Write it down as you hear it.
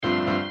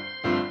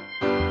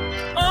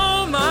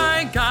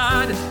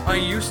I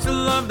used to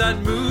love that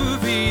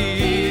movie.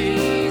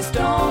 Please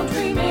don't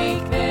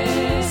remake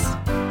this.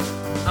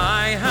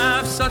 I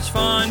have such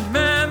fond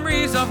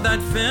memories of that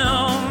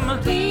film.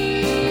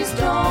 Please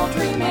don't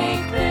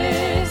remake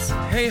this.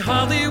 Hey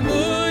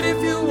Hollywood,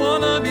 if you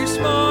wanna be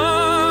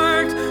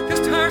smart,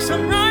 just hire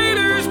some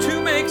writers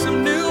to make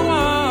some new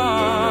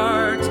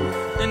art.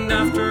 And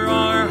after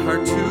our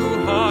heart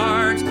to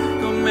heart,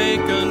 go make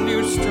a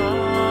new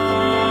start.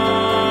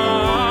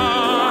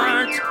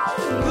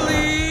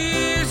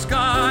 Please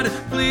God,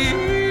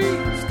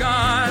 please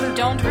God,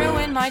 Don't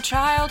ruin my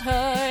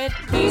childhood.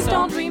 Please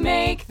don't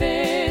remake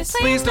this.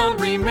 please don't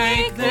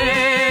remake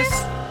this.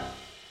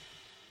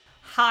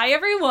 Hi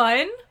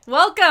everyone!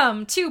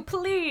 Welcome to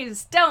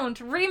Please Don't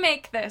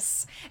Remake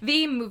This,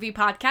 the movie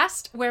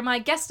podcast where my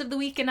guest of the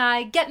week and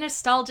I get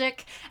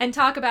nostalgic and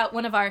talk about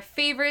one of our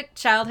favorite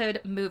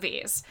childhood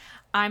movies.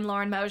 I'm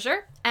Lauren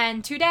Mosier,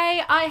 and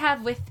today I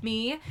have with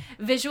me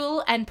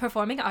visual and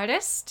performing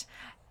artist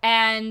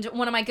and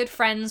one of my good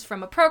friends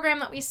from a program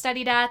that we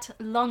studied at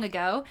long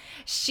ago.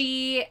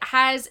 She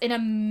has an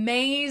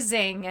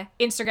amazing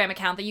Instagram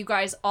account that you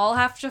guys all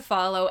have to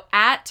follow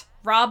at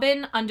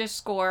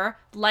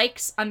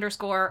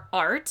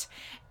Robin_likes_art,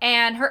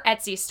 and her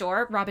Etsy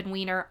store, Robin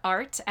Wiener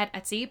Art at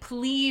Etsy.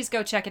 Please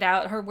go check it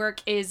out. Her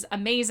work is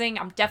amazing.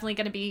 I'm definitely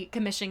going to be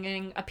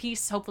commissioning a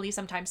piece, hopefully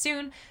sometime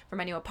soon, for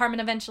my new apartment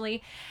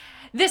eventually.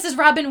 This is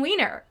Robin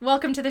Wiener.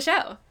 Welcome to the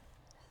show.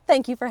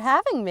 Thank you for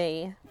having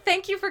me.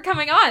 Thank you for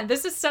coming on.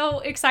 This is so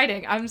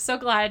exciting. I'm so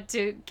glad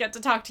to get to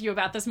talk to you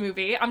about this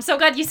movie. I'm so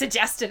glad you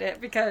suggested it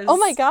because... Oh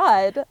my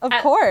God, of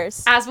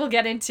course. As we'll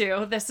get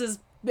into, this is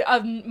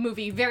a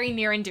movie very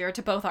near and dear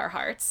to both our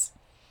hearts.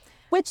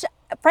 Which,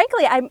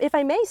 frankly, if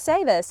I may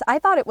say this, I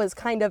thought it was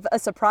kind of a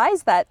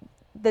surprise that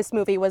this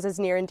movie was as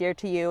near and dear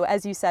to you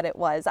as you said it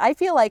was. I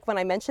feel like when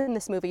I mention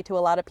this movie to a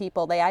lot of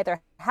people, they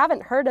either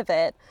haven't heard of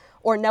it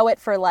or know it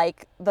for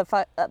like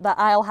the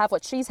I'll have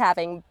what she's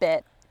having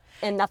bit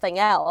and nothing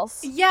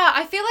else. Yeah,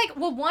 I feel like,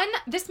 well, one,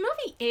 this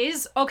movie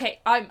is, okay,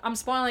 I'm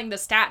spoiling the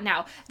stat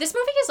now. This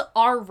movie is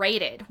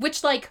R-rated,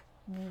 which, like,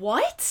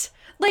 what?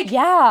 Like,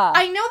 yeah.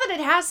 I know that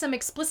it has some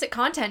explicit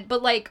content,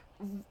 but, like,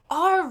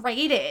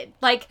 R-rated.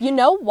 Like, You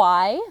know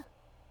why?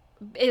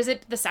 is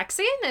it the sex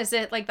scene? Is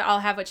it, like, the I'll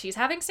have what she's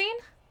having scene?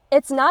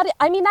 It's not,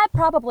 I mean, that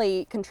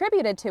probably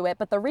contributed to it,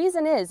 but the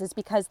reason is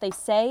because they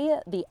say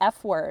the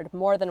F word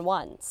more than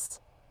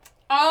once.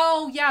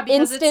 Oh, yeah,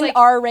 because Instant it's, like,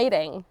 R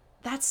rating.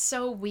 that's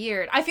so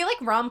weird. I feel like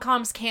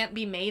rom-coms can't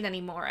be made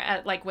anymore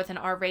at, like, with an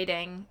R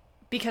rating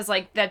because,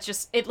 like, that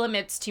just, it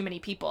limits too many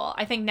people.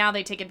 I think now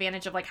they take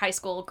advantage of, like, high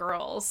school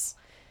girls.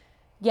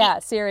 Yeah,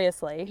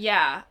 seriously.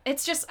 Yeah,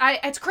 it's just,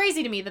 it's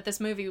crazy to me that this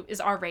movie is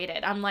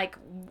R-rated. I'm like,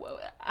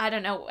 I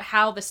don't know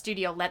how the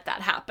studio let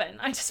that happen.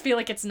 I just feel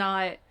like it's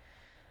not,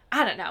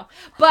 I don't know.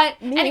 But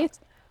anyway,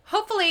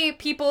 hopefully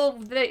people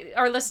that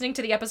are listening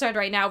to the episode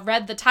right now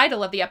read the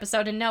title of the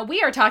episode and know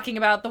we are talking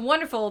about the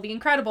wonderful, the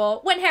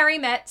incredible When Harry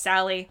Met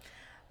Sally.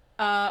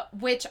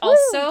 Which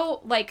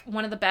also, like,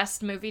 one of the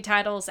best movie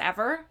titles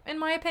ever, in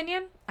my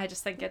opinion. I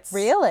just think it's...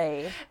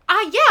 Really?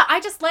 Yeah, I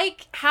just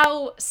like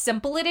how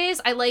simple it is.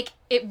 I like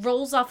it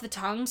rolls off the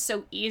tongue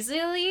so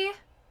easily,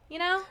 you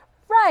know?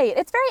 Right.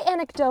 It's very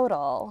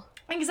anecdotal.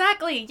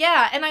 Exactly,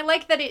 yeah. And I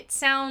like that it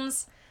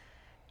sounds...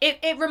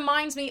 It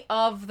reminds me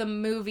of the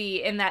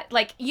movie in that,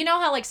 like, you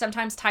know how, like,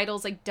 sometimes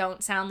titles, like,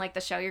 don't sound like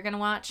the show you're gonna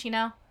watch, you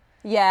know?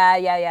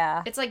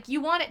 Yeah. It's like, you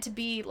want it to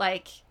be,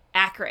 like,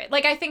 accurate.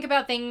 Like, I think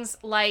about things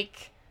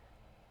like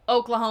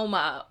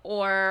Oklahoma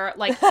or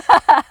like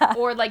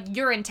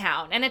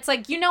Urinetown, and it's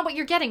like, you know what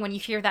you're getting when you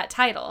hear that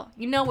title.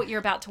 You know what you're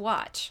about to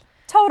watch.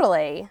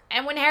 Totally.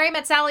 And When Harry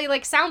Met Sally,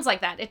 like, sounds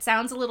like that. It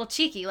sounds a little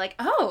cheeky, like,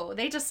 oh,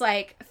 they just,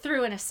 like,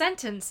 threw in a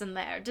sentence in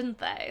there, didn't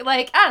they?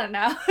 Like, I don't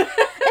know. And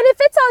it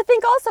fits, I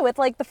think, also with,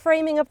 like, the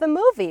framing of the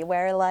movie,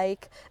 where,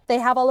 like, they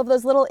have all of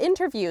those little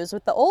interviews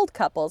with the old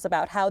couples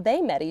about how they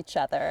met each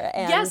other.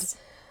 And Yes.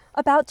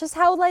 about just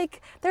how,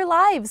 like, their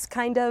lives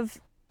kind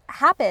of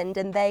happened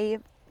and they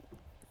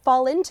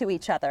fall into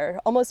each other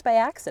almost by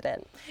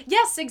accident.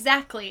 Yes,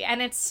 exactly.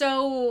 And it's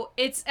so,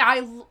 I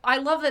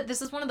love that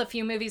this is one of the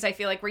few movies I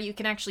feel like where you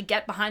can actually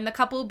get behind the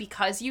couple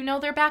because you know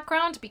their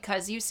background,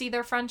 because you see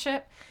their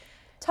friendship.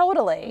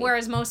 Totally.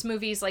 Whereas most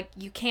movies, like,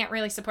 you can't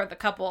really support the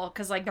couple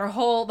because, like, the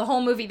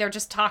whole movie, they're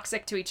just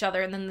toxic to each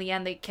other, and then in the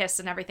end they kiss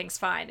and everything's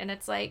fine. And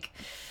it's like,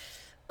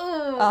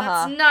 oh,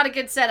 that's not a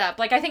good setup.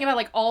 Like, I think about,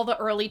 like, all the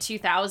early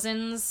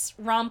 2000s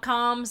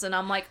rom-coms, and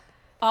I'm like,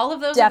 all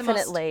of those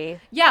Definitely.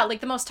 are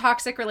the most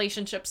toxic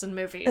relationships in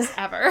movies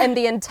ever. And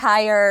the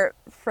entire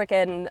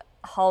frickin'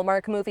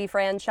 Hallmark movie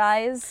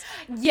franchise.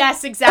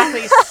 Yes,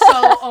 exactly.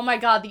 So, oh my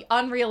God, the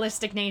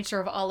unrealistic nature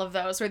of all of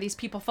those, where these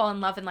people fall in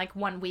love in, like,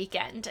 one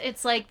weekend.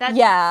 It's like that.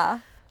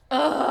 Yeah.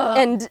 Ugh.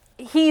 And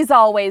he's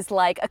always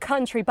like a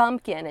country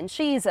bumpkin, and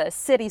she's a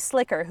city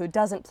slicker who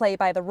doesn't play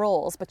by the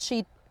rules, but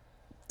she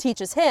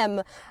teaches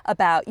him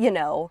about, you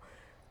know,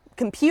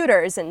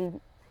 computers, and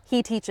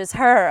he teaches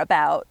her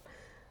about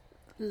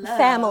Love.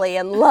 family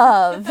and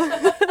love.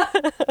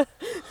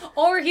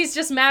 Or Or he's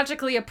just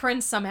magically a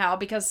prince somehow,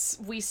 because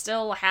we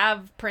still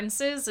have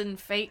princes in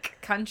fake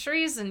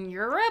countries in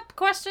Europe,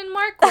 question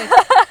mark,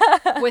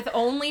 with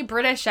only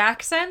British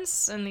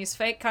accents in these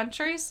fake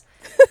countries.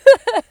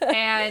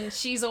 And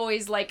she's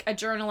always like a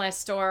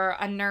journalist or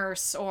a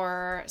nurse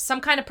or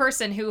some kind of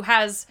person who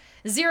has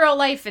zero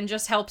life and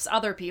just helps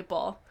other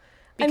people.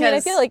 Because I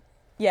feel like,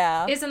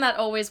 yeah. Isn't that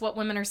always what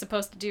women are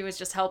supposed to do, is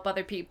just help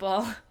other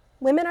people?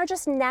 Women are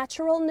just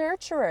natural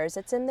nurturers.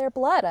 It's in their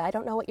blood. I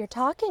don't know what you're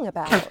talking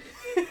about.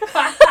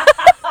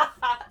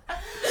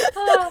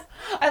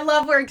 I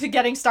love we're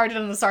getting started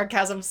on the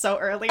sarcasm so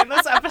early in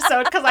this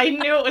episode, because I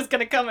knew it was going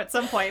to come at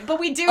some point. But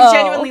we do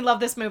genuinely love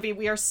this movie.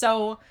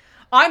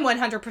 I'm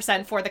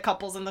 100% for the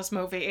couples in this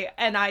movie,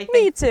 and I think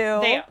Me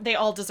too. they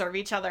all deserve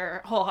each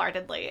other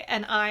wholeheartedly.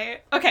 And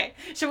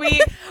should we,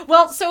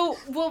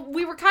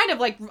 we were kind of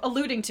like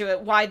alluding to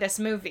it, why this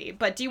movie,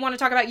 but do you want to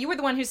talk about, you were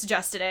the one who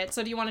suggested it,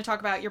 so do you want to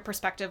talk about your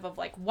perspective of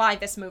like, why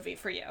this movie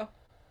for you?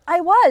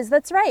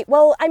 That's right.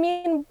 Well, I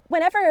mean,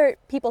 whenever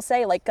people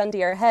say, like, gun to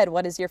your head,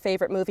 what is your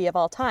favorite movie of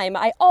all time,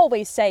 I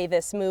always say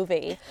this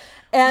movie.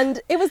 And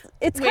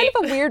it's kind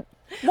of a weird...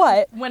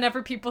 What?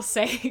 Whenever people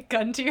say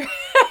gun to your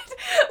head,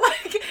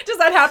 like, does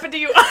that happen to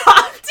you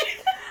often?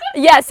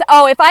 Yes.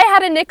 Oh, if I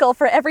had a nickel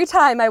for every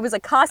time I was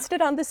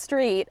accosted on the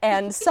street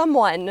and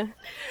someone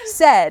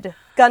said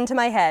gun to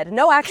my head,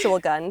 no actual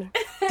gun.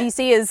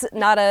 DC is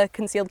not a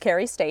concealed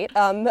carry state.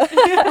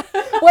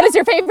 What is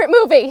your favorite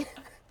movie?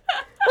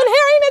 When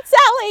Harry Met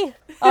Sally.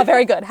 Oh,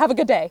 very good. Have a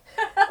good day.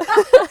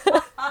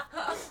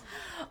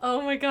 Oh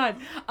my god.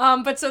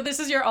 But so this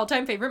is your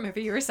all-time favorite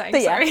movie, you were saying,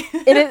 sorry.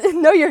 It is,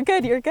 no, you're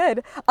good.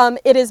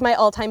 It is my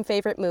all-time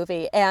favorite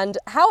movie. And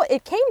how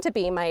it came to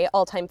be my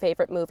all-time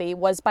favorite movie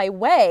was by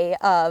way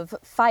of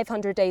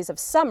 500 Days of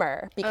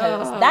Summer,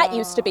 because that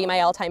used to be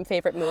my all-time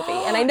favorite movie.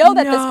 And I know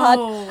that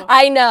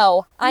I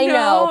know,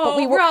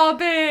 but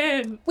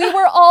Robin! We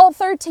were all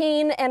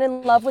 13 and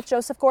in love with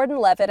Joseph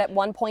Gordon-Levitt at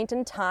one point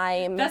in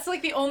time. That's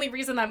like the only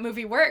reason that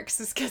movie works,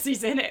 is because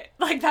he's in it.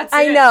 Like, that's it.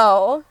 I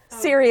know.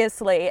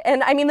 Seriously.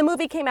 And I mean, the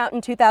movie came out in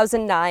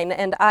 2009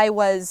 and I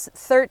was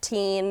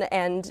 13,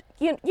 and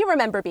you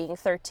remember being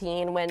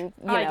 13 when, you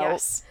know.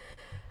 Yes.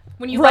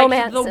 When you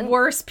liked the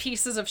worst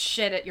pieces of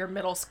shit at your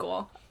middle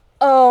school.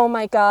 Oh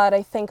my god,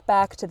 I think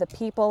back to the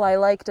people I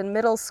liked in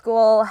middle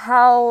school.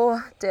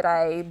 How did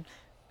I...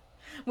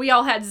 We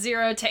all had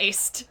zero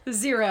taste.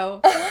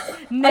 Zero.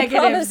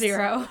 Negative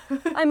zero.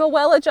 I'm a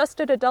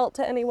well-adjusted adult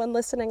to anyone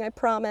listening, I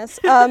promise.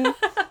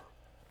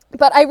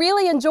 But I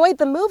really enjoyed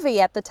the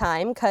movie at the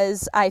time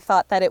because I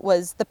thought that it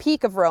was the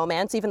peak of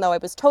romance, even though I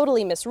was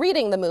totally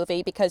misreading the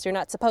movie, because you're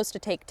not supposed to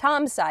take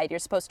Tom's side. You're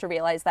supposed to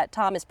realize that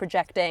Tom is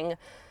projecting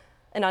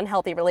an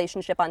unhealthy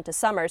relationship onto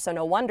Summer, so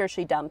no wonder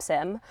she dumps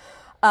him.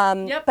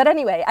 Yep. But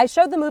anyway, I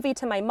showed the movie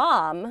to my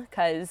mom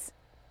because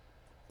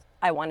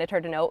I wanted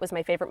her to know it was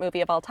my favorite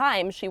movie of all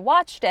time. She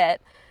watched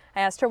it.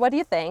 I asked her, what do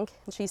you think?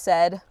 And she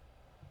said,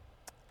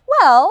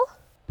 well,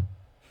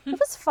 it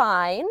was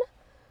fine,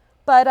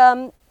 but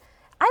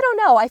I don't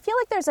know. I feel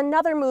like there's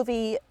another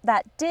movie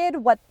that did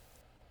what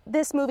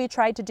this movie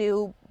tried to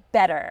do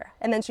better.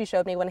 And then she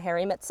showed me When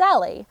Harry Met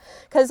Sally.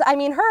 Because, I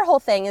mean, her whole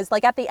thing is,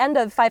 like, at the end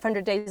of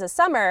 500 Days of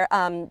Summer,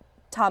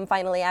 Tom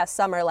finally asked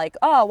Summer, like,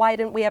 oh, why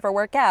didn't we ever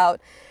work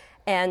out?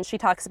 And she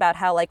talks about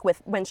how, like,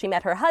 when she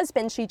met her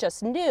husband, she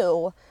just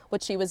knew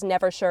what she was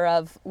never sure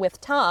of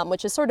with Tom,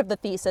 which is sort of the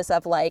thesis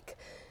of, like,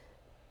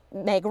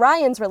 Meg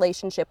Ryan's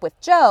relationship with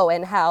Joe,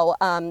 and how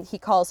he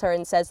calls her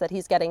and says that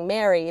he's getting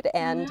married,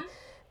 and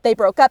they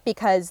broke up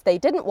because they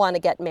didn't want to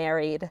get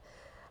married.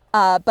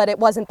 But it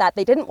wasn't that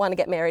they didn't want to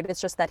get married,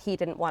 it's just that he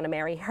didn't want to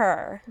marry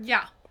her.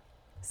 Yeah.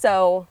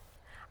 So,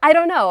 I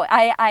don't know.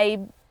 I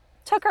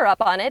took her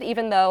up on it,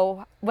 even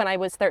though when I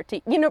was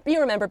 13, you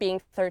remember being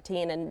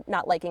 13 and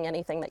not liking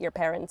anything that your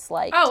parents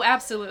liked. Oh,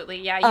 absolutely.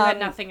 Yeah, you had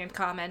nothing in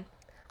common.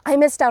 I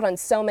missed out on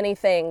so many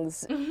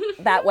things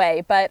that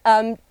way, but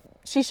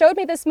she showed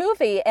me this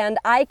movie and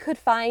I could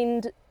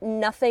find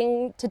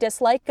nothing to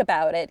dislike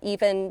about it,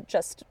 even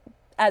just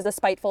as a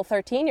spiteful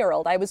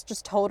 13-year-old. I was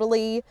just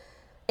totally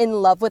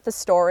in love with the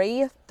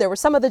story. There were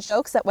some of the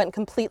jokes that went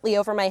completely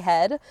over my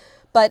head,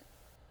 but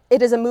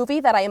it is a movie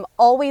that I am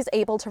always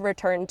able to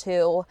return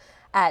to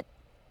at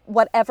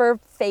whatever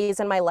phase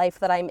in my life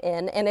that I'm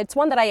in. And it's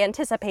one that I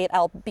anticipate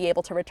I'll be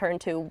able to return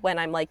to when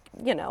I'm, like,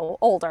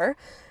 older.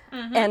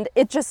 And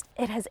it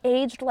has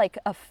aged like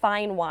a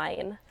fine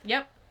wine.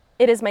 Yep.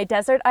 It is my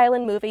desert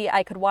island movie.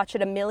 I could watch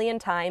it 1,000,000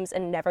 times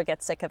and never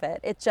get sick of it.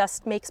 It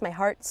just makes my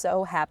heart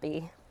so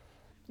happy.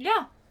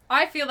 Yeah,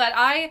 I feel that.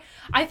 I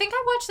think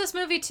I watched this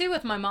movie too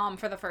with my mom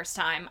for the first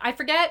time. I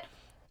forget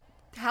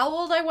how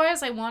old I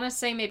was. I want to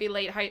say maybe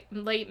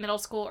late middle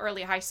school,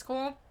 early high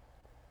school.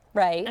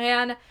 Right.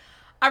 And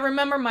I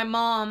remember my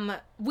mom,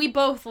 we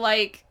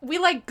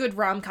like good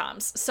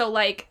rom-coms. So,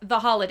 like, The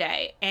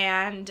Holiday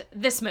and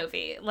this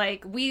movie.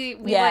 Like, we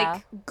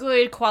like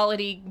good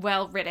quality,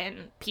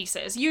 well-written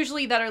pieces.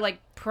 Usually that are, like,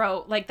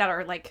 that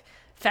are, like,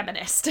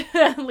 feminist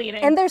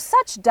leaning. And there's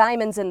such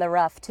diamonds in the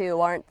rough,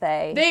 too, aren't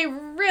they? They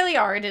really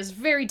are. It is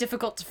very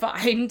difficult to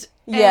find.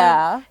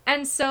 Yeah.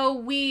 And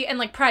so and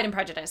like Pride and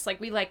Prejudice, like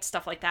we liked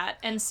stuff like that.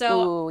 And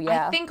so Ooh,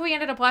 yeah. I think we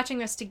ended up watching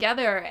this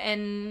together,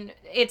 and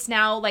it's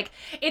now like,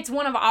 it's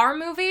one of our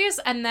movies.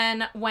 And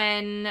then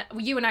when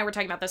you and I were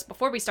talking about this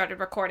before we started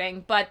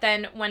recording, but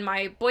then when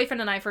my boyfriend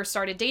and I first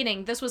started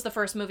dating, this was the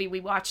first movie we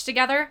watched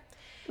together.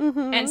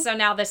 Mm-hmm. And so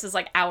now this is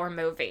like our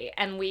movie,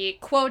 and we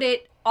quote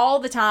it all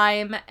the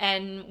time,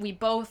 and we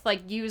both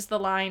like use the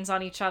lines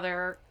on each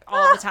other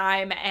all the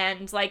time,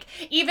 and like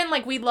even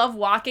like we love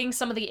walking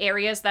some of the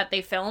areas that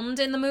they filmed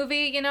in the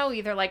movie, you know,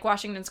 either like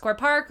Washington Square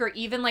Park or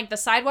even like the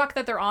sidewalk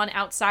that they're on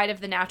outside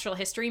of the Natural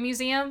History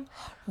Museum.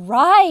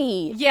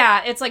 Right.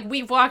 Yeah, it's like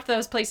we've walked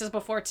those places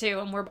before too,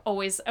 and we're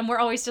always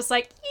just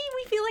like,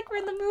 we feel like we're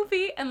in the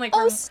movie, and like,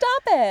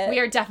 stop it. We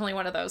are definitely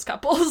one of those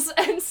couples.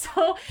 And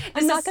so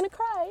I'm not gonna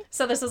cry.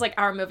 So this is like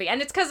our movie,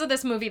 and it's because of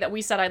this movie that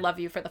we said I love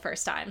you for the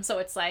first time. So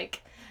it's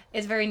like,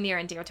 it's very near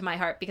and dear to my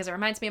heart because it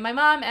reminds me of my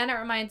mom, and it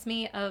reminds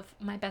me of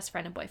my best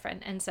friend and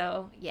boyfriend. And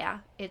so yeah,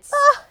 it's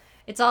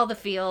all the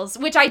feels,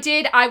 which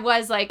I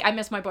was like, I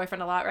miss my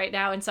boyfriend a lot right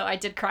now, and so I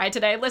did cry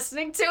today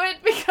listening to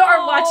it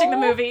or watching the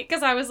movie,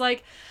 because I was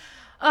like,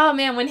 oh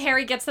man, when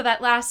Harry gets to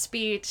that last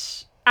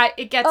speech,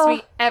 it gets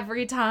me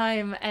every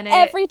time, and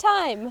every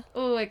time.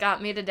 Oh, it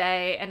got me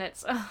today, and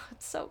it's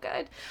so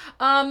good.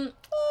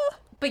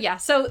 But yeah,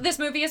 so this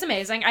movie is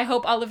amazing. I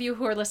hope all of you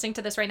who are listening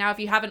to this right now, if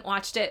you haven't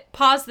watched it,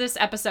 pause this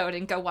episode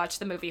and go watch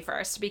the movie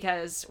first,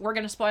 because we're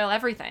going to spoil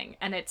everything,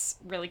 and it's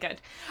really good.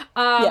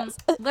 Yes.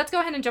 Let's go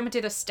ahead and jump into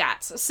the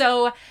stats.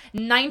 So,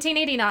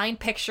 1989,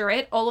 picture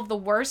it, all of the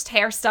worst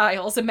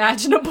hairstyles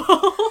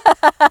imaginable,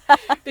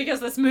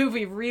 because this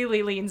movie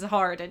really leans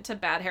hard into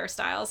bad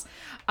hairstyles.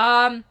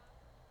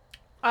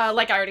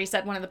 Like I already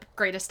said, one of the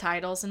greatest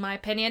titles, in my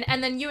opinion.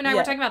 And then you and I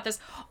were talking about this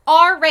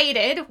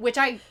R-rated, which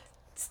I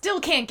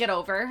still can't get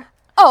over.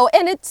 Oh,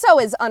 and it so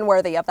is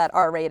unworthy of that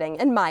R rating,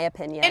 in my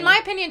opinion. In my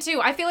opinion, too.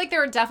 I feel like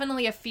there are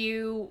definitely a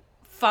few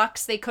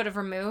fucks they could have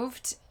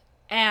removed,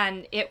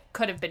 and it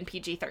could have been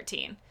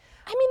PG-13.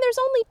 I mean, there's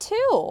only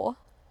 2.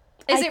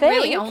 Is it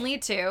really only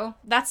 2?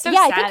 That's so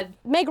sad. I think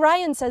Meg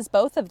Ryan says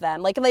both of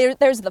them. Like,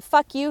 there's the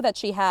fuck you that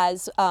she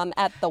has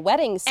at the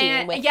wedding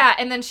scene.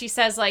 And then she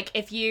says, like,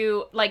 if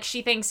you, like,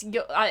 she thinks,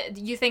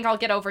 you think I'll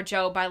get over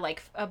Joe by,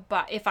 like,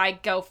 if I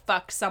go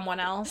fuck someone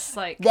else,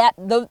 like.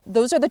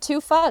 Those are the 2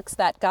 fucks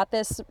that got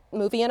this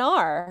movie an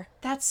R.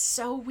 That's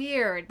so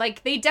weird.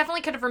 Like, they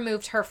definitely could have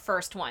removed her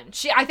first one.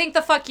 I think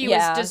the fuck you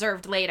is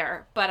deserved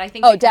later, but I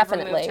think they could have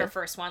removed her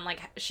first one. Like,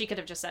 she could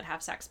have just said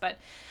have sex, but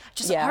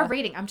just R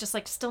rating, I'm just,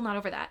 like, still not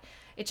over that.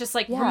 It just,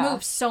 like,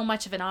 removes so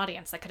much of an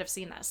audience that could have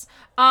seen this.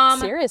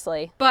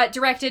 Seriously. But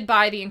directed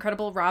by the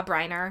incredible Rob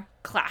Reiner.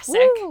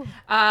 Classic.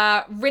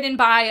 Written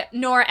by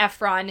Nora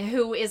Ephron,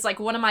 who is, like,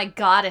 one of my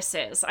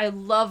goddesses. I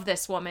love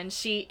this woman.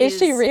 Is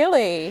she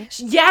really?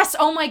 Yes!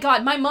 Oh my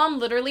god. My mom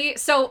literally...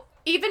 So...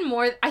 Even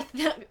more,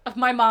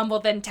 my mom will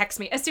then text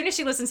me. As soon as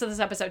she listens to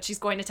this episode, she's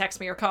going to text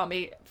me or call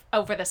me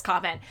over this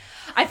comment.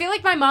 I feel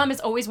like my mom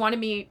has always wanted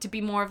me to be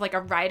more of like a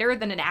writer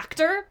than an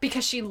actor,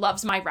 because she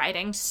loves my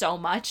writing so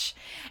much.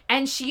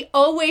 And she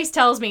always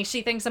tells me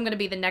she thinks I'm going to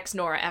be the next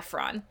Nora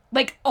Ephron.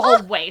 Like,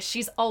 always.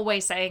 She's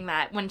always saying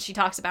that when she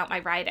talks about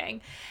my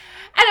writing.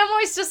 And I'm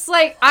always just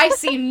like, I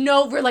see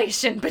no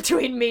relation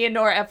between me and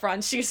Nora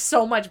Ephron. She's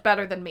so much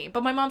better than me.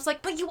 But my mom's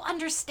like, but you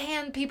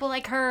understand people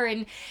like her,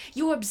 and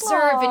you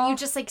observe, and you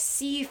just, like,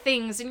 see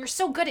things, and you're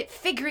so good at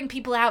figuring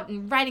people out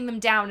and writing them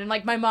down. And,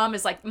 like, my mom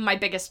is, like, my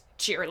biggest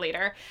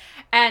cheerleader.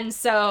 And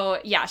so,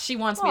 yeah, she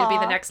wants me to be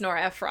the next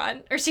Nora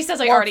Ephron. Or she says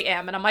I already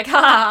am, and I'm like,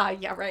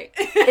 yeah, right.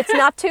 It's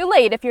not too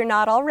late if you're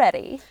not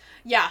already.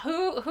 Yeah,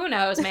 who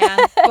knows, man?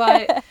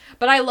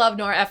 But I love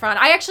Nora Ephron.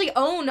 I actually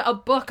own a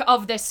book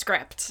of this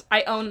script.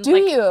 I own. Do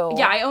you?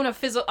 Yeah, I own a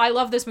physical. I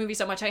love this movie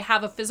so much. I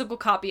have a physical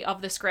copy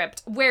of the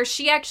script where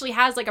she actually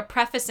has like a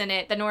preface in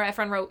it that Nora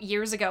Ephron wrote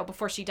years ago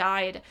before she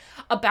died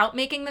about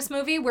making this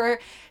movie, where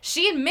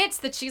she admits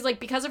that she's like,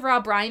 because of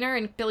Rob Reiner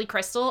and Billy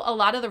Crystal, a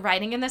lot of the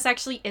writing in this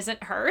actually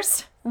isn't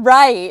hers.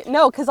 Right.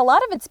 No, because a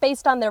lot of it's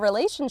based on their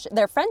relationship,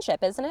 their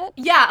friendship, isn't it?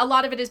 Yeah, a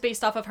lot of it is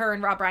based off of her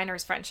and Rob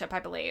Reiner's friendship, I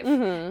believe.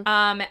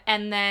 Mm-hmm.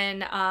 And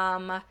then,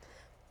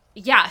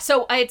 yeah,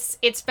 so it's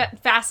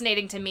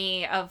fascinating to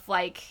me of,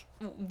 like,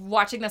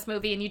 watching this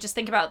movie, and you just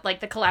think about, like,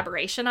 the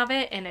collaboration of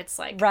it, and it's,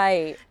 like,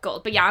 right,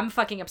 gold. But yeah, I'm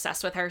fucking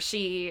obsessed with her.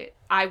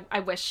 I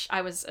wish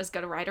I was as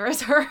good a writer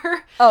as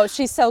her. Oh,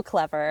 she's so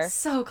clever.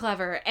 So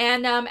clever.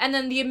 And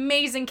then the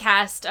amazing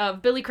cast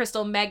of Billy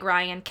Crystal, Meg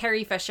Ryan,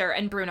 Carrie Fisher,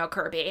 and Bruno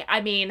Kirby. I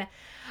mean,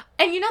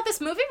 and you know,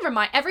 this movie,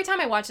 every time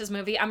I watch this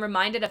movie, I'm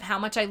reminded of how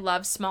much I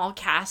love small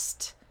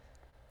cast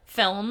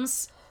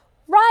films.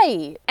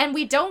 Right. And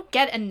we don't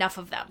get enough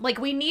of them. Like,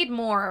 we need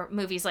more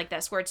movies like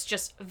this where it's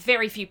just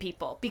very few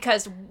people,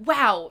 because,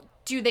 wow,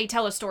 do they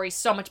tell a story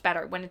so much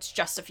better when it's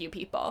just a few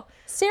people.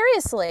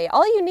 Seriously,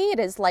 all you need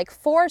is like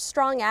 4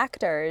 strong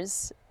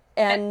actors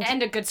and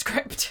a good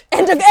script.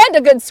 And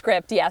a good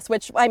script, yes,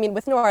 which, I mean,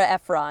 with Nora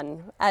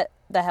Ephron,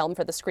 the helm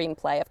for the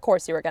screenplay, of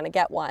course you were going to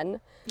get one.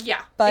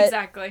 Yeah, But-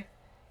 exactly.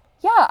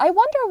 Yeah, I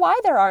wonder why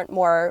there aren't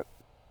more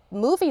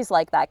movies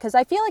like that, because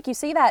I feel like you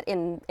see that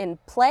in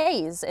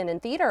plays and in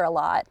theater a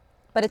lot,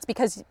 but it's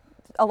because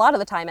a lot of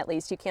the time, at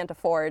least, you can't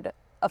afford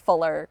a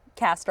fuller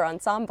cast or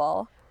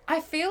ensemble. I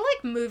feel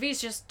like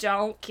movies just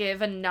don't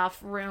give enough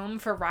room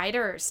for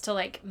writers to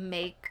like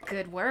make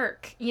good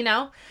work, you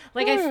know?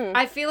 Like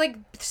I feel like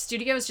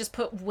studios just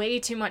put way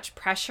too much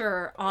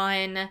pressure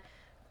on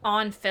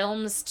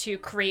films to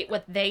create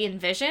what they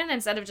envision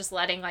instead of just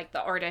letting like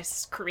the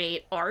artists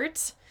create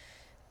art.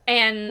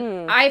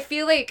 And I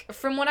feel like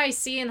from what I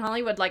see in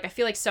Hollywood, like I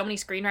feel like so many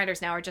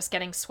screenwriters now are just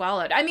getting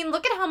swallowed. I mean,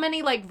 look at how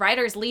many like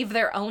writers leave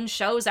their own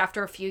shows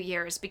after a few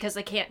years because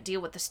they can't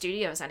deal with the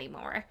studios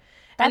anymore.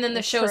 And then the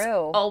That's shows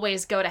true.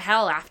 always go to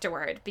hell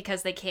afterward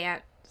because they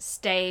can't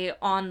stay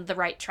on the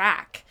right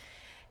track.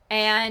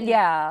 And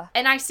Yeah.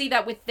 and I see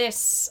that with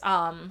this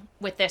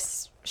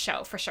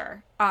show for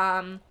sure.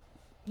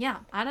 Yeah,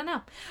 I don't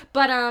know.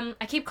 But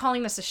I keep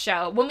calling this a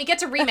show. When we get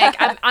to remake,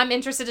 I'm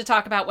interested to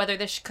talk about whether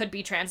this could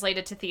be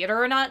translated to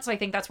theater or not. So I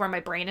think that's where my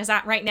brain is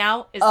at right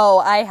now. Oh,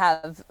 I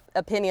have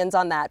opinions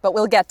on that, but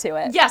we'll get to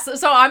it. Yes,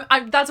 so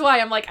I'm that's why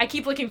I'm like I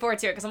keep looking forward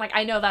to it because I'm like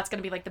I know that's going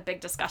to be like the big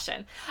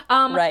discussion.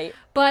 Right.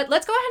 But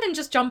let's go ahead and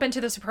just jump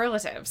into the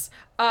superlatives.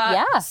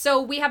 Yeah.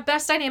 So we have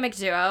best dynamic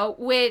duo,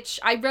 which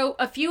I wrote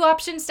a few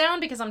options down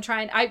because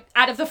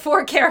out of the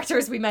 4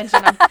 characters we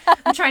mentioned,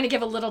 I'm trying to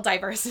give a little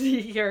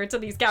diversity here to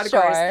these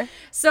categories. Sure.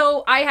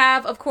 So I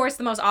have, of course,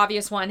 the most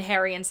obvious one,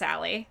 Harry and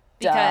Sally.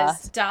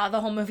 Because, the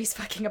whole movie's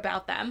fucking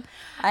about them.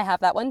 I have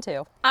that one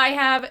too. I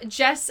have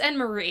Jess and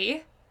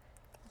Marie.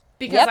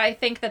 Because Yep. I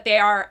think that they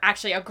are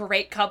actually a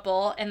great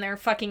couple and they're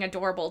fucking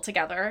adorable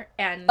together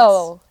and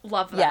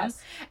love them.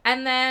 yes.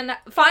 And then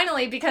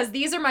finally, because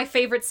these are my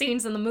favorite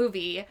scenes in the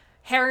movie,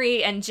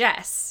 Harry and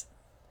Jess.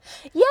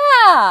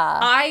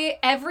 Yeah.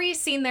 Every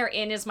scene they're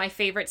in is my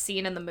favorite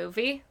scene in the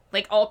movie.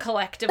 Like all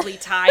collectively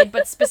tied,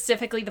 but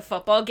specifically the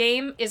football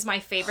game is my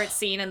favorite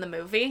scene in the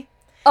movie.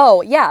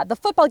 Oh, yeah. The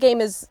football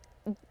game is,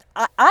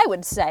 I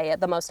would say,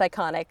 the most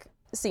iconic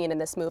scene in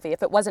this movie.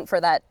 If it wasn't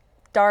for that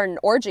darn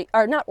orgasm.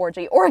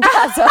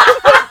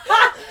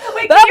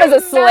 Wait, That can you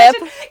was a slip.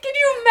 imagine- Can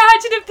you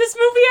imagine if this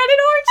movie had an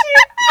orgy?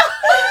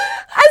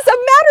 As a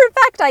matter of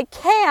fact, I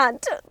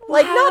can't.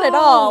 Like, not at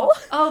all.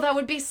 Oh, that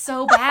would be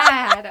so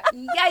bad.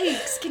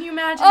 Yikes. Can you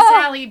imagine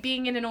Sally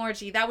being in an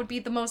orgy? That would be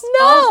the most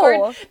No.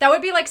 awkward. That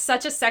would be like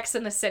such a Sex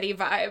in the City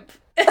vibe.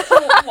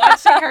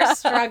 Watching her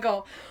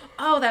struggle.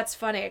 Oh, that's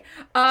funny.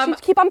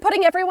 She'd keep on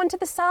putting everyone to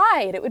the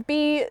side. It would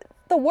be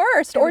the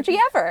worst orgy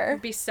ever.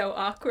 Be so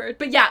awkward.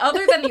 But yeah,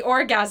 other than the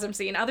orgasm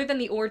scene, other than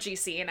the orgy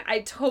scene, I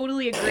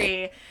totally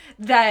agree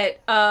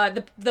that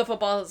the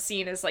football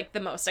scene is like the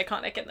most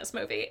iconic in this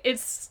movie.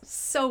 It's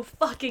so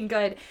fucking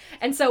good.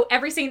 And so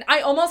every scene,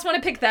 I almost want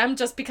to pick them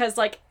just because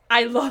like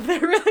I love they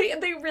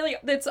really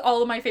it's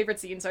all of my favorite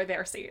scenes are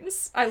their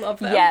scenes. I love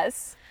them.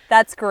 Yes,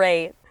 that's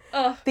great.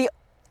 Ugh. The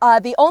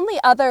only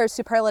other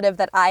superlative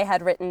that I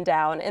had written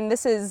down, and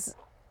this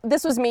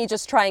was me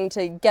just trying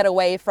to get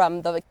away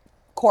from the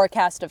core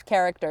cast of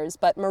characters,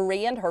 but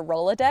Marie and her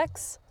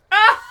Rolodex. Wait,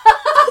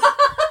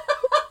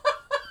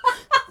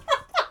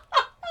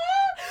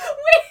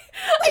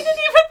 I didn't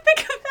even think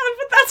of that,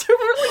 but that's a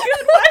really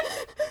good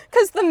one.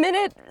 Because the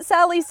minute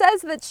Sally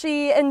says that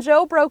she and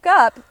Joe broke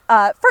up,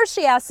 first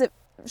she asks if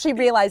she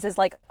realizes,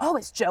 like, oh,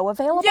 is Joe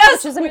available?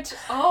 Yes,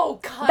 oh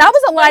god. That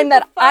was a line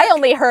what that the I fuck?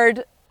 only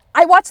heard.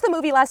 I watched the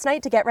movie last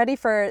night to get ready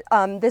for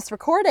this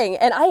recording,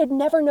 and I had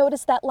never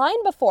noticed that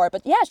line before.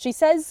 But yeah, she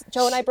says,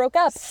 Joe and I broke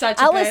up. Such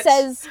a Alice bitch.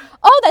 says,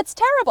 oh, that's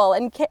terrible.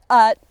 And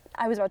I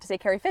was about to say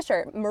Carrie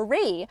Fisher.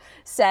 Marie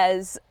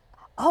says,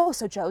 oh,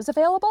 so Joe's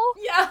available?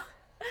 Yeah.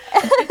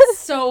 It's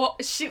so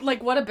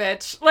what a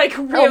bitch. Like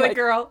really, my-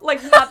 girl.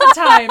 Like not the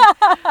time.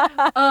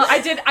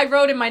 I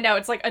wrote in my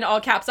notes like in all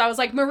caps. I was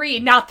like, Marie,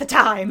 not the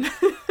time.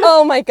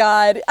 Oh my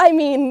God. I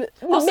mean,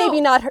 Also-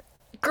 maybe not her.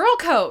 Girl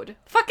code.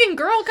 Fucking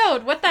girl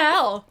code. What the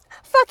hell?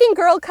 Fucking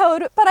girl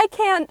code, but I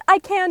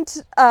can't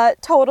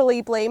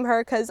totally blame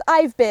her because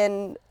I've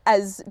been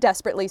as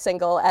desperately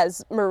single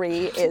as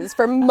Marie is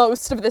for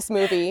most of this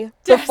movie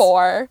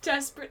before.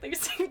 Desperately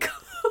single.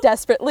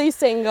 Desperately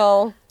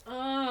single.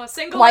 Oh,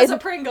 single Why as is a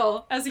it-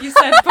 Pringle, as you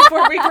said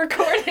before we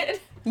recorded.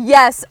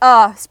 Yes,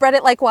 spread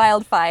it like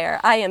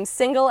wildfire. I am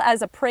single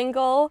as a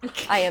Pringle.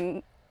 I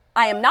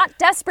am not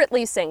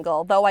desperately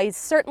single, though I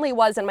certainly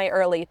was in my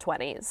early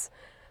 20s.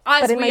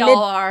 As in we my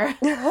all are.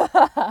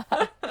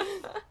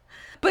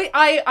 But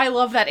I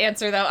love that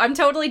answer, though. I'm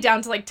totally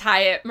down to, like,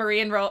 tie it Marie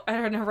and her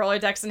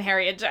Rolodex and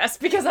Harry and Jess,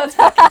 because that's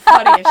fucking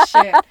funny as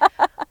shit.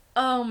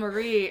 Oh,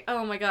 Marie.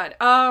 Oh, my God.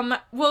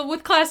 Well,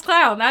 with Class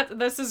Clown,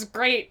 this is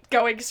great,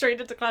 going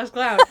straight into Class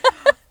Clown.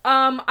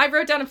 I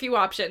wrote down a few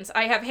options.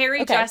 I have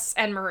Harry, Okay. Jess,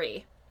 and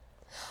Marie.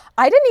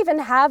 I didn't even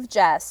have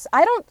Jess.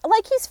 I don't,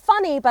 like, he's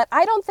funny, but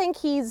I don't think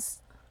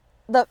he's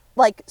the,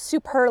 like,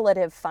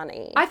 superlative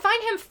funny. I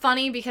find him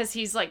funny because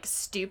he's, like,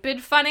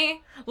 stupid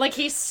funny. Like,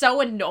 he's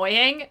so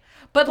annoying.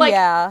 But, like,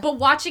 but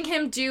watching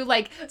him do,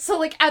 like, so,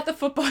 like, at the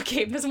football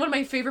game, this is one of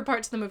my favorite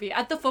parts of the movie.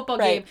 At the football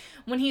game,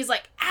 when he's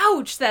like,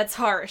 ouch, that's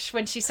harsh.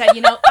 When she said,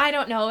 you know, I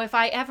don't know if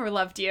I ever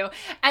loved you.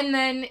 And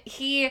then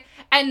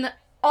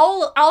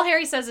all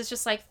Harry says is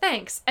just like,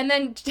 thanks. And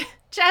then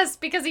Jess,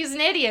 because he's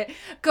an idiot,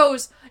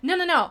 goes,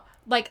 no.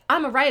 Like,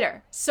 I'm a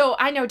writer, so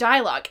I know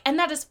dialogue, and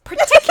that is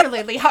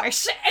particularly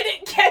harsh, and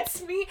it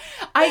gets me.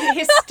 I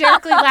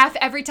hysterically laugh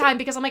every time,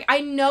 because I'm like,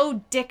 I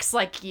know dicks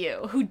like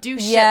you who do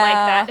shit like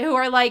that, who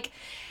are like,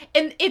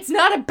 and it's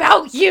not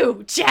about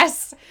you,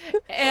 Jess.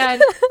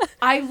 And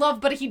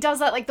but he does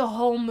that, like, the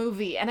whole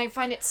movie, and I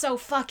find it so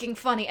fucking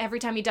funny every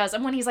time he does.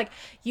 And when he's like,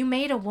 you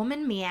made a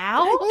woman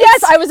meow?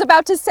 Yes, I was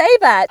about to say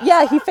that.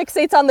 Yeah, he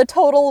fixates on the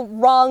total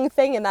wrong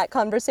thing in that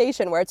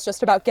conversation, where it's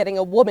just about getting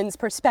a woman's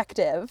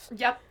perspective.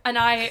 Yep, and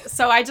I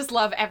just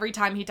love every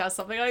time he does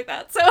something like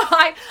that. So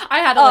I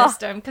had to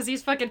list him, because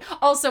he's fucking,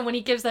 also when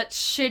he gives that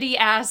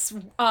shitty-ass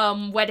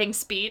wedding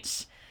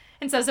speech,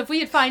 and says, if we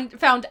had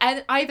found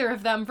either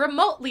of them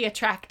remotely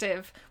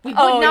attractive, we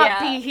would not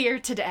be here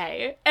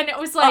today. And it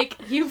was like,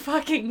 you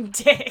fucking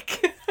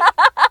dick.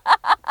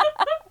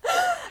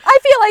 I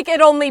feel like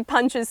it only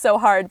punches so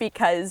hard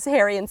because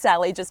Harry and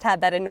Sally just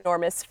had that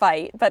enormous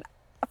fight. But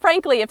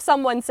frankly, if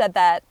someone said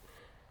that,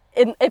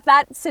 if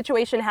that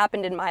situation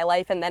happened in my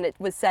life and then it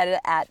was said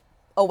at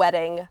a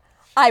wedding,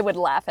 I would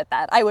laugh at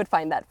that. I would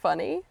find that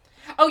funny.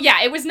 Oh,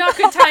 yeah, it was not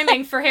good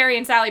timing for Harry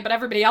and Sally, but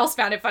everybody else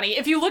found it funny.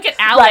 If you look at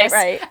Alice,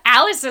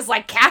 Alice is,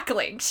 like,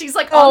 cackling. She's,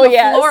 like, on the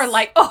floor,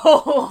 like,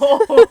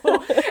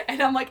 oh.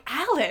 And I'm like,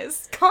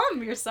 Alice,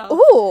 calm yourself.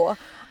 Ooh.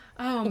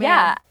 Oh, man.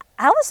 Yeah,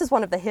 Alice is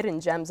one of the hidden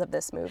gems of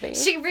this movie.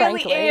 She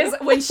really is.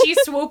 When she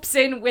swoops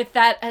in with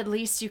that, at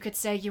least you could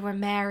say you were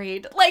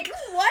married. Like,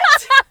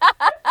 what?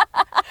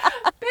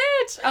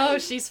 Bitch. Oh,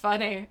 she's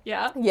funny.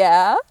 Yeah.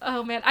 Yeah.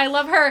 Oh, man. I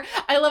love her.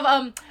 I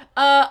love,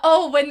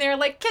 when they're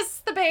like,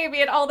 kiss the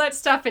baby and all that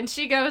stuff. And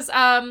she goes,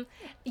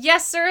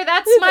 yes, sir,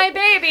 that's my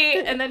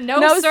baby. And then,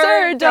 no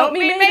sir, don't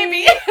mean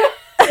maybe.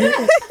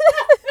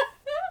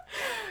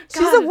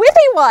 She's a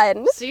witty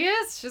one. She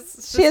is.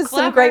 She has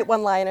some great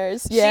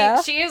one-liners.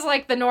 Yeah. She is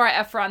like the Nora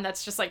Ephron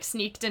that's just like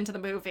sneaked into the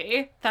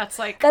movie. That's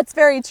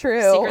very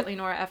true. Secretly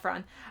Nora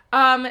Ephron.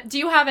 Do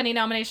you have any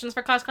nominations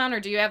for ClassCon, or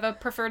do you have a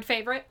preferred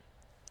favorite?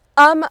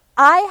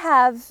 I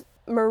have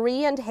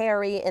Marie and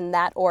Harry in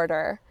that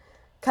order,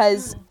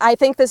 because I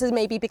think this is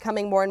maybe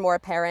becoming more and more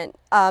apparent.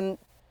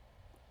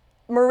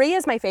 Marie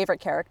is my favorite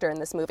character in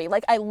this movie.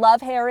 Like, I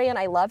love Harry and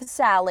I love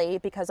Sally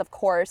because, of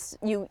course,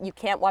 you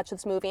can't watch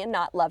this movie and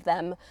not love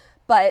them.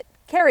 But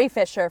Carrie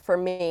Fisher, for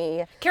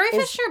me...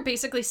 Fisher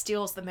basically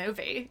steals the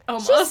movie,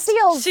 almost.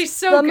 She's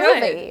so the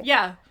good. Movie.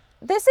 Yeah.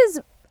 This is...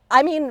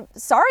 I mean,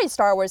 sorry,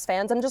 Star Wars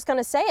fans, I'm just going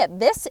to say it.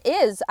 This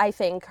is, I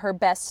think, her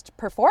best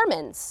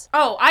performance.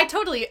 Oh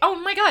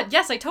my god,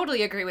 yes, I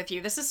totally agree with you.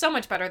 This is so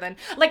much better than...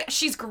 Like,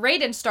 she's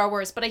great in Star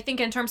Wars, but I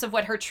think in terms of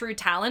what her true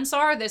talents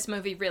are, this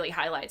movie really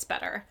highlights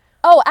better.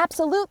 Oh,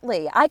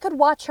 absolutely. I could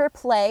watch her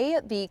play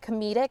the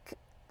comedic,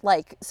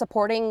 like,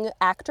 supporting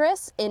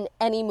actress in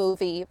any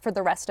movie for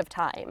the rest of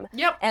time.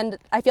 Yep. And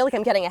I feel like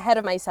I'm getting ahead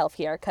of myself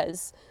here,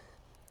 because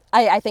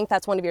I think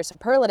that's one of your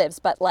superlatives,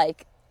 but,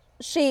 like,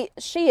 she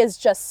is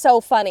just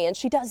so funny, and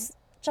she does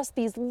just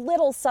these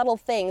little subtle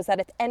things that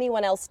if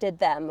anyone else did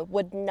them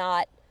would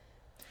not...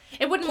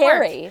 It wouldn't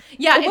carry. work.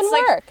 Yeah,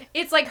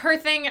 it's like her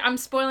thing. I'm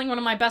spoiling one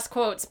of my best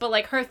quotes, but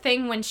like her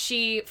thing when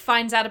she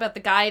finds out about the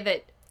guy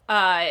that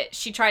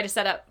she tried to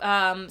set up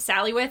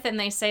Sally with, and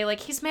they say like,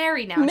 he's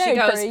married now. Married she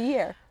goes, for a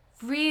year.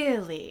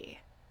 Really?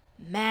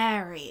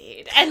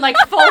 Married? And like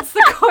folds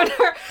the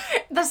corner.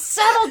 The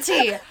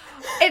subtlety.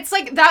 It's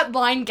like that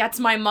line gets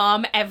my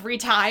mom every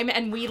time,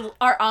 and we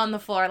are on the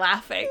floor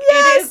laughing.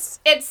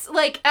 Yes! It's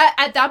like,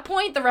 at that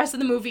point, the rest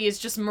of the movie is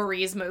just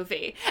Marie's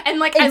movie. And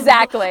like,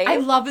 exactly. I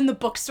love in the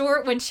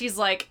bookstore when she's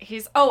like,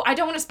 I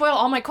don't want to spoil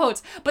all my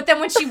quotes, but then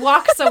when she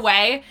walks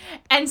away,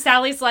 and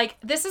Sally's like,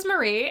 this is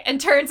Marie,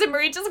 and turns, and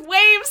Marie just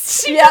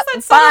waves. She does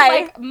that sort of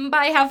like,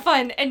 bye, have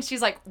fun. And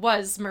she's like,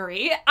 was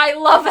Marie? I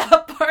love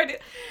that part.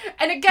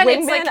 And again, Wingman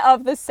it's like...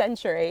 of the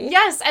century.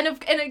 Yes, and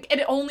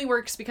it only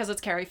works because it's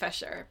Carrie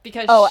Fisher.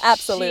 Because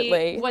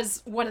absolutely. she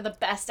was one of the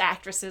best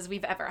actresses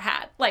we've ever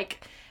had.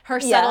 Like, her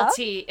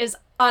subtlety is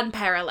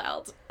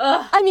unparalleled.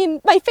 Ugh. I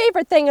mean, my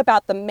favorite thing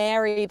about the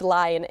married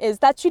line is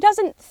that she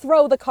doesn't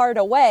throw the card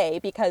away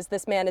because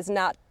this man is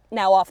not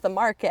now off the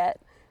market.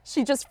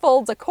 She just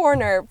folds a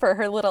corner for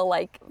her little,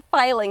 like,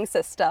 filing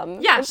system.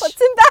 Yeah. And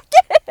puts him back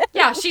in.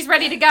 Yeah, she's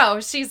ready to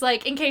go. She's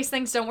like, in case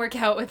things don't work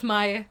out with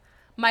my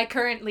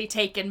currently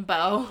taken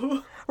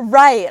beau.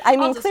 Right. I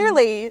mean,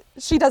 clearly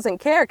she doesn't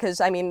care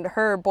because, I mean,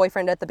 her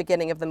boyfriend at the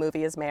beginning of the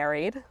movie is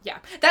married. Yeah.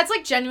 That's,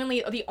 like,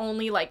 genuinely the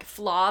only, like,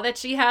 flaw that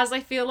she has,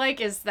 I feel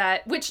like, is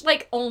that, which,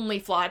 like, only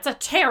flaw. It's a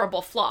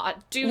terrible flaw.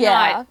 Do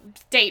not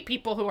date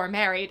people who are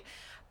married.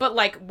 But,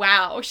 like,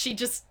 wow, she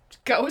just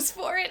goes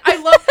for it. I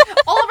love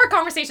all of our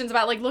conversations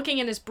about, like, looking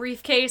in his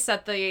briefcase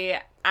at the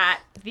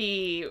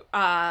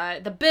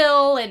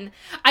bill, and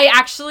I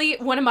actually,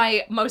 one of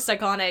my most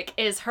iconic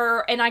is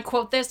her, and I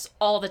quote this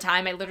all the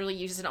time. I literally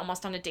use it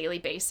almost on a daily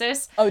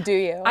basis. Oh, do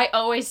you? I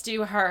always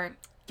do her.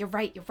 You're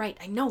right.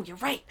 I know, you're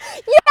right.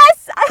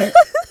 Yes!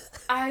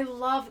 I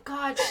love,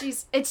 God,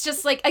 it's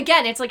just like,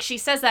 again, it's like she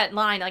says that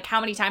line like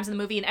how many times in the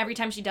movie, and every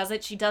time she does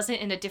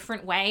it in a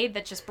different way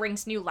that just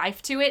brings new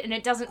life to it, and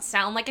it doesn't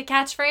sound like a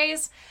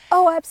catchphrase.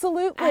 Oh,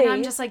 absolutely. And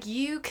I'm just like,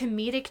 you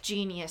comedic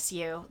genius,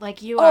 you.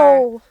 Like, you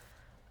are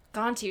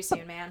gone too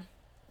soon, man.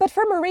 But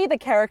for Marie, the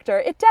character,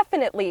 it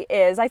definitely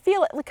is. I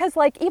feel it because,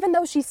 like, even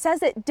though she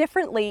says it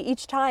differently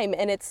each time,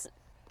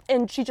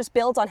 and she just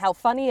builds on how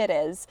funny it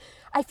is,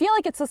 I feel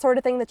like it's the sort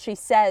of thing that she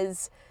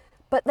says,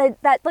 but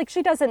that like,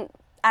 she doesn't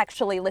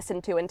actually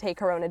listen to and take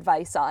her own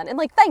advice on. And,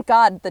 like, thank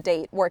God the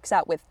date works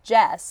out with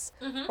Jess,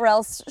 or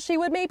else she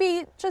would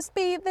maybe just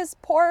be this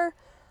poor,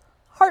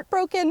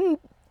 heartbroken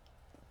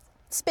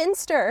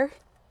spinster.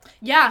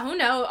 Yeah, who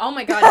knows? Oh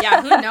my God,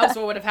 yeah, who knows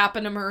what would have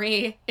happened to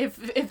Marie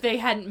if they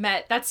hadn't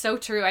met. That's so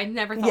true. I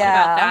never thought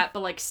about that,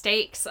 but, like,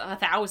 stakes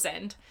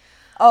 1,000.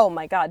 Oh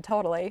my God,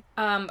 totally.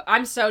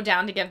 I'm so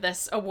down to give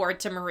this award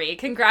to Marie.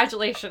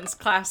 Congratulations,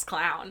 class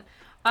clown.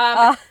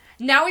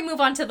 Now we move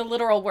on to the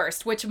literal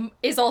worst, which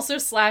is also /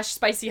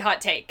 spicy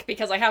hot take,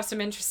 because I have some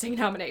interesting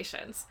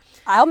nominations.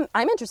 I'm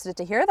interested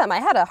to hear them. I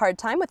had a hard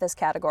time with this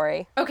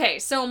category. Okay,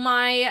 so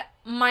I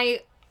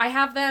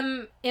have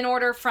them in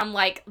order from,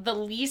 like, the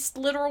least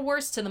literal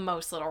worst to the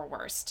most literal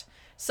worst.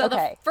 So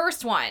the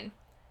first one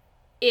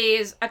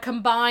is a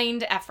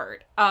combined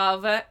effort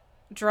of,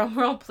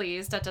 drumroll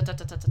please,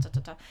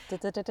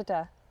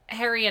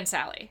 Harry and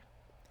Sally.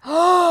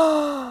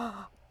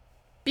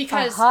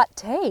 Because a hot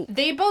take.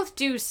 They both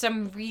do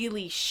some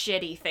really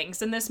shitty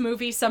things in this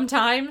movie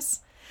sometimes.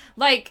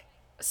 Like,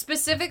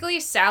 specifically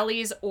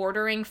Sally's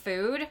ordering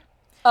food.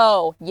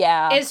 Oh,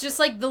 yeah. It's just,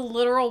 like, the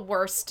literal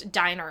worst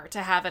diner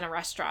to have in a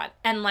restaurant.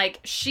 And, like,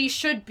 she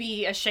should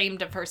be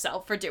ashamed of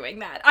herself for doing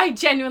that. I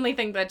genuinely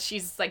think that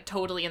she's, like,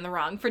 totally in the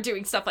wrong for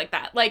doing stuff like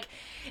that. Like,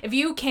 if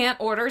you can't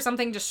order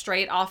something just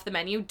straight off the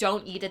menu,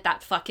 don't eat at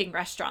that fucking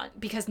restaurant,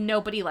 because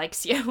nobody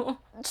likes you.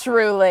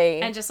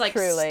 Truly. And just, like,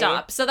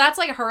 stop. So that's,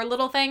 like, her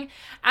little thing.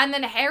 And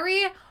then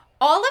Harry,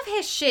 all of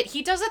his shit,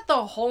 he does it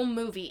the whole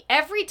movie.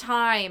 Every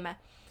time,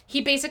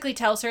 he basically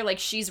tells her, like,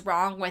 she's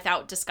wrong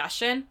without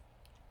discussion.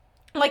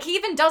 Like, he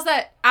even does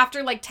that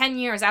after, like, 10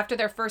 years after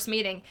their first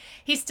meeting.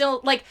 He's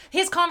still, like,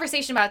 his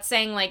conversation about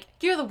saying, like,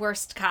 you're the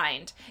worst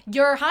kind.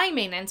 You're high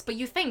maintenance, but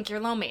you think you're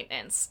low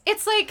maintenance.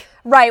 It's like...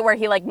 Right, where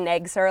he, like,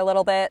 negs her a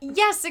little bit.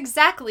 Yes,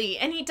 exactly.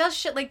 And he does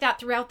shit like that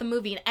throughout the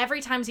movie, and every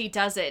time he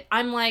does it,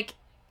 I'm like,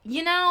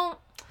 you know...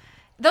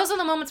 Those are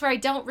the moments where I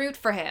don't root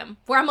for him.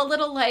 Where I'm a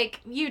little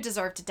like, you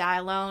deserve to die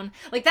alone.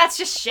 Like, that's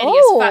just shitty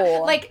as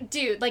fuck. Like,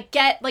 dude, like,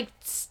 get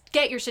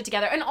your shit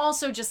together. And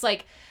also just,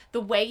 like... the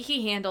way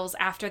he handles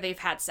after they've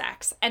had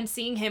sex, and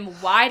seeing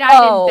him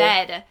wide-eyed in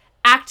bed,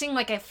 acting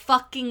like a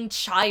fucking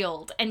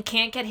child, and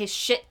can't get his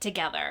shit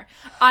together.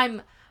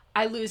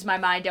 I lose my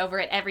mind over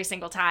it every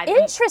single time.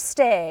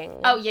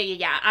 Interesting. Oh,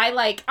 yeah.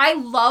 I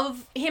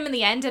love him in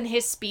the end, and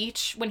his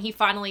speech when he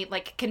finally,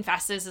 like,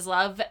 confesses his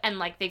love, and,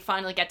 like, they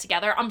finally get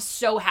together. I'm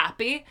so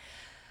happy.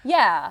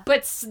 Yeah.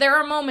 But there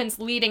are moments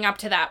leading up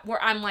to that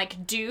where I'm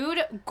like,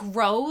 dude,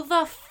 grow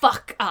the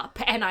fuck up.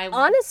 And I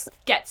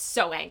get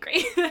so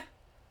angry.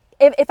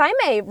 If I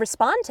may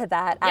respond to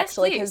that,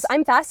 actually, because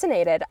I'm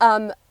fascinated.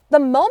 The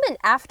moment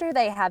after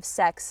they have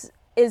sex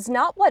is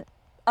not what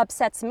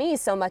upsets me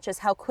so much as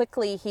how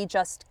quickly he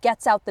just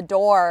gets out the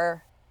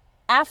door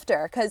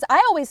after. Because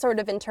I always sort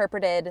of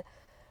interpreted,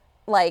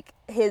 like,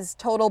 his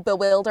total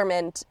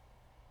bewilderment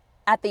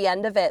at the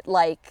end of it,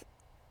 like,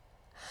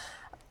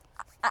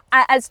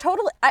 as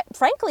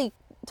frankly,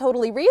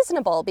 totally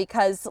reasonable.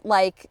 Because,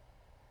 like,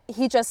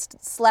 he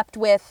just slept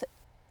with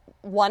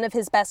one of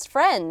his best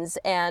friends,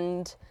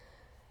 and...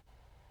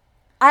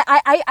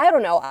 I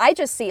don't know. I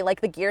just see,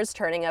 like, the gears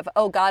turning of,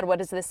 oh God, what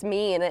does this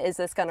mean? Is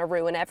this going to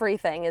ruin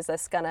everything? Is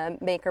this going to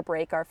make or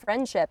break our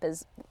friendship?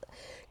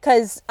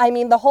 Because, I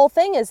mean, the whole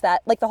thing is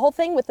that, like, the whole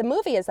thing with the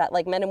movie is that,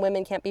 like, men and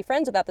women can't be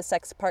friends without the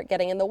sex part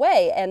getting in the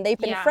way. And they've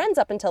been friends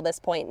up until this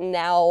point, and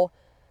now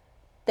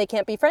they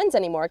can't be friends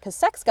anymore because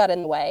sex got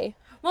in the way.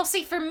 Well,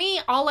 see, for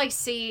me, all I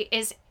see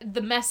is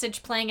the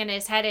message playing in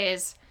his head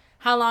is,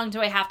 how long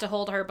do I have to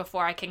hold her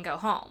before I can go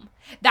home?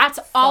 That's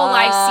all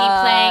I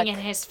see playing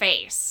in his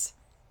face.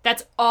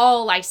 That's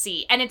all I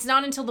see. And it's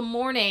not until the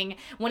morning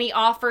when he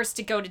offers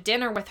to go to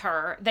dinner with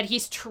her that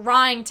he's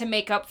trying to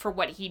make up for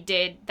what he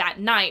did that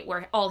night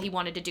where all he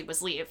wanted to do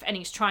was leave. And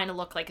he's trying to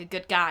look like a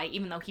good guy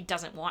even though he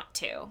doesn't want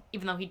to.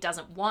 Even though he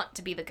doesn't want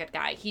to be the good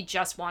guy. He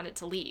just wanted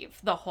to leave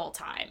the whole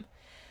time.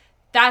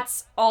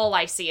 That's all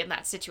I see in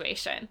that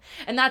situation.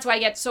 And that's why I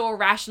get so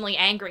irrationally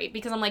angry.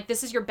 Because I'm like,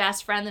 this is your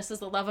best friend. This is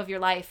the love of your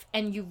life.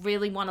 And you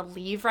really want to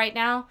leave right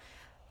now?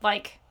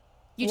 Like...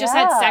 You just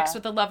had Yeah. sex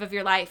with the love of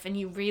your life, and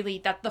you really,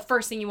 that the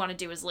first thing you want to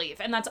do is leave.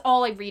 And that's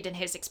all I read in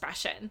his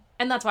expression.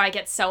 And that's why I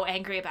get so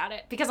angry about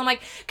it. Because I'm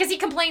like, because he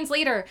complains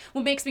later.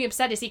 What makes me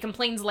upset is he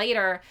complains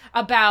later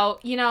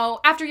about, you know,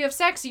 after you have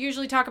sex, you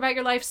usually talk about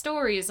your life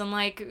stories and,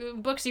 like,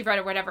 books you've read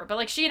or whatever. But,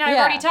 like, she and I have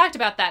Yeah. already talked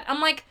about that. I'm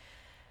like,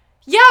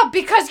 yeah,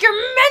 because you're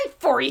meant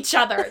for each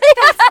other.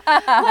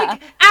 That's,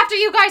 like, after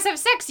you guys have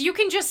sex, you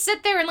can just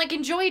sit there and, like,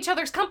 enjoy each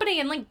other's company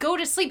and, like, go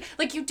to sleep.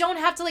 Like, you don't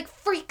have to, like,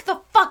 freak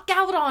the fuck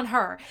out on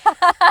her.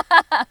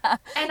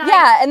 And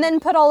And then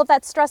put all of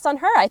that stress on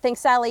her. I think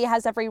Sally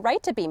has every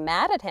right to be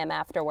mad at him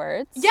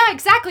afterwards. Yeah,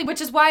 exactly,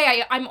 which is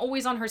why I'm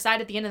always on her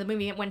side at the end of the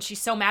movie when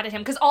she's so mad at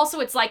him. Because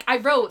also it's like, I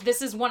wrote,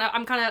 this is one of,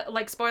 I'm kind of,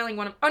 like, spoiling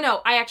one of, oh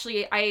no,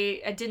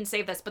 I didn't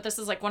save this, but this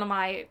is, like, one of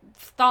my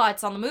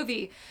thoughts on the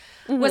movie.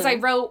 Was I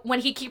wrote, when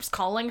he keeps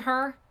calling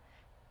her,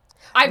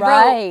 I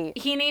wrote,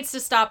 he needs to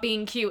stop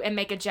being cute and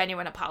make a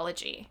genuine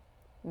apology.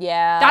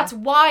 Yeah. That's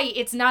why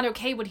it's not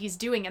okay what he's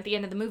doing at the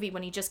end of the movie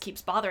when he just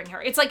keeps bothering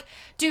her. It's like,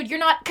 dude, you're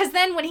not, because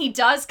then when he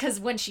does,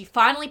 because when she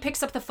finally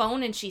picks up the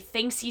phone and she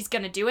thinks he's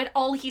going to do it,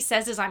 all he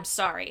says is, I'm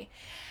sorry.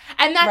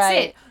 And that's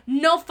it.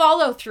 No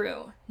follow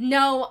through.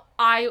 No,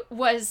 I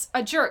was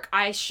a jerk.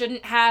 I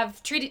shouldn't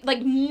have treated,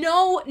 like,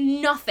 no,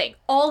 nothing.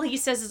 All he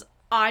says is,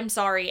 I'm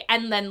sorry,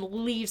 and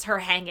then leaves her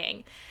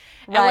hanging.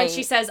 And when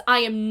she says, I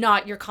am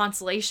not your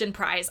consolation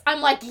prize,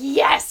 I'm like,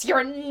 yes,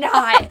 you're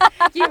not.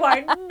 You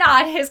are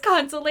not his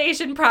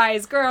consolation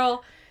prize,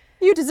 girl.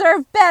 You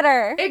deserve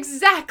better.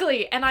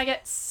 Exactly. And I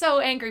get so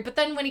angry. But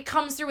then when he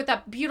comes through with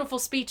that beautiful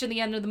speech in the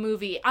end of the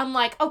movie, I'm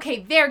like,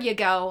 okay, there you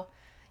go.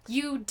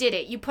 You did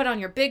it. You put on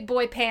your big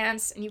boy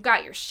pants and you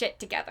got your shit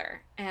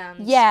together.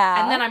 And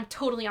yeah. And then I'm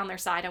totally on their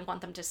side and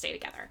want them to stay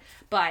together.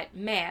 But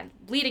man,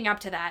 leading up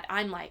to that,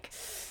 I'm like,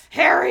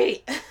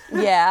 Harry.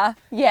 Yeah.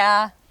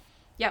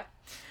 Yep.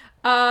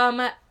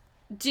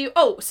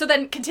 So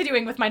then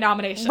continuing with my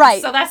nominations.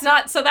 Right. So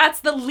that's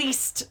the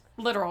least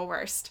literal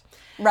worst.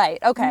 Right.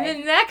 Okay.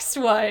 The next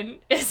one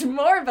is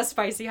more of a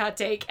spicy hot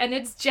take, and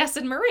it's Jess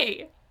and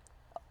Marie.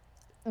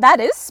 That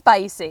is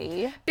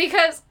spicy.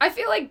 Because I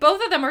feel like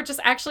both of them are just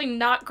actually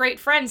not great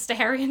friends to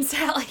Harry and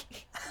Sally.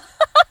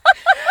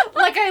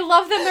 Like, I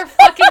love them. They're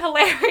fucking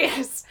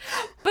hilarious.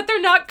 But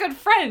they're not good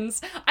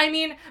friends. I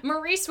mean,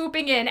 Marie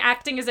swooping in,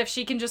 acting as if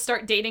she can just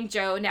start dating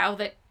Joe now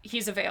that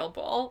he's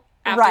available.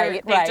 After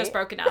they've just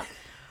broken up.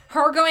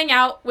 Her going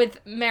out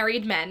with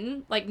married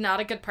men, like, not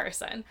a good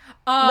person.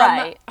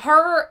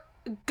 Her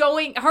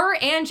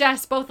and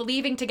Jess both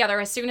leaving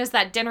together as soon as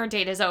that dinner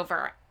date is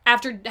over.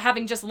 After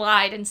having just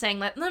lied and saying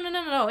that,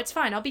 no, it's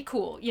fine, I'll be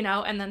cool, you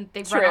know? And then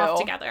they run off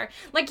together.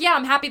 Like, yeah,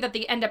 I'm happy that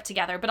they end up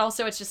together, but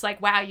also it's just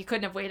like, wow, you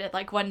couldn't have waited,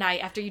 like, one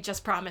night after you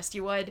just promised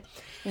you would.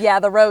 Yeah,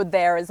 the road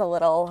there is a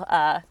little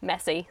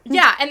messy.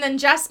 Yeah, and then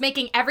Jess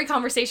making every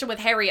conversation with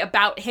Harry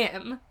about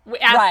him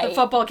at the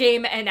football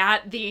game and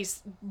at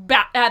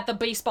at the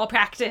baseball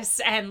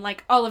practice and,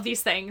 like, all of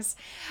these things.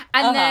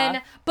 And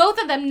then both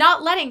of them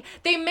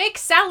they make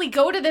Sally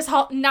go to this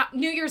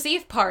New Year's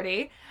Eve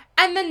party,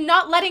 and then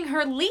not letting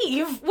her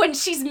leave when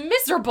she's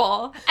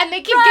miserable. And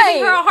they keep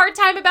giving her a hard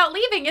time about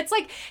leaving. It's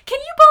like, can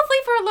you both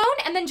leave her alone?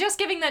 And then just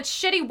giving that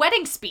shitty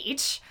wedding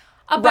speech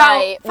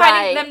about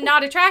finding them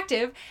not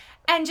attractive.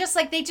 And just,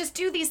 like, they just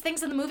do these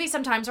things in the movie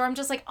sometimes where I'm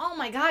just like, oh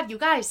my God, you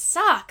guys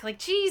suck. Like,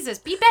 Jesus,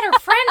 be better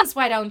friends,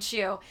 why don't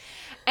you?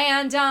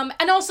 And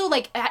also,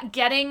 like,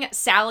 getting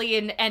Sally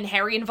and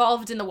Harry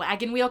involved in the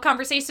wagon wheel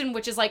conversation,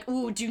 which is like,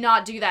 ooh, do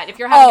not do that. If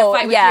you're having a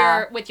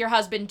fight with your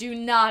husband, do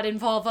not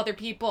involve other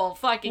people.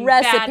 Fucking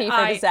recipe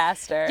for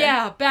disaster.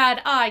 Yeah,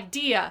 bad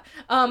idea.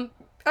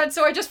 And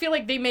so I just feel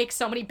like they make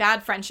so many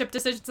bad friendship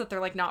decisions that they're,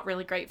 like, not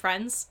really great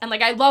friends. And,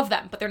 like, I love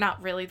them, but they're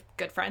not really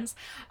good friends.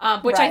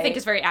 Which I think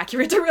is very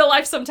accurate to real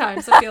life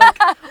sometimes. I feel like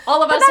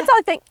all of us...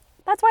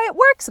 That's why it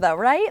works, though,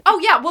 right? Oh,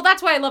 yeah. Well,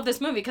 that's why I love this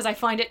movie, because I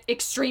find it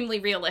extremely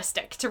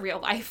realistic to real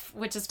life,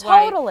 which is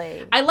why...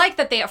 Totally. I like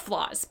that they have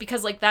flaws,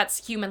 because, like,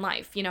 that's human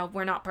life. You know,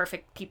 we're not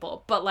perfect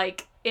people. But,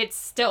 like, it's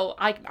still...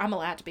 I'm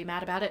allowed to be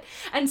mad about it.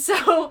 And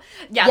so,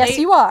 yeah. Yes,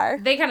 you are.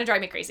 They kind of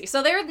drive me crazy.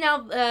 So they're now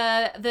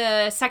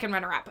the second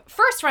runner-up.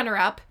 First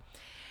runner-up,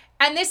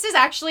 and this is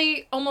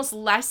actually almost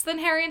less than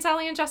Harry and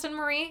Sally and Jess and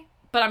Marie,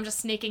 but I'm just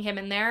sneaking him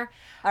in there.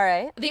 All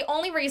right. The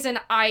only reason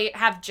I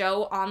have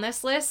Joe on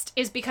this list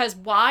is because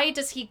why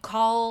does he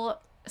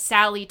call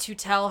Sally to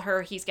tell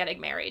her he's getting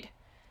married?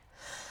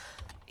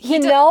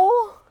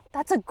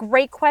 That's a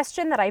great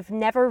question that I've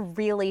never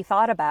really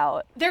thought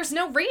about. There's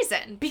no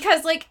reason.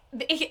 Because, like,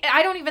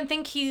 I don't even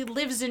think he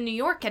lives in New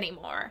York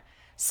anymore.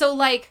 So,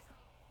 like,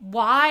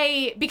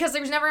 why? Because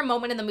there's never a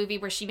moment in the movie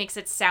where she makes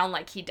it sound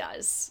like he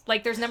does.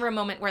 Like, there's never a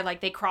moment where,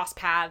 like, they cross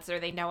paths or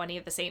they know any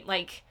of the same,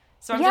 like...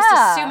 So I'm just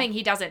assuming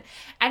he doesn't.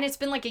 And it's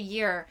been like a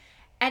year,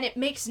 and it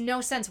makes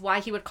no sense why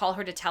he would call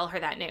her to tell her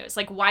that news.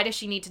 Like, why does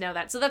she need to know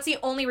that? So that's the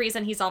only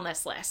reason he's on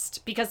this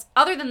list. Because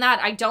other than that,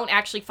 I don't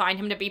actually find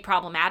him to be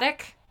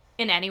problematic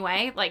in any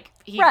way. Like,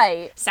 he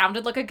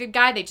sounded like a good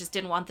guy. They just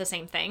didn't want the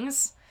same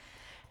things.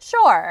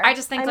 Sure. I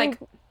just think,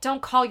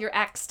 don't call your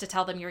ex to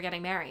tell them you're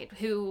getting married.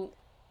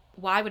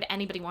 why would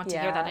anybody want to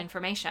hear that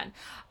information?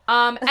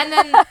 And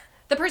then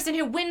the person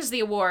who wins the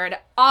award,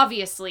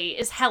 obviously,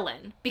 is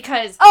Helen,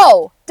 because...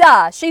 Oh,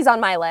 duh, she's on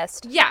my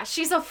list. Yeah,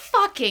 she's a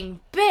fucking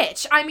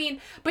bitch. I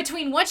mean,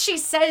 between what she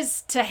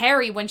says to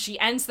Harry when she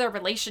ends their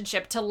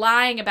relationship to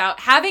lying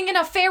about having an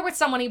affair with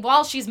someone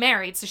while she's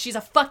married, so she's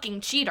a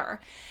fucking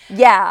cheater.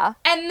 Yeah.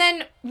 And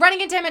then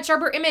running into him at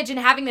Sharper Image and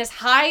having this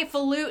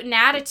highfalutin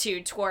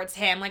attitude towards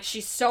him, like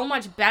she's so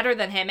much better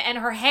than him, and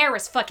her hair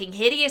is fucking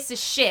hideous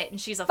as shit,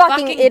 and she's a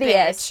fucking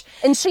idiot. bitch.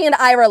 And she and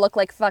Ira look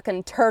like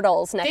fucking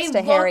turtles next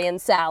to Harry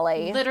and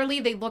Sally. Literally,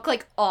 they look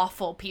like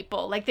awful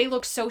people. Like, they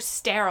look so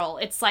sterile.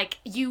 It's like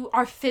you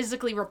are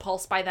physically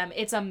repulsed by them.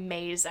 It's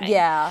amazing.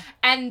 Yeah.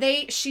 And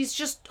she's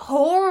just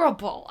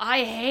horrible.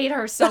 I hate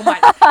her so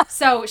much.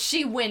 So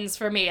she wins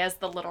for me as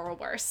the literal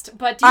worst.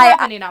 But do you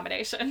have any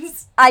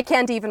nominations? I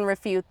can't even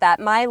refute that.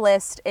 My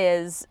list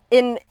is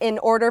in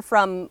order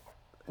from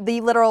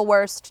the literal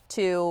worst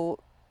to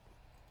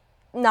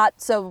not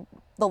so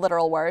the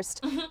literal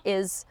worst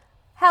is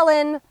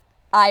Helen,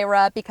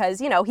 Ira, because,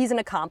 you know, he's an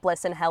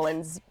accomplice in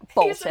Helen's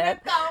bullshit. He's an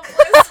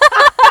accomplice.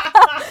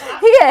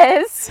 He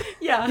is.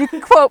 Yeah. You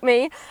can quote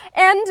me.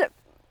 And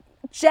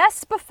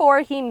just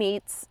before he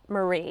meets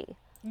Marie.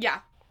 Yeah.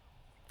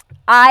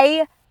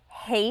 I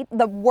hate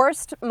the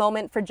worst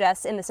moment for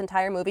Jess in this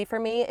entire movie for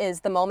me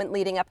is the moment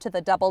leading up to the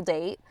double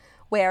date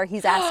where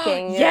he's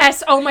asking.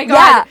 Yes. Oh my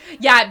God.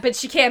 Yeah. But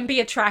she can be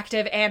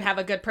attractive and have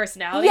a good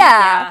personality.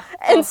 Yeah.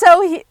 And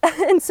so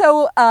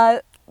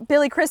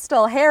Billy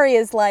Crystal, Harry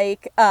is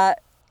like,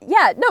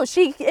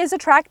 she is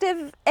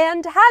attractive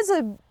and has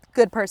a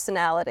good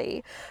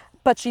personality,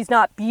 but she's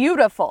not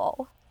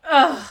beautiful.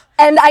 Ugh.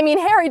 And I mean,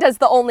 Harry does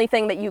the only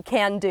thing that you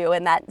can do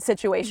in that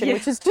situation,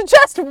 which is to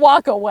just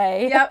walk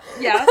away. Yep.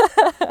 Yeah.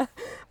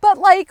 But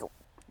like,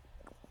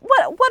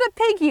 what a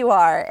pig you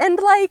are. And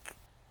like,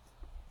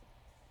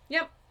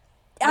 Yep.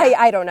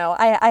 I don't know.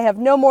 I have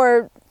no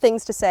more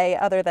things to say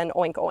other than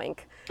oink oink.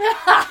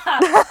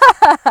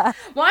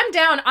 Well,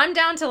 I'm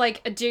down to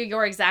like do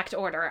your exact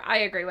order. I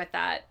agree with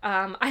that.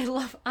 I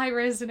love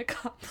Ira as an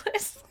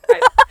accomplice.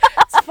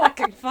 It's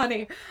fucking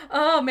funny.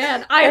 Oh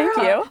man, Ira.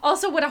 Thank you.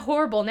 Also, what a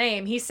horrible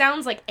name. He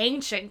sounds like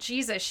ancient.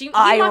 Jesus,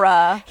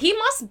 Ira. He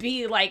must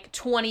be like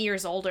 20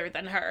 years older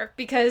than her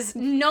because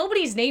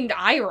nobody's named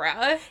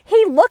Ira.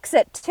 He looks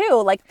it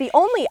too. Like the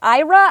only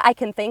Ira I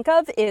can think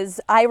of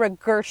is Ira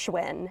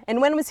Gershwin.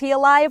 And when was he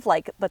alive?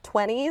 Like the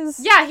 20s?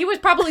 Yeah, he was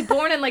probably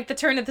born in like the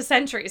turn of the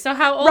century. So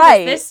how old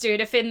is this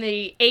dude? If in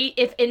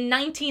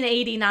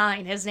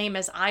 1989 his name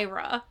is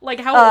Ira, like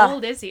how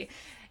old is he?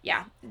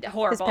 Yeah,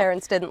 horrible. His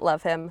parents didn't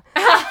love him.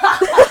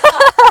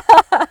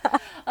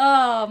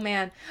 Oh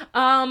man.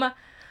 All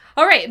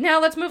right,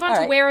 now let's move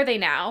on to Where Are They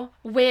Now,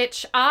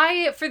 which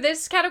for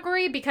this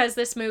category, because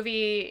this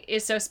movie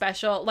is so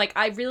special, like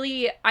I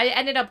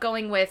ended up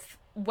going with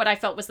what I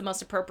felt was the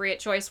most appropriate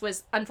choice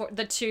was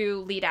the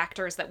two lead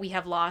actors that we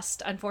have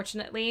lost,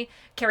 unfortunately,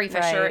 Carrie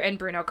Fisher and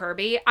Bruno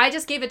Kirby. I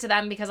just gave it to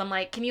them because I'm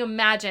like, can you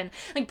imagine?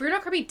 Like, Bruno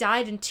Kirby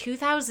died in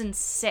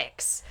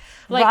 2006.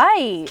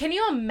 Like, can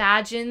you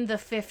imagine the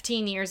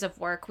 15 years of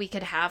work we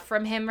could have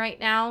from him right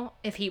now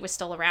if he was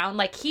still around?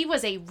 Like, he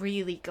was a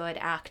really good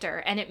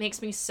actor, and it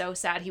makes me so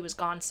sad he was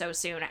gone so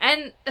soon.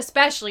 And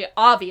especially,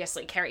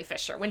 obviously, Carrie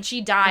Fisher. When she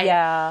died,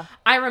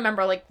 I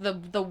remember, like,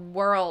 the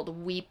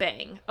world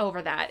weeping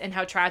over that and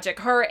how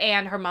tragic her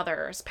and her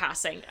mother's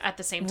passing at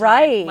the same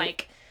time.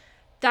 Like,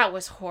 that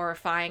was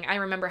horrifying. I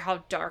remember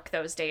how dark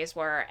those days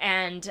were,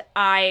 and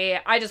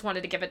I just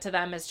wanted to give it to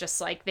them as just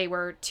like they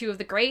were two of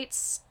the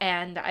greats,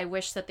 and I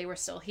wish that they were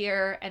still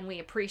here, and we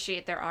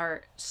appreciate their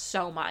art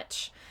so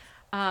much.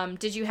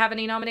 Did you have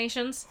any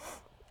nominations?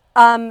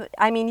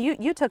 I mean,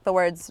 you took the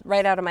words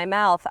right out of my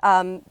mouth.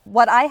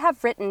 What I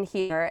have written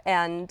here,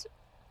 and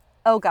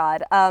oh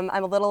God, I'm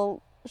a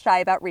little shy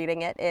about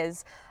reading it,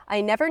 is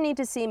I never need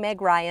to see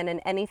Meg Ryan in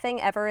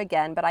anything ever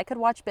again, but I could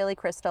watch Billy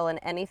Crystal in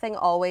anything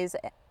always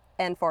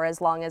and for as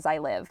long as I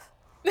live.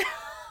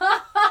 I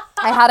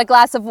had a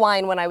glass of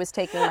wine when I was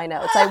taking my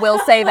notes. I will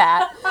say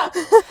that.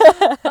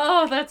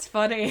 Oh, that's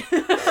funny.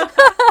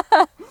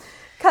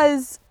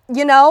 Because,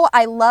 you know,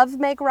 I love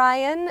Meg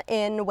Ryan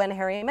in When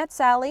Harry Met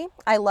Sally.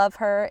 I love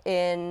her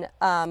in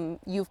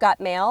You've Got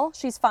Mail.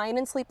 She's fine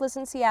in Sleepless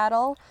in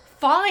Seattle.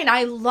 Fine.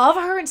 I love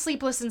her in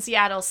Sleepless in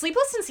Seattle.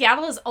 Sleepless in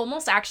Seattle has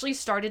almost actually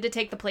started to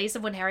take the place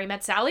of When Harry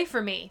Met Sally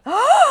for me.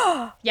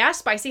 Yeah,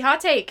 spicy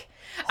hot take.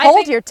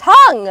 Hold your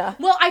tongue.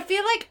 Well, I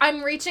feel like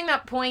I'm reaching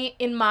that point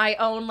in my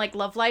own like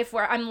love life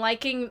where I'm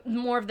liking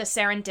more of the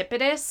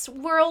serendipitous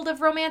world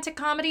of romantic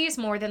comedies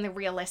more than the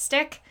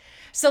realistic.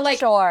 So,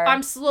 like,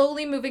 I'm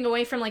slowly moving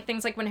away from, like,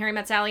 things like When Harry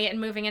Met Sally and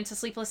moving into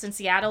Sleepless in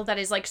Seattle that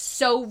is, like,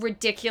 so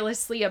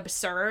ridiculously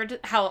absurd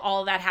how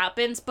all that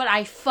happens, but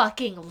I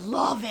fucking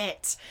love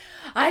it.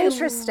 I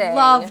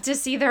love to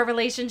see their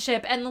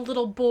relationship and the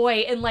little boy,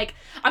 and, like,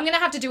 I'm gonna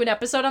have to do an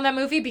episode on that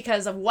movie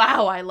because,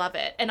 wow, I love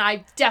it. And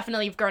I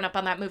definitely have grown up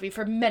on that movie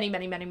for many,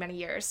 many, many, many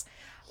years.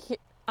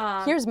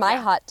 Here's my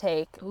hot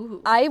take.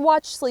 Ooh. I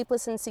watched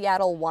Sleepless in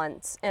Seattle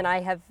once, and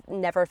I have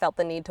never felt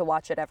the need to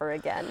watch it ever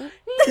again.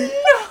 No!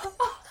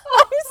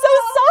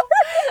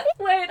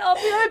 I'll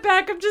be right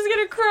back. I'm just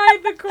gonna cry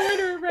in the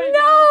corner right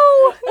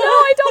No,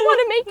 I don't want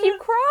to make you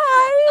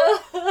cry.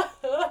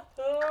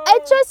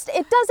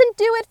 It doesn't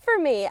do it for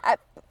me.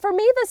 For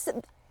me,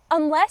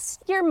 unless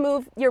your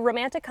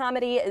romantic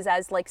comedy is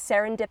as like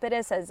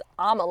serendipitous as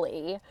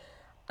Amelie,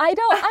 I'm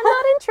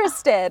not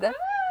interested.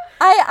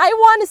 I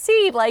want to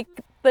see like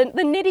the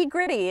nitty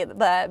gritty.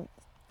 There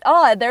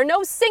are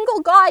no single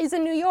guys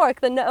in New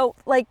York.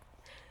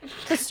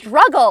 The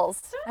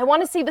struggles. I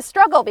want to see the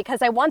struggle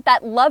because I want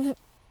that love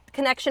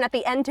connection at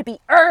the end to be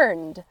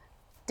earned.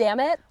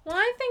 Damn it. Well,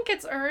 I think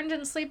it's earned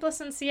in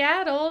Sleepless in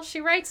Seattle. She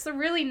writes the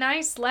really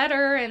nice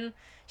letter, and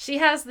she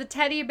has the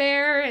teddy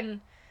bear, and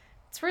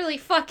it's really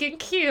fucking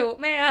cute,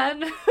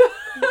 man.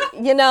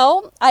 You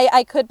know,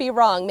 I could be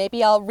wrong.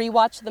 Maybe I'll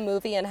rewatch the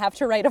movie and have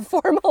to write a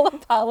formal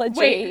apology.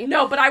 Wait,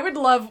 no, but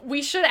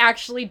we should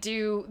actually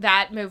do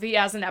that movie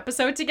as an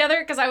episode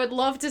together, because I would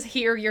love to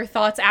hear your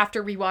thoughts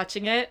after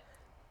rewatching it.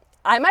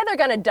 I'm either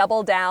going to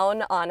double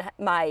down on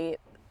my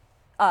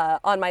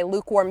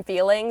lukewarm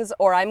feelings,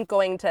 or I'm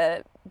going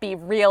to be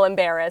real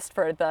embarrassed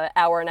for the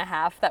hour and a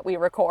half that we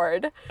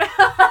record.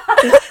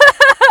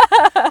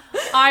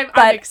 I'm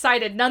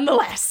excited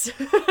nonetheless.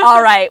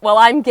 All right, well,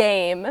 I'm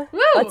game.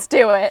 Woo! Let's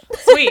do it.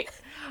 Sweet.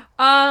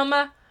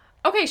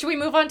 Okay, should we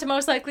move on to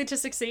Most Likely to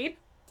Succeed?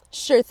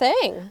 Sure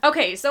thing.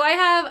 Okay, so I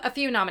have a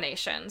few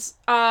nominations.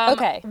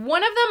 Okay.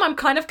 One of them I'm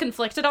kind of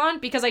conflicted on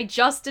because I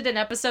just did an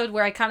episode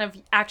where I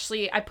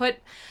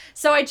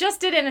just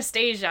did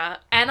Anastasia,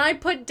 and I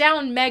put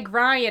down Meg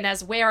Ryan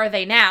as Where Are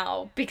They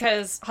Now?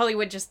 Because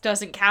Hollywood just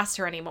doesn't cast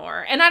her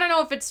anymore. And I don't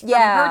know if it's from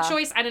her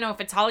choice. I don't know if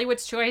it's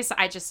Hollywood's choice.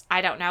 I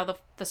don't know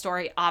the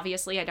story.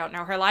 Obviously, I don't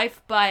know her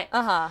life, but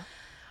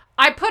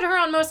I put her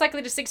on Most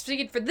Likely to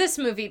Succeed for this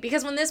movie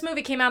because when this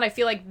movie came out, I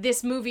feel like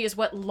this movie is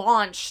what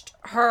launched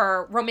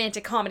her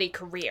romantic comedy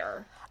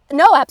career.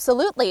 No,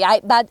 absolutely.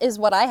 That is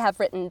what I have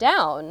written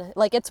down.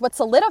 Like, it's what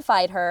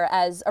solidified her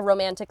as a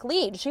romantic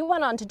lead. She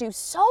went on to do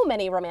so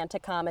many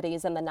romantic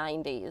comedies in the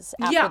 90s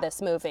after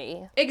this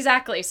movie.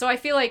 Exactly. So I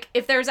feel like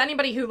if there's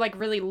anybody who, like,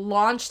 really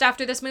launched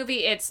after this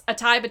movie, it's a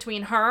tie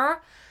between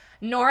her,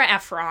 Nora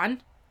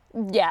Ephron.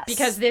 Yes.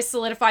 Because this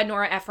solidified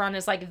Nora Ephron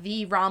as, like,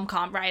 the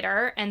rom-com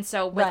writer. And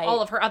so with all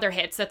of her other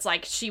hits, it's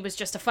like she was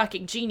just a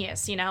fucking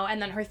genius, you know?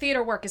 And then her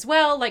theater work as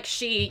well. Like,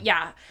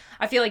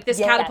 I feel like this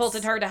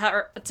catapulted her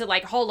to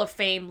like, Hall of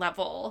Fame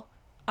level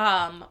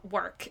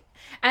work.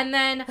 And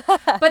then,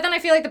 but then I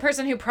feel like the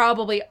person who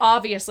probably,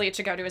 obviously, it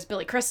should go to is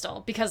Billy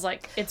Crystal. Because,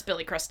 like, it's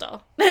Billy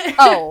Crystal.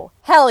 Oh,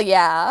 hell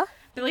yeah.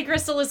 Billy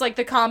Crystal is, like,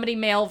 the comedy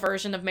male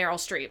version of Meryl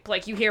Streep.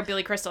 Like, you hear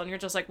Billy Crystal and you're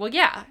just like, well,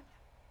 yeah.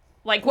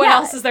 Like, what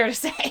else is there to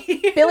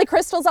say? Billy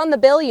Crystal's on the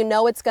bill, you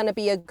know it's going to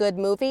be a good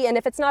movie. And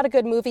if it's not a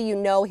good movie, you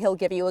know he'll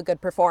give you a good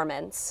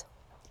performance.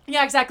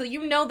 Yeah, exactly.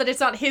 You know that it's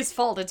not his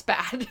fault it's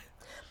bad.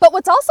 But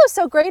what's also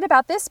so great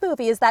about this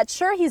movie is that,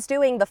 sure, he's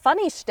doing the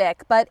funny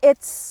shtick, but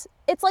it's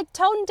like,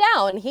 toned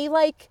down. He,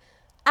 like,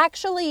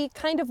 actually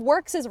kind of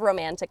works as a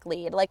romantic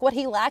lead. Like, what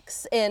he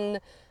lacks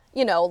in,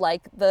 you know,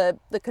 like, the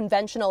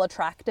conventional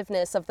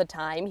attractiveness of the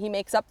time, he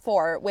makes up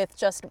for with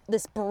just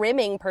this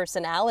brimming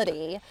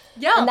personality.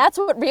 Yeah. And that's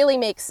what really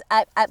makes,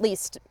 at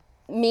least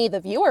me, the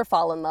viewer,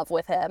 fall in love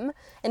with him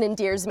and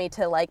endears me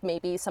to, like,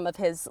 maybe some of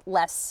his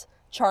less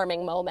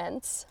charming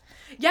moments.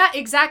 Yeah,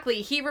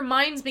 exactly. He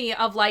reminds me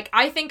of, like,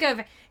 I think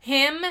of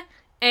him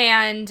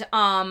and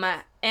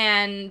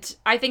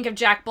I think of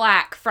Jack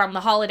Black from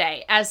The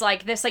Holiday as,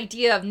 like, this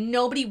idea of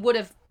nobody would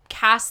have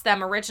cast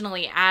them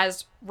originally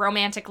as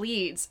romantic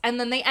leads, and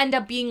then they end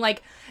up being,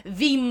 like,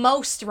 the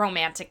most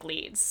romantic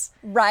leads.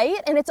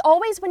 Right? And it's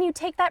always when you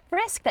take that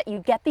risk that you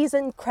get these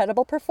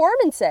incredible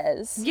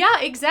performances. Yeah,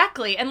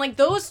 exactly. And, like,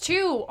 those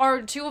two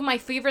are two of my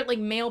favorite, like,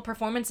 male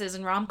performances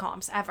in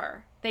rom-coms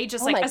ever. They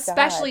just, like,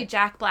 especially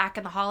Jack Black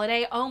in The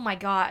Holiday. Oh, my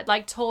God.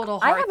 Like, total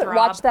heartthrob. I haven't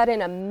watched that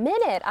in a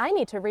minute. I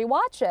need to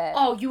rewatch it.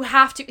 Oh, you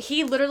have to.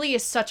 He literally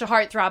is such a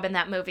heartthrob in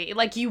that movie.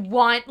 Like,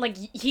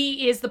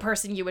 he is the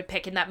person you would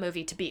pick in that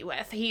movie to be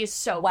with. He is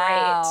so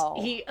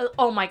great. He,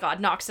 oh, my God,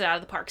 knocks it out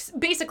of the park.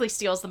 Basically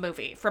steals the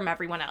movie from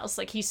everyone else.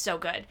 Like, he's so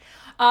good.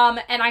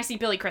 And I see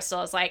Billy Crystal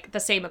as, like, the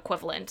same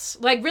equivalent.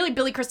 Like, really,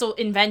 Billy Crystal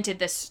invented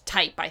this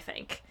type, I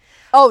think.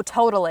 Oh,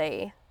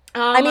 totally.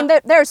 I mean,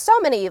 there are so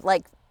many,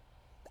 like,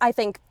 I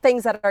think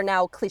things that are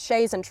now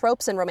cliches and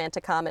tropes in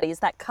romantic comedies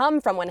that come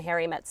from When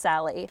Harry Met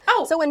Sally.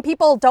 Oh. So when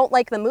people don't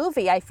like the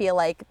movie, I feel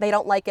like they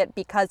don't like it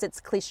because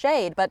it's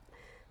cliched. But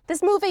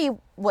this movie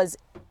was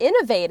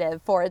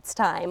innovative for its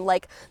time.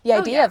 Like, the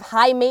idea of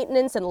high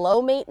maintenance and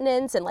low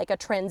maintenance and, like, a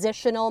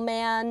transitional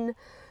man.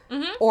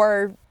 Mm-hmm.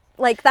 Or,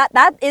 like,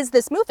 that is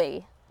this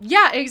movie.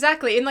 Yeah,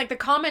 exactly. And, like, the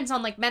comments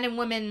on, like, men and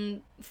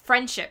women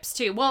friendships,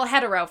 too. Well,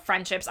 hetero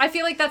friendships. I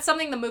feel like that's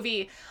something the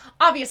movie...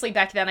 Obviously,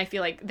 back then, I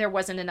feel like there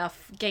wasn't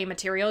enough gay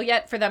material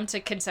yet for them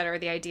to consider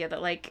the idea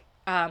that, like,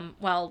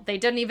 they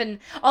didn't even...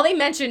 All they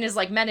mention is,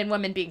 like, men and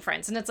women being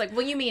friends. And it's like,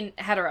 well, you mean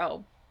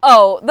hetero.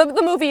 Oh,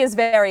 the movie is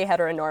very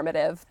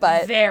heteronormative,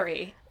 but...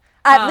 Very.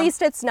 At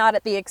least it's not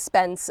at the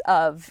expense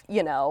of,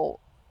 you know,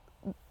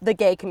 the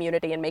gay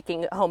community and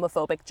making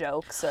homophobic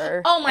jokes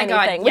or Oh my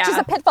God, anything, which is yeah.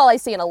 a pitfall I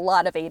see in a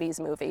lot of 80s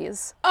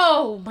movies.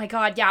 Oh my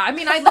God, yeah. I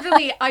mean,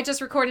 I just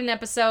recorded an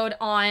episode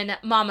on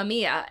Mamma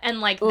Mia,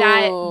 and like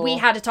that, Ooh. we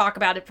had to talk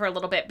about it for a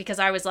little bit because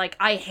I was like,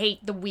 I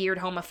hate the weird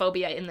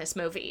homophobia in this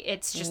movie.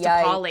 It's just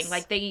Yikes. appalling.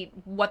 Like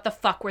what the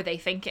fuck were they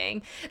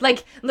thinking?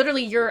 Like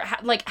literally,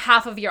 like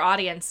half of your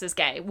audience is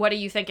gay. What are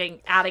you thinking?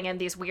 Adding in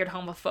these weird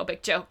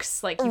homophobic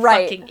jokes, like you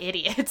Right. fucking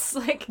idiots.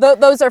 Like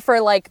Those are for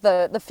like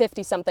the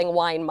 50-something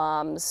wine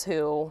moms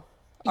who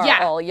are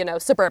Yeah. all,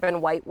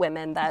 suburban white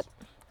women that...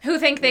 who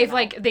think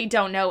they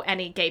don't know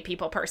any gay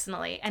people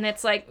personally, and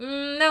it's like,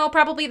 no,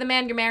 probably the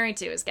man you're married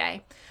to is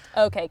gay.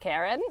 Okay,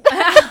 Karen.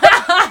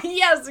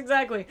 Yes,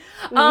 exactly.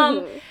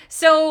 Mm-hmm.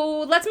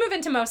 So let's move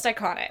into most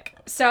iconic.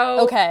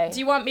 So, Okay. do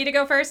you want me to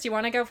go first? Do you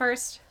want to go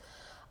first?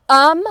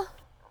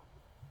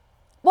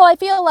 Well, I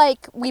feel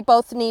like we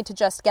both need to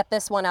just get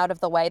this one out of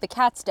the way. The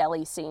Cat's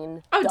Deli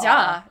scene. Oh,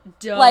 duh.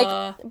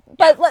 Like,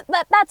 but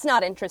that's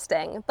not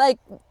interesting. Like,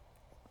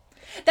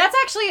 That's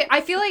actually,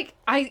 I feel like,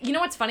 you know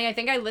what's funny? I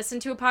think I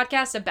listened to a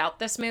podcast about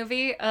this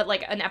movie,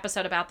 like an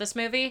episode about this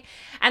movie,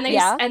 and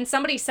and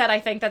somebody said, I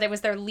think, that it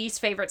was their least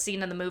favorite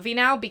scene in the movie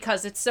now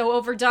because it's so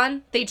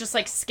overdone. They just,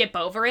 like, skip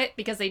over it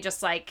because they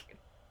just, like,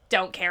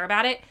 don't care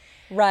about it.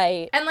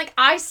 right. And, like,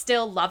 I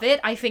still love it.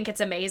 I think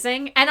it's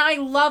amazing. And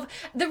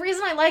the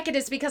reason I like it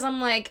is because I'm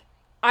like,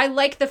 I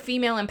like the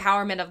female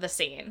empowerment of the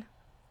scene.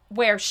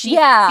 Where she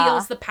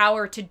feels the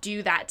power to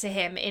do that to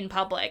him in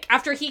public.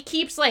 After he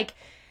keeps, like,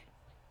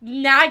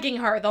 nagging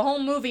her the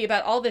whole movie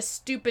about all this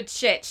stupid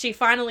shit, she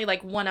finally,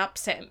 like,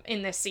 one-ups him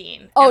in this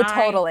scene. Oh,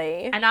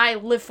 totally. And I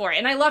live for it.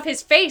 And I love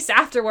his face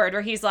afterward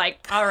where he's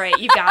like, all right,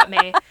 you got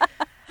me.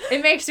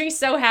 It makes me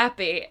so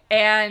happy.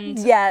 And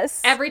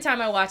Yes. every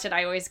time I watch it,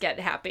 I always get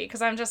happy.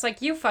 Because I'm just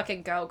like, you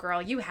fucking go, girl.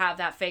 You have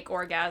that fake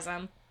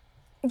orgasm.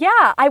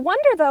 Yeah, I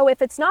wonder, though,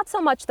 if it's not so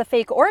much the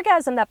fake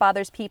orgasm that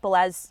bothers people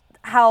as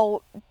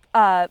how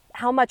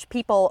much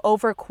people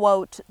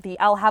overquote the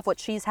 "I'll have what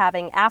she's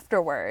having"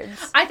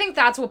 afterwards. I think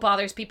that's what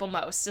bothers people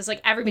most. Is like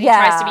everybody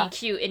tries to Yeah. be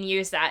cute and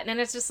use that, and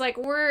it's just like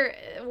we're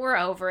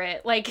over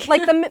it. Like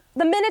The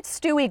minute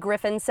Stewie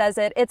Griffin says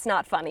it, it's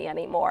not funny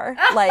anymore.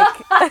 Like,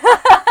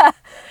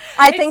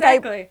 I think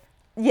exactly.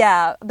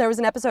 there was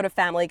an episode of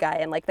Family Guy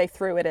and like they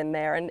threw it in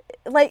there and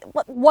like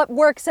what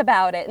works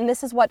about it, and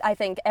this is what I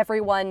think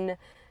everyone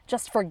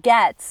just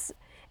forgets,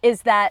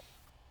 is that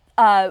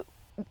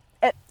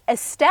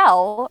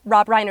Estelle,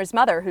 Rob Reiner's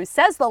mother, who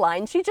says the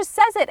line, she just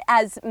says it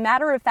as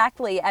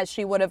matter-of-factly as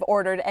she would have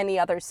ordered any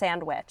other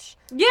sandwich.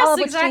 Yes, I'll have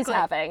what exactly. she's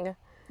having.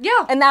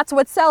 Yeah. And that's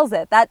what sells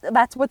it.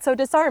 That's what's so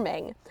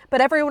disarming. But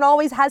everyone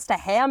always has to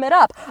ham it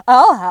up.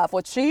 I'll have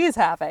what she's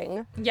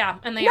having. Yeah,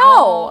 and they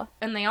No.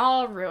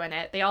 all ruin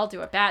it. They all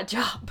do a bad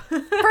job.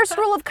 First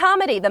rule of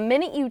comedy, the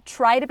minute you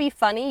try to be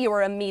funny, you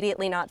are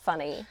immediately not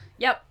funny.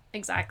 Yep,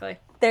 exactly.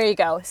 There you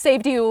go.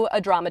 Saved you a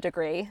drama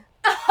degree.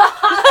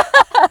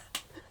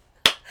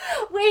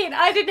 Wait,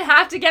 I didn't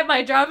have to get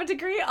my drama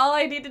degree. All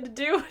I needed to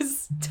do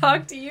was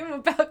talk to you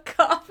about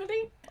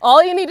comedy.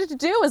 All you needed to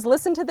do was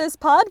listen to this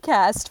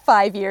podcast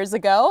 5 years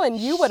ago, and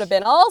you would have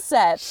been all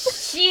set.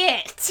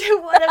 Shit,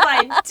 what have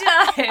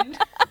I done?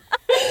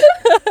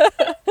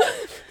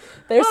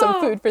 There's some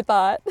food for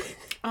thought.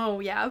 Oh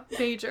yeah,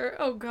 major.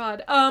 Oh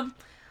god.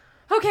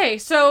 Okay,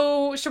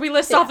 so should we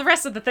list off the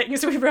rest of the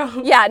things we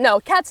wrote? Yeah, no,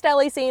 Cat's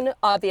Deli scene,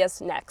 obvious,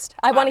 next.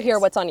 I want to hear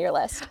Obvious. what's on your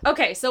list.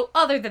 Okay, so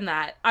other than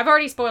that, I've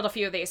already spoiled a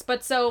few of these,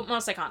 but so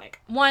most iconic.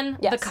 One, the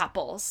Yes.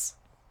 couples.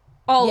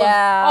 All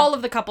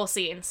of the couple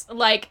scenes.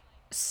 Like,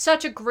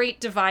 such a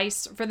great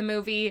device for the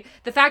movie.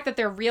 The fact that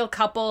they're real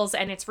couples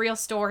and it's real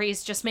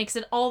stories just makes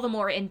it all the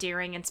more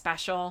endearing and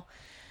special.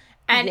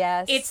 And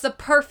Yes. it's the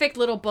perfect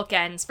little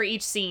bookends for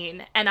each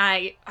scene, and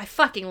I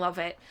fucking love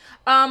it.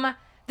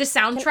 The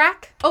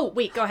soundtrack. Oh,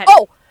 wait, go ahead.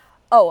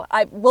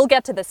 We'll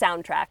get to the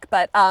soundtrack,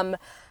 but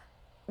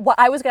what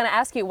I was going to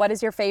ask you, what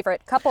is your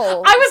favorite couple?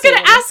 I was going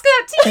to ask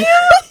that to you.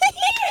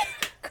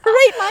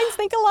 Great minds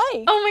think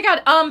alike. Oh my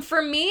god.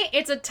 For me,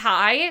 it's a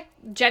tie,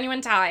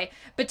 genuine tie,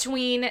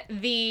 between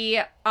the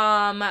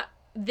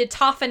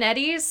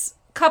Toffanettis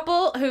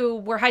couple who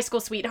were high school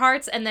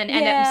sweethearts and then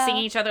end up seeing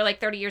each other like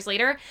 30 years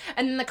later,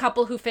 and then the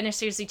couple who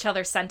finishes each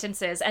other's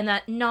sentences and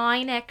that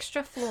 9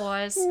 extra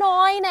floors.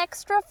 9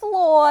 extra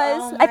floors.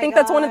 Oh I think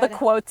that's one of the God.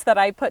 quotes that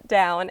I put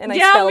down, and I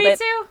Yeah, spelled me it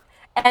too.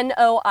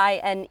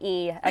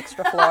 Noine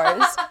extra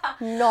floors.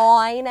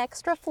 9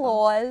 extra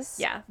floors.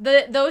 Yeah,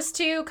 those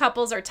two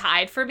couples are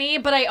tied for me,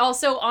 but I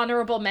also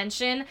honorable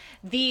mention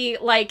the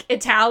like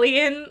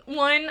Italian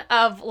one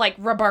of like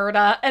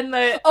Roberta and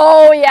the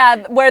Oh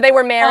yeah, where they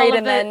were married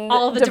and then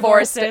all the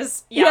divorced.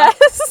 divorces. Yeah.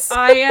 Yes.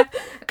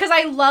 Because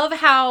I love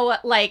how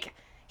like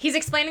he's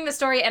explaining the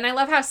story, and I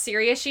love how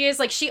serious she is.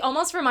 Like she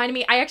almost reminded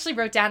me. I actually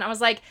wrote down. I was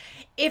like,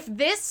 if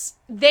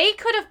they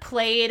could have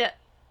played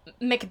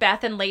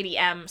Macbeth and Lady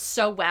M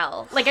so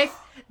well. Like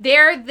they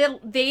are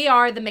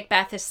the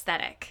Macbeth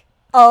aesthetic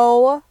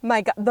Oh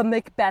my God, the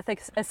Macbeth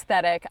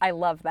aesthetic. I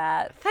love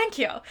that. Thank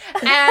you.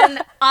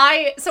 And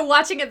so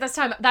watching it this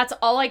time, that's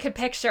all I could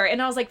picture.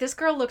 And I was like, this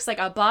girl looks like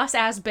a boss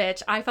ass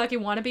bitch. I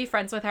fucking want to be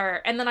friends with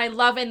her. And then I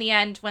love in the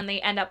end when they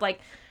end up like,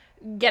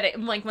 get it,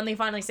 like when they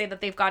finally say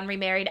that they've gotten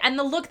remarried. And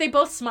the look, they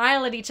both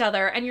smile at each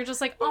other. And you're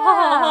just like,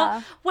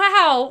 oh,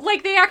 wow.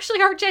 Like they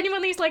actually are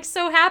genuinely like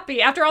so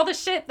happy after all the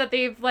shit that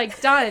they've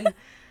like done.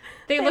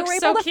 They look were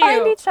so able to cute.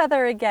 find each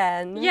other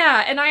again.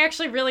 Yeah, and I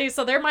actually really,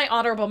 so they're my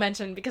honorable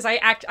mention because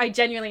I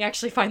genuinely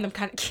actually find them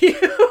kind of cute.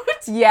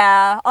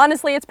 Yeah,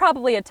 honestly, it's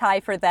probably a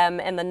tie for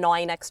them and the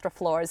 9 Extra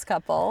Floors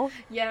couple.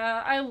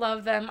 Yeah, I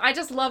love them. I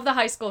just love the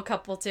high school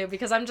couple too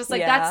because I'm just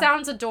like, Yeah. that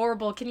sounds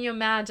adorable. Can you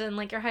imagine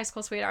like your high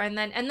school sweetheart and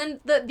then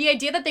the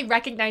idea that they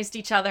recognized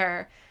each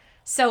other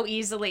so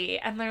easily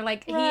and they're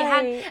like he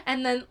had Right.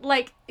 and then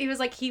like he was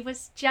like he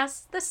was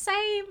just the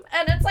same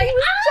and it's like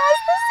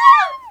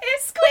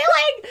it's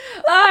squealing.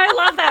 Oh, I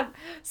love them.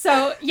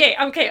 So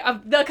yeah, okay,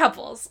 the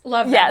couples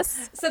love them.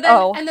 Yes. So then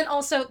Oh. and then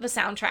also the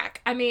soundtrack.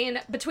 I mean,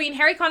 between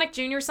Harry Connick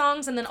Jr.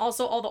 songs and then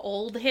also all the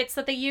old hits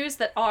that they use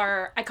that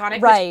are iconic.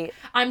 which Right.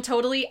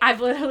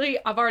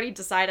 I've already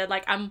decided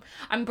like I'm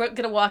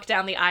gonna walk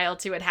down the aisle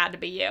to It Had to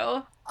Be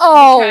You.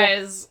 Oh,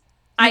 Because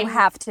you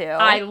have to.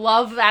 I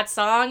love that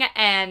song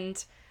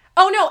and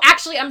oh no,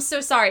 actually I'm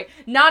so sorry.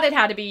 Not It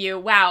Had to Be You.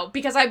 Wow,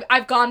 because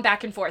I've gone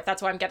back and forth.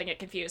 That's why I'm getting it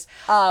confused.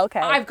 Oh, okay.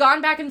 I've gone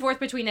back and forth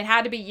between It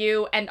Had to Be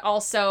You and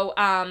also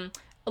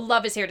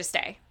Love Is Here to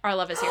Stay. Our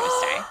Love Is Here to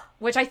Stay.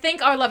 Which I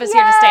think Our Love Is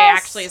Here to Stay Yes!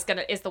 actually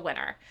is the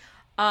winner.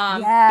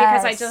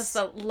 Because I Yes. just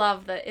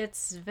love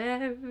it's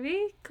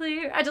very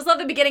clear. I just love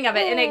the beginning of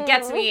it and it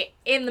gets me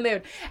in the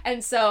mood.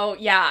 And so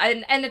yeah,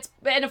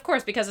 and of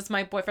course because it's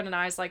my boyfriend and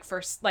I's like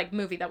first like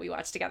movie that we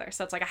watched together.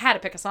 So it's like I had to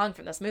pick a song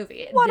from this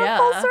movie. What Duh. a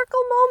full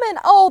circle moment.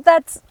 Oh,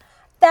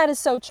 that is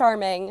so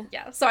charming.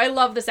 Yeah. So I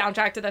love the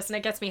soundtrack to this and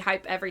it gets me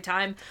hype every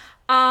time.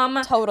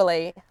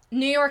 Totally.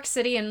 New York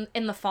City in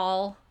the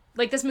fall.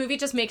 Like, this movie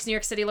just makes New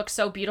York City look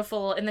so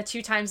beautiful in the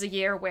 2 times a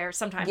year where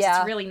sometimes Yeah.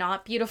 it's really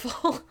not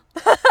beautiful.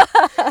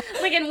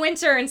 Like, in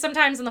winter and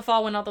sometimes in the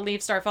fall when all the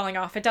leaves start falling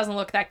off, it doesn't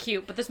look that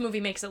cute, but this movie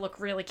makes it look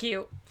really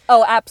cute.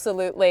 Oh,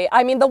 absolutely.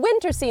 I mean, the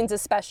winter scenes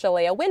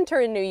especially. A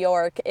winter in New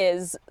York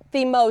is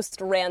the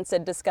most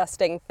rancid,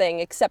 disgusting thing,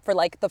 except for,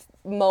 like, the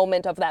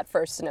moment of that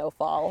first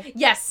snowfall.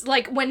 Yes,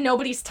 like, when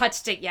nobody's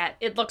touched it yet,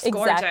 it looks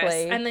gorgeous.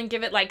 Exactly. And then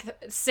give it, like,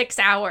 6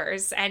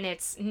 hours, and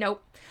it's,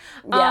 nope.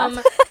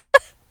 Yeah.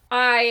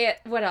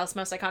 What else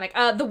most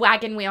iconic? The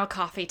wagon wheel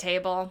coffee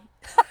table.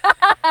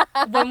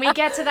 When we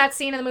get to that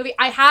scene in the movie,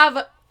 I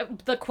have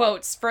the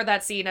quotes for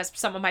that scene as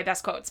some of my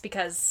best quotes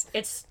because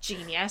it's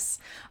genius.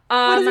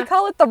 What does he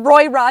call it? The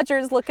Roy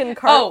Rogers looking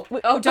cart?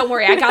 Oh, don't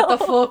worry. I got the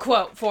full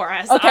quote for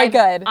us. Okay,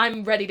 good.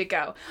 I'm ready to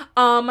go.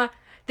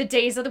 The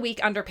days of the week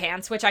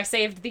underpants, which I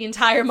saved the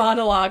entire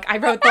monologue. I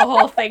wrote the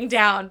whole thing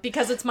down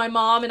because it's my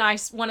mom and I,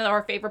 one of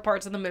our favorite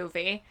parts of the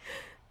movie.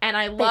 And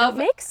I They love don't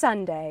make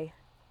Sunday.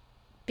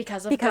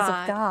 because of Because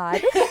God.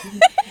 of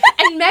God.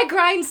 And Meg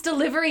Ryan's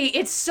delivery,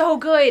 it's so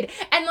good.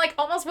 And, like,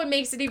 almost what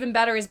makes it even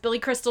better is Billy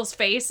Crystal's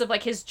face of,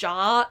 like, his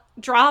jaw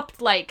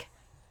dropped, like,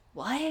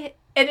 what?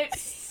 And it's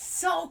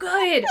so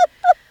good.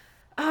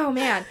 Oh,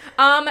 man.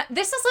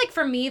 This is, like,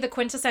 for me, the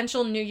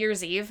quintessential New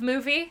Year's Eve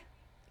movie.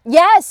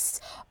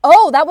 Yes.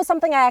 Oh, that was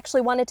something I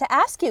actually wanted to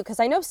ask you, because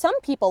I know some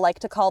people like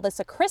to call this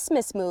a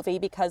Christmas movie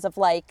because of,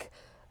 like,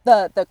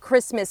 the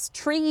Christmas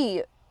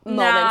tree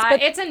moments. Nah,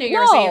 But it's a New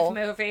Year's no. Eve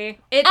movie.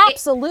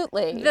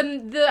 Absolutely.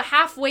 The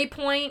halfway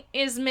point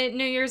is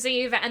New Year's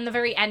Eve, and the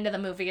very end of the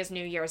movie is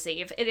New Year's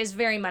Eve. It is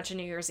very much a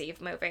New Year's Eve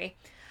movie.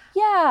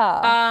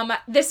 Yeah.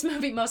 This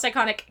movie, most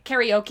iconic,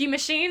 karaoke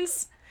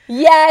machines.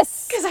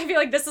 Yes. Because I feel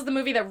like this is the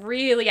movie that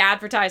really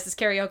advertises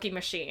karaoke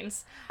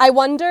machines. I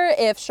wonder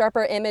if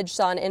Sharper Image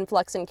saw an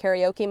influx in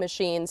karaoke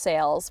machine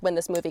sales when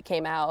this movie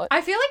came out.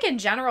 I feel like in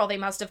general they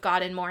must have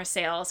gotten more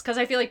sales because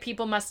I feel like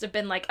people must have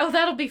been like, oh,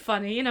 that'll be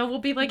funny. You know, we'll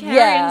be like Harry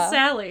Yeah. and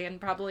Sally, and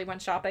probably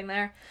went shopping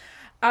there.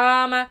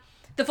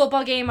 The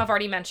football game I've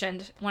already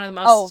mentioned. One of the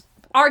most,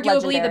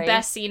 arguably legendary. the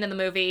best scene in the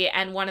movie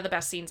and one of the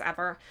best scenes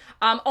ever.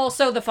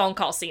 Also the phone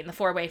call scene, the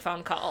 4-way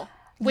phone call,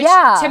 which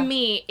Yeah. to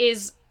me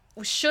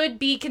should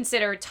be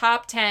considered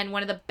top 10,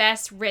 one of the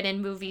best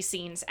written movie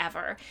scenes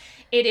ever.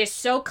 It is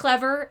so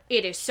clever.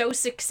 It is so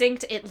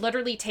succinct. It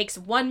literally takes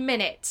 1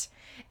 minute.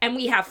 And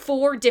we have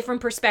 4 different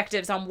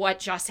perspectives on what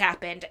just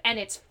happened. And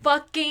it's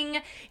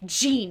fucking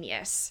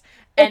genius.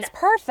 And It's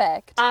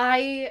perfect.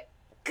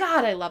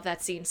 God, I love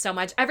that scene so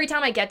much. Every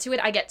time I get to it,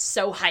 I get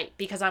so hyped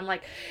because I'm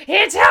like,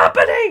 it's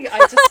happening!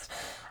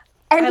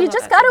 And I you love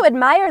just that got to scene.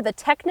 admire the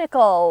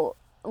technical,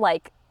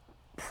 like,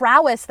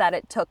 prowess that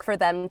it took for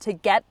them to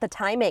get the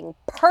timing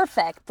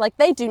perfect. Like,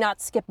 they do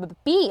not skip a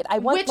beat. I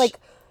want, Which, like,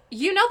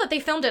 you know that they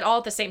filmed it all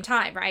at the same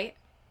time, right?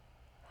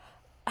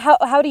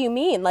 how do you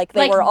mean? Like,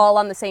 they Like, were all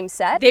on the same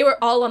set? They were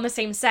all on the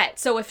same set.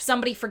 So if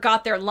somebody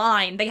forgot their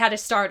line, they had to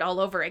start all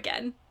over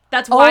again.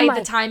 That's why my-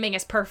 the timing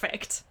is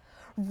perfect.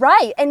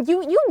 Right. And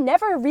you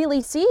never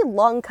really see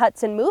long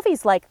cuts in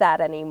movies like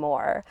that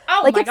anymore.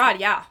 Oh like, my it's- God,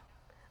 yeah.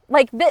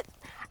 Like, that.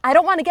 I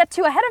don't want to get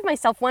too ahead of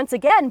myself once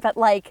again, but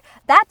like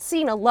that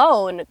scene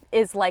alone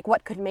is like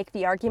what could make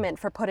the argument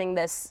for putting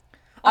this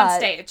on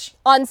stage.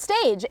 On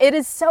stage. It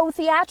is so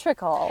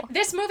theatrical.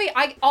 This movie,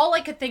 all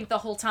I could think the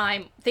whole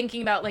time,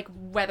 thinking about like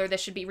whether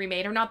this should be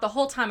remade or not, the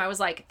whole time I was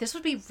like, this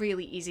would be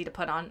really easy to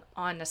put on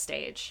a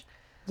stage.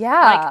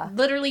 Yeah. Like,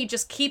 literally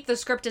just keep the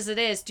script as it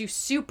is, do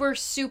super,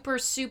 super,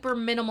 super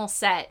minimal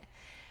set.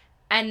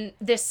 And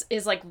this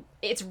is like,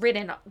 it's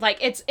written, like,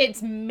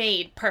 it's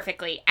made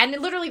perfectly. And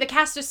literally the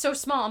cast is so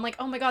small. I'm like,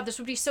 oh my God, this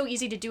would be so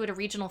easy to do at a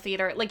regional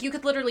theater. Like, you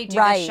could literally do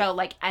this show,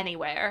 like,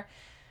 anywhere.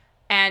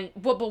 And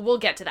we'll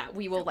get to that.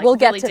 We will, like,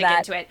 really dig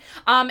into it.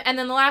 And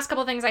then the last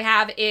couple things I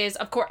have is,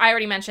 of course, I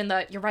already mentioned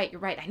the, you're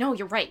right. I know,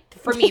 you're right.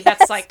 For me,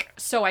 that's, like,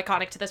 so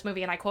iconic to this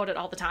movie, and I quote it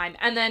all the time.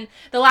 And then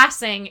the last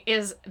thing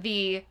is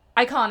the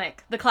iconic,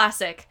 the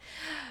classic,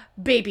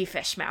 baby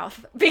fish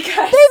mouth,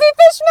 because baby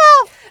fish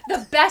mouth,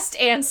 the best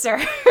answer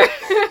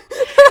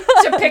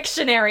to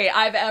Pictionary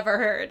I've ever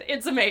heard.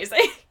 It's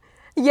amazing.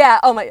 Yeah,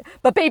 oh my,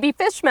 but baby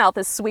fish mouth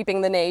is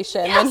sweeping the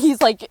nation, and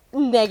he's like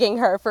negging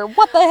her for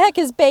what the heck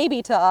is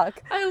baby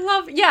talk.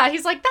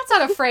 He's like, that's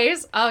not a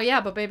phrase. Oh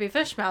yeah, but baby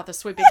fish mouth is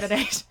sweeping the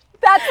nation.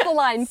 That's the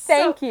line.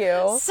 Thank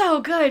you.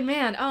 So good,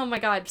 man. Oh my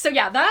God. So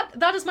yeah,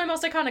 that is my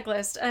most iconic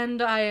list,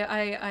 and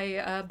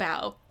I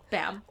bow.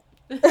 Bam.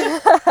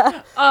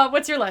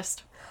 What's your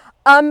list?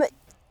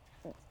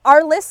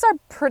 Our lists are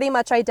pretty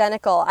much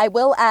identical. I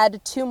will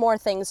add 2 more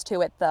things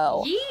to it,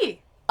 though. Yee!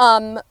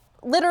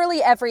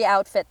 Literally every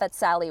outfit that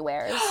Sally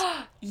wears.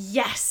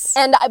 Yes!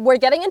 And we're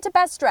getting into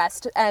best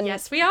dressed. And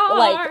yes, we are!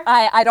 Like,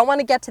 I don't want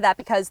to get to that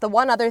because the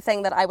one other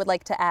thing that I would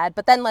like to add,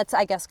 but then let's,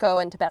 I guess, go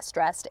into best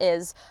dressed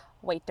is,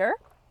 waiter,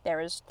 there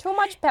is too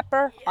much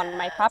pepper on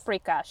my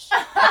paprika,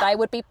 but I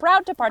would be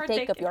proud to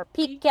partake of your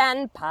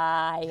pecan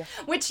pie.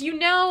 Which you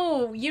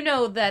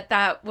know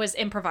that was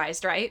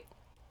improvised, right?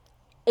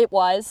 It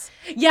was.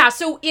 Yeah,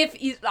 so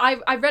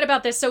I read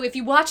about this, so if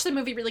you watch the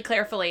movie really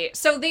carefully,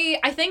 so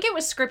I think it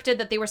was scripted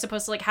that they were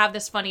supposed to like have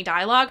this funny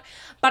dialogue,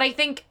 but I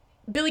think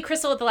Billy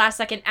Crystal at the last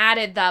second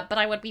added but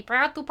I would be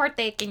proud to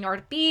partake in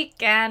your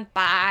pecan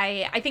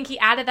pie. I think he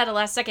added that at the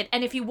last second,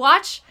 and if you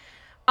watch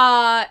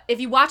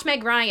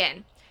Meg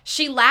Ryan,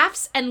 she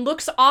laughs and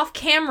looks off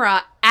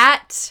camera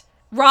at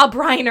Rob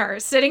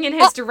Reiner sitting in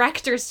his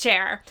director's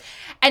chair.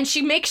 And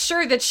she makes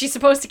sure that she's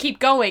supposed to keep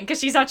going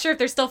because she's not sure if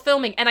they're still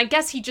filming. And I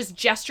guess he just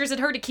gestures at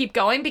her to keep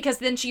going because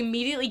then she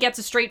immediately gets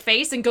a straight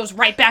face and goes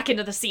right back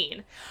into the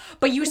scene.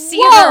 But you see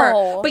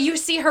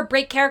her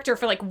break character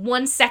for like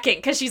 1 second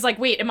because she's like,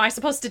 wait, am I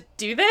supposed to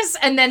do this?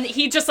 And then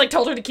he just like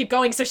told her to keep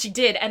going, so she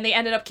did, and they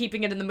ended up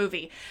keeping it in the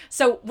movie.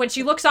 So when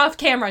she looks off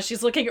camera,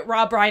 she's looking at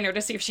Rob Reiner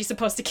to see if she's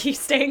supposed to keep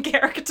staying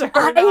character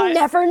or not. I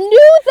never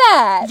knew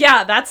that!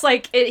 Yeah, that's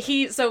like,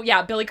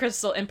 Billy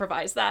Crystal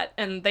improvised that,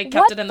 and they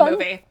kept it in the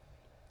movie.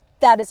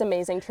 That is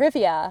amazing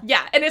trivia.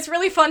 Yeah, and it's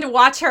really fun to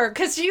watch her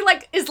because she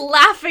like is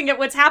laughing at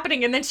what's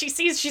happening, and then she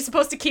sees she's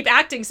supposed to keep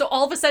acting, so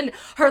all of a sudden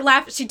her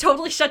laugh, she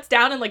totally shuts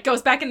down and like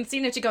goes back in the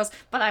scene, and she goes,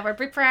 but I would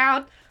be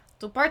proud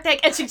to partake,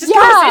 and she just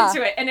goes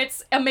into it, and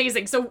it's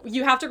amazing. So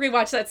you have to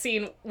rewatch that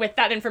scene with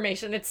that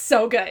information. It's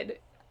so good.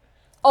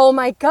 Oh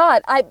my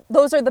God,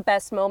 those are the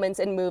best moments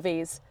in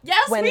movies.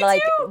 Yes, when me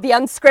like too. The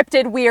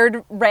unscripted,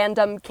 weird,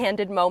 random,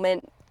 candid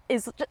moment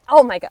is just,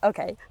 oh my God.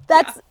 Okay,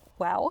 that's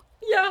wow.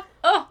 Yeah.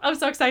 Oh, I'm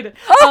so excited.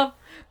 So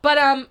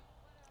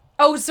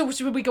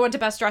should we go into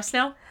best dress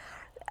now?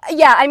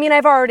 Yeah, I mean,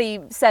 I've already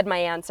said my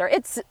answer.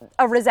 It's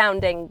a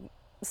resounding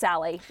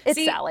Sally.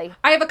 Sally.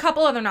 I have a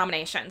couple other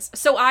nominations.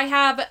 So I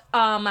have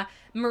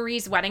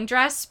Marie's wedding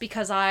dress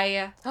because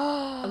I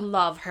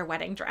love her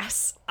wedding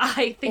dress.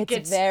 I think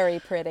it's very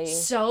pretty.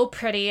 So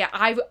pretty.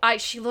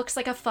 She looks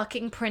like a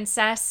fucking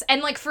princess.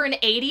 And like for an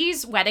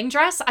 80s wedding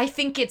dress, I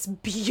think it's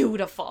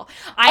beautiful.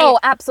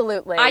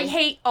 Absolutely. I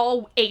hate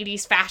all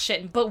 80s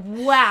fashion, but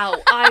wow,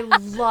 I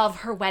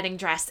love her wedding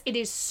dress. It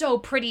is so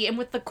pretty, and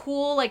with the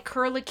cool like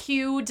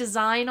curlicue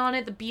design on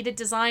it, the beaded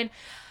design.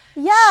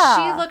 Yeah.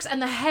 She looks,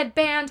 and the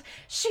headband,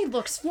 she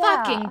looks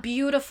fucking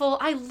beautiful.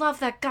 I love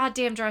that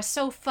goddamn dress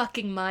so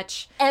fucking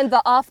much. And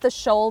the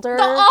off-the-shoulder.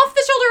 The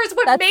off-the-shoulder is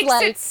what makes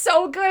it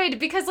so good,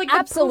 because, like,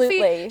 absolutely.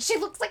 The poofy, she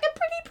looks like a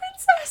pretty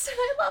princess, and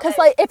I love it. Because,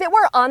 like, if it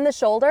were on the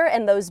shoulder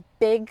and those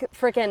big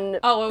freaking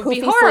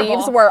poofy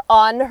sleeves were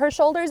on her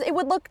shoulders, it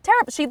would look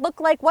terrible. She'd look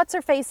like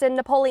what's-her-face in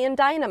Napoleon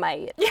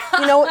Dynamite. Yeah.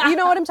 You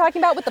know what I'm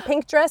talking about with the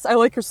pink dress? I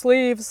like her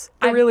sleeves.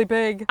 They're really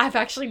big. I've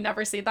actually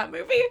never seen that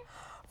movie.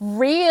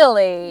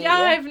 Really?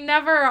 Yeah,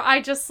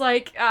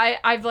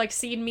 I've like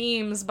seen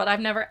memes, but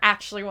I've never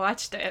actually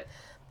watched it.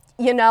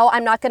 You know,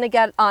 I'm not going to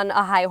get on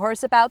a high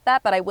horse about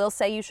that, but I will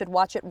say you should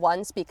watch it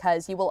once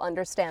because you will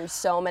understand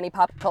so many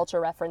pop culture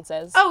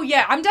references. Oh,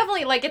 yeah. I'm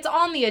definitely, like, it's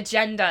on the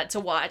agenda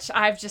to watch.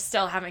 I've just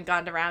still haven't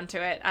gotten around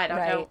to it. I don't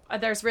know.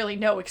 There's really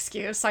no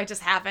excuse. I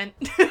just haven't.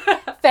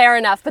 Fair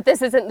enough, but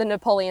this isn't the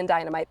Napoleon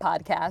Dynamite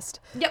podcast.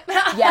 Yep.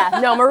 Yeah,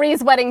 no,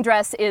 Marie's wedding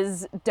dress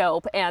is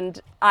dope,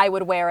 and I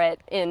would wear it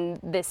in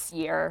this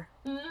year.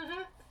 Mm-hmm.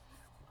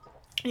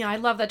 Yeah, I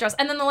love that dress.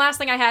 And then the last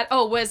thing I had,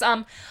 was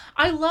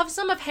I love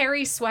some of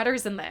Harry's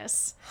sweaters in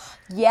this.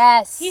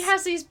 Yes. He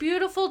has these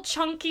beautiful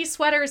chunky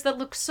sweaters that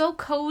look so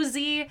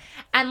cozy,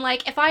 and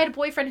like if I had a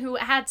boyfriend who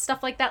had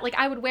stuff like that, like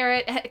I would wear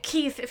it.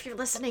 Keith, if you're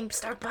listening,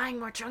 start buying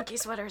more chunky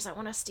sweaters. I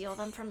want to steal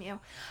them from you.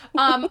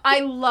 I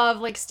love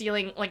like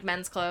stealing like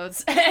men's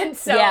clothes, and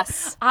so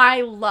Yes.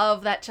 I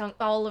love that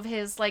all of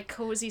his like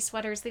cozy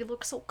sweaters. They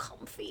look so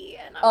comfy,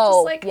 and I'm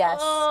Oh, just like, yes.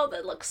 oh,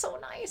 they look so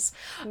nice.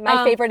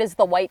 My favorite is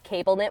the white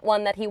cable knit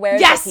one that he wears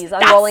Yes, as he's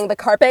unrolling the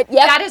carpet.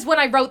 Yep. That is when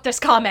I wrote this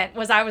comment,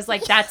 I was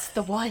like, that's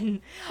the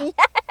one.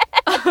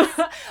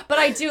 But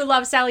I do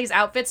love Sally's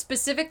outfit,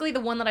 specifically the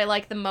one that I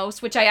like the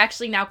most, which I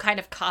actually now kind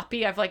of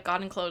copy. I've like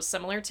gotten clothes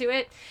similar to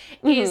it,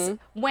 is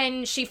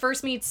when she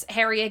first meets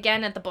Harry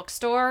again at the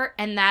bookstore,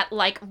 and that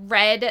like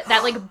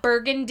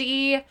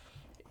burgundy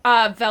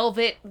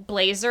velvet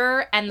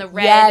blazer and the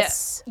red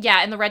Yes.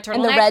 and the red turtleneck.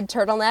 And the red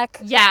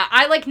turtleneck. Yeah,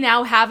 I like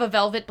now have a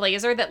velvet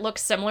blazer that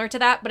looks similar to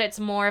that, but it's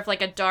more of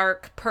like a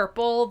dark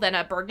purple than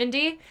a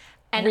burgundy.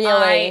 And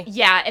Really?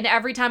 and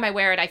every time I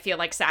wear it, I feel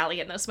like Sally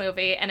in this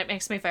movie, and it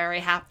makes me very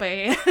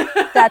happy.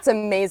 That's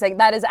amazing.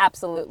 That is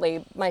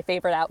absolutely my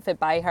favorite outfit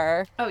by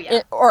her. Oh,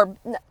 yeah. Or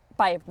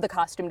by the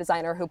costume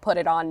designer who put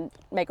it on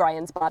Meg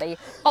Ryan's body.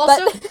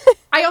 Also, But-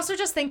 I also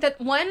just think that,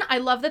 one, I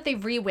love that they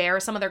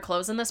rewear some of their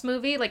clothes in this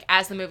movie, like,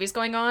 as the movie's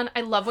going on.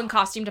 I love when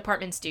costume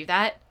departments do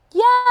that.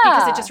 Yeah.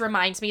 Because it just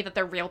reminds me that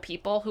they're real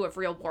people who have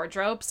real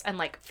wardrobes and,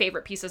 like,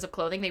 favorite pieces of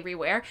clothing they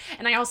rewear.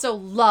 And I also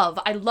love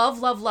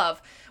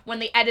when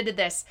they edited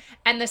this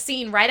and the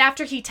scene right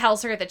after he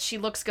tells her that she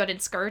looks good in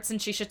skirts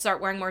and she should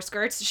start wearing more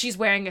skirts, she's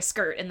wearing a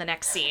skirt in the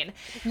next scene.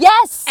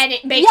 Yes. And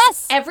it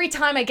makes, every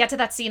time I get to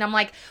that scene, I'm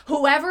like,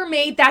 whoever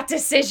made that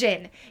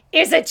decision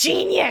is a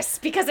genius,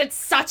 because it's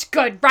such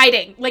good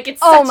writing. Like,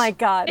 it's Oh my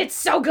God. It's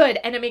so good,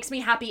 and it makes me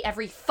happy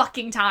every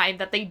fucking time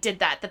that they did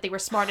that they were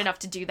smart enough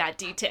to do that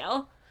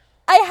detail.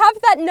 I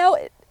have that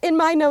note in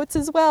my notes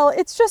as well.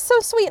 It's just so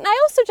sweet. And I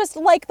also just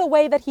like the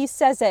way that he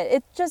says it.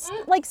 It just,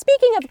 like,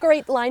 speaking of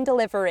great line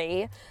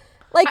delivery,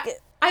 like...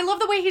 I love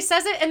the way he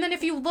says it, and then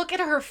if you look at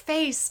her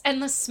face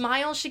and the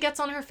smile she gets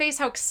on her face,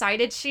 how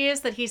excited she is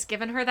that he's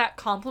given her that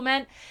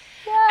compliment.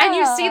 Yeah. And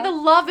you see the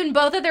love in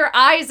both of their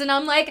eyes, and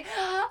I'm like,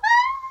 I'm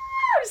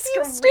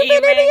You screaming.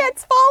 stupid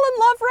idiots fall in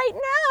love right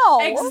now.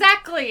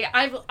 Exactly.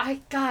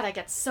 God, I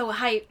get so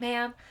hyped,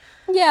 man.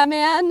 Yeah,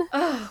 man.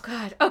 Oh,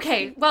 God.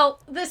 Okay, well,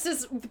 this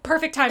is the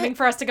perfect timing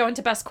for us to go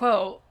into Best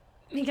Quote,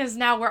 because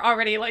now we're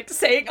already, like,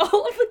 saying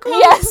all of the quotes.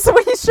 Yes,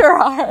 we sure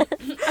are.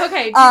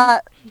 Okay,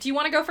 do you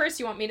want to go first?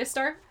 Do you want me to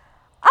start?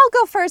 I'll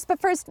go first, but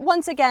first,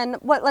 once again,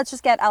 let's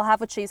just get I'll have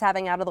what she's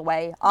having out of the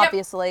way.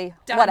 Obviously,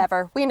 Done.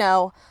 whatever. We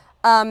know.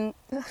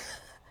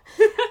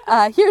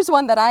 Here's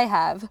one that I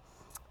have.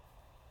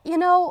 You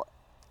know,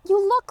 you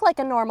look like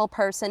a normal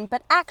person,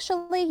 but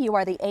actually you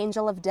are the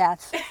angel of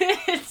death.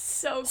 It's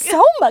so good.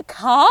 So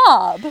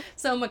macabre.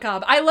 So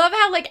macabre. I love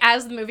how, like,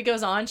 as the movie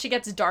goes on, she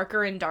gets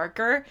darker and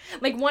darker.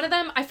 Like, one of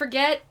them,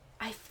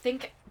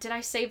 did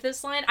I save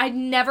this line?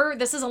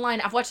 This is a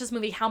line, I've watched this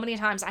movie how many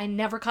times, I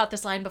never caught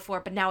this line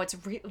before, but now it's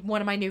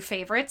one of my new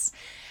favorites.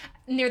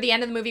 Near the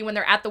end of the movie when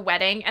they're at the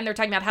wedding, and they're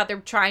talking about how they're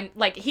trying,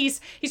 like,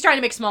 he's trying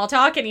to make small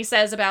talk, and he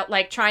says about,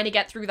 like, trying to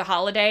get through the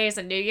holidays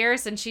and New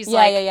Year's, and she's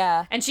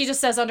Yeah. and she just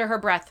says under her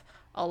breath,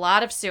 a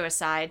lot of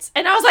suicides.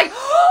 And I was like,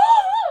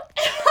 oh,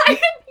 I had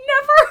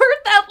never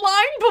heard that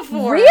line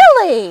before.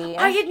 Really?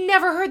 I had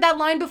never heard that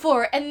line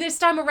before, and this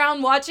time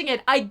around watching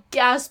it, I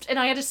gasped and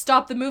I had to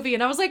stop the movie,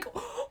 and I was like,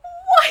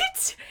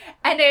 what?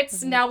 And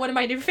it's now one of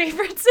my new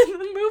favorites in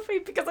the movie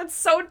because it's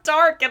so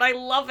dark and I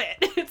love it.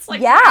 It's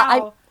like,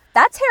 wow.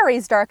 That's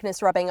Harry's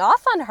darkness rubbing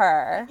off on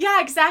her. Yeah,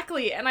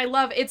 exactly. And I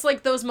love, it's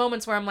like those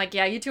moments where I'm like,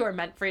 yeah, you two are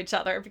meant for each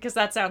other, because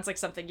that sounds like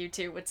something you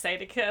two would say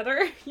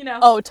together, you know?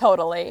 Oh,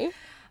 totally.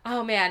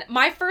 Oh, man.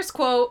 My first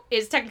quote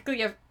is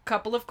technically a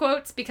couple of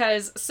quotes,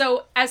 because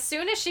as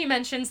soon as she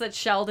mentions that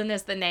Sheldon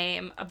is the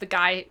name of the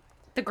guy,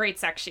 the great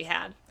sex she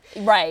had.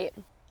 Right.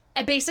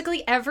 And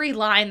basically every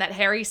line that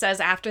Harry says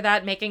after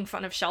that, making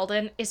fun of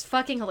Sheldon, is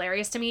fucking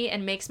hilarious to me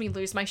and makes me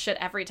lose my shit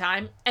every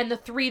time. And the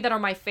three that are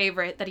my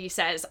favorite that he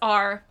says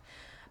are,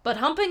 but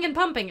humping and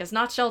pumping is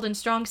not Sheldon's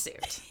strong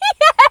suit.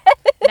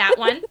 That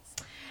one.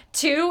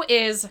 2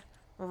 is,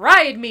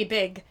 ride me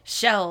big,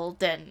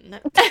 Sheldon.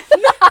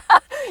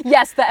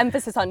 Yes, the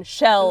emphasis on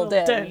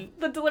Sheldon.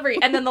 The delivery.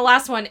 And then the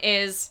last one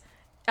is,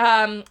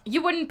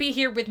 you wouldn't be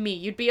here with me.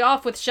 You'd be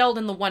off with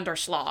Sheldon the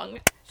Wonderschlong.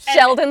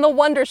 Sheldon the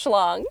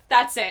Wonderschlong.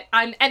 That's it.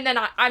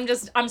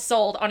 I'm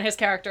sold on his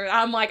character.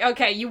 I'm like,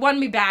 okay, you won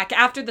me back.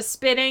 After the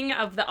spitting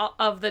of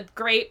the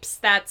grapes,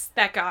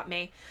 that got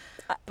me.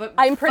 But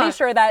I'm pretty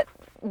sure that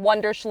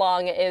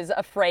Wonderschlong is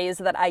a phrase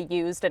that I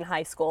used in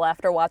high school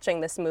after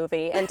watching this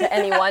movie. And to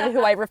anyone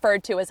who I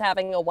referred to as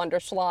having a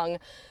Wonderschlong,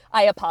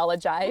 I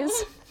apologize.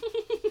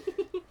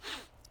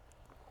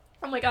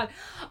 Oh my god.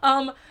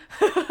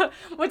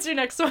 What's your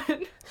next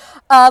one?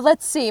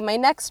 Let's see. My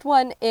next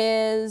one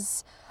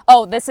is...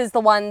 Oh, this is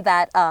the one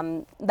that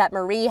that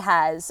Marie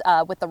has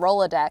with the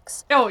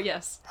Rolodex. Oh,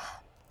 yes.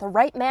 The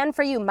right man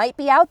for you might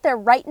be out there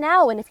right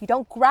now, and if you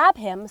don't grab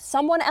him,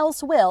 someone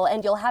else will,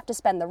 and you'll have to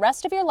spend the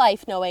rest of your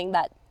life knowing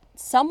that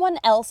someone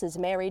else is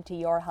married to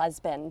your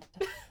husband.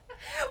 Which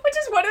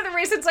is one of the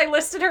reasons I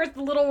listed her as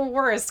the little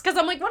worst, because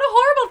I'm like, what a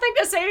horrible thing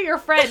to say to your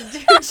friend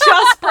who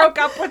just broke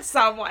up with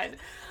someone.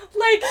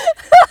 Like,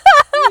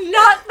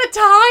 not the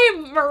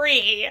time,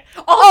 Marie.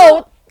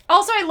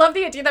 Also, I love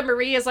the idea that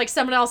Marie is like,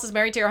 someone else is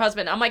married to your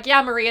husband. I'm like,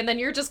 yeah, Marie, and then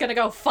you're just gonna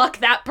go fuck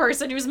that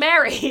person who's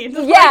married.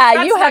 Like, Yeah,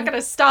 that's not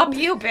gonna stop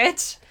you,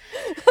 bitch.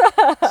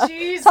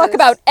 Jesus. Talk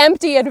about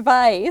empty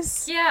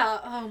advice. Yeah,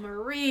 oh,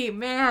 Marie,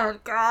 man,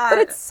 God. But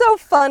it's so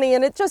funny,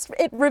 and it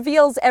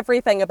reveals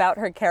everything about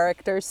her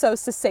character so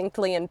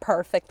succinctly and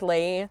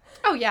perfectly.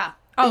 Oh, yeah.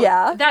 Oh,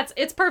 yeah.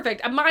 It's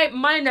perfect.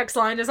 My next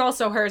line is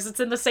also hers. It's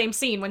in the same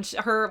scene which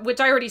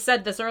I already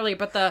said this earlier,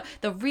 but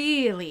the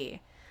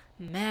really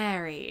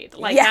married,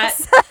 like,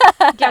 yes.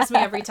 that gets me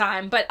every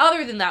time. But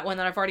other than that one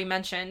that I've already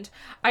mentioned,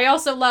 I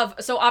also love,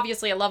 so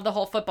obviously I love the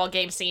whole football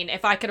game scene.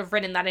 If I could have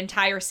written that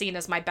entire scene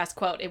as my best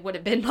quote, it would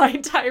have been my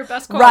entire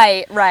best quote.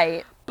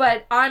 Right.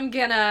 But I'm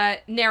gonna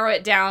narrow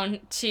it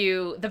down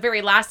to the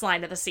very last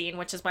line of the scene,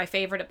 which is my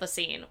favorite of the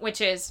scene, which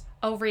is,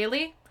 oh,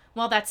 really?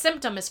 Well, that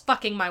symptom is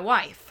fucking my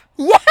wife.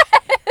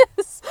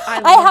 Yes!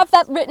 I have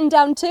that written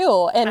down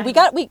too. And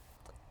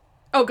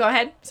Oh, go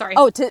ahead. Sorry.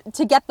 Oh,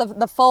 to get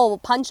the full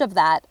punch of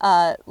that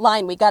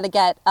line, we got to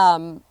get,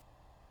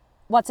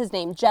 what's his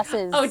name?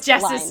 Jess's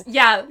Jess's, line.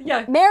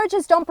 Yeah.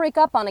 Marriages don't break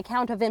up on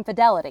account of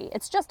infidelity.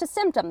 It's just a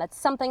symptom that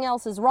something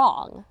else is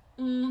wrong.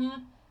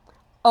 Mm-hmm.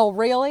 Oh,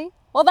 really?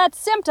 Well, that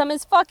symptom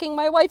is fucking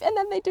my wife. And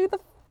then they do the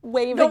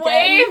wave again.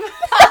 Wave?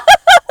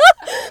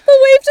 The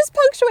wave just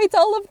punctuates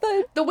all of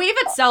the... The wave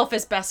itself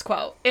is best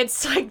quote.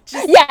 It's like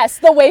just... Yes,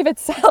 the wave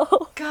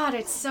itself. God,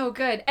 it's so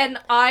good. And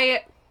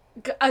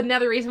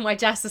another reason why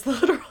Jess is the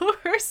literal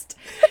worst.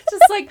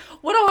 Just like,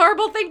 what a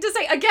horrible thing to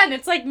say. Again,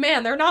 it's like,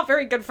 man, they're not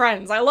very good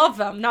friends. I love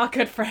them. Not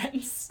good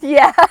friends.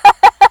 Yeah.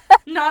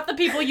 Not the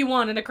people you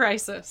want in a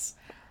crisis.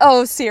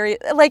 Oh, serious.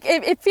 Like,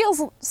 it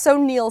feels so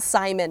Neil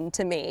Simon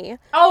to me.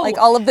 Oh. Like,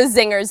 all of the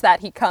zingers that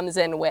he comes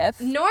in with.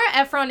 Nora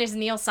Ephron is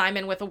Neil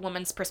Simon with a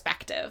woman's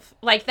perspective.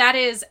 Like, that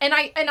is... And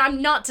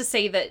I'm not to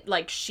say that,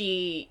 like,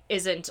 she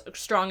isn't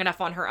strong enough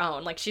on her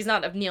own. Like, she's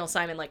not a Neil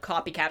Simon, like,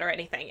 copycat or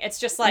anything. It's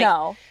just, like...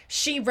 No.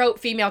 She wrote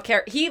female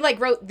characters... He, like,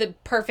 wrote the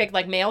perfect,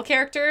 like, male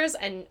characters,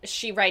 and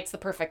she writes the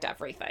perfect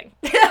everything.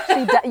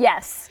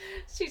 Yes.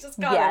 She just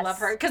gotta love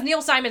her. Because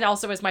Neil Simon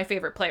also is my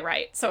favorite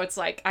playwright. So it's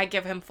like, I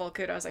give him full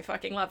kudos. I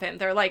fucking love him.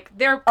 They're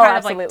kind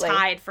of like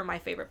tied for my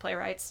favorite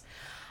playwrights.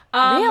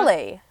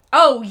 Really?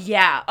 Oh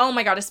yeah. Oh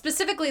my god.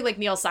 Specifically, like,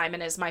 Neil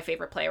Simon is my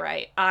favorite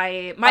playwright.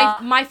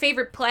 My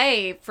favorite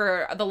play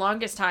for the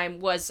longest time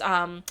was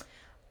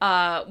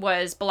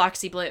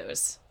Biloxi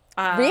Blues.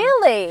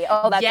 Really?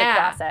 Oh, that's a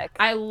classic.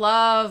 I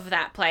love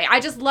that play.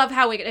 I just love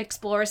how it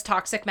explores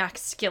toxic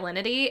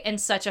masculinity in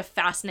such a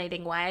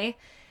fascinating way,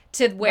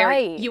 to where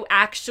you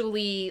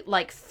actually,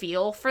 like,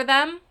 feel for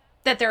them,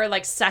 that there are,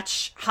 like,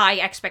 such high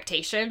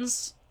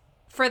expectations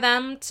for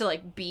them to,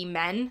 like, be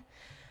men.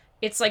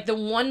 It's, like, the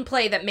one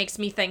play that makes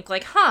me think,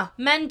 like,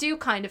 men do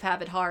kind of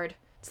have it hard.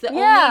 It's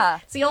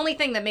the only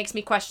thing that makes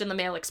me question the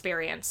male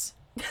experience.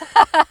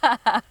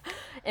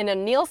 In a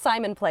Neil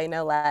Simon play,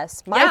 no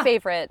less. My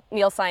favorite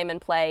Neil Simon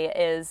play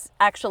is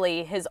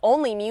actually his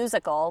only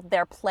musical,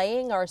 They're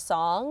Playing Our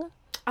Song.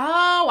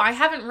 Oh, I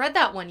haven't read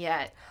that one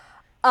yet.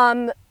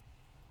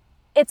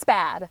 It's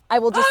bad. I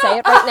will just say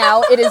it right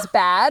now. It is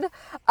bad.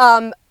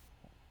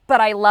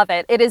 But I love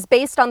it. It is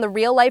based on the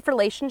real-life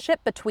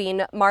relationship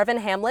between Marvin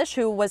Hamlish,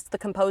 who was the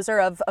composer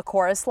of A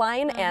Chorus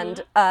Line,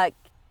 and I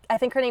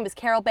think her name is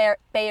Carol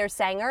Bayer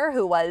Sanger,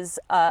 who was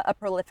a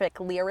prolific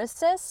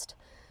lyricist.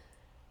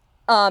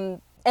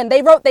 And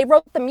they wrote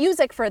the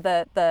music for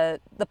the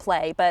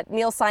play, but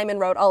Neil Simon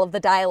wrote all of the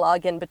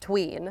dialogue in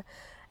between.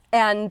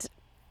 And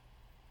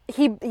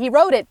he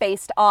wrote it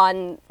based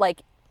on,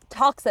 like,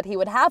 talks that he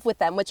would have with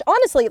them, which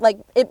honestly, like,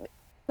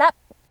 that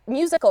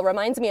musical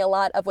reminds me a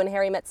lot of When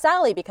Harry Met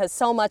Sally, because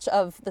so much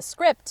of the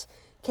script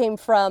came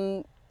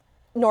from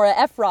Nora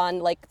Ephron,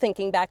 like,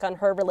 thinking back on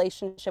her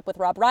relationship with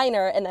Rob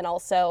Reiner, and then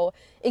also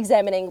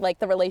examining, like,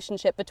 the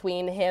relationship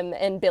between him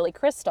and Billy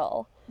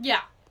Crystal.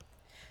 Yeah.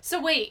 So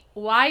wait,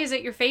 why is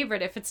it your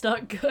favorite if it's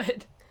not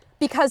good?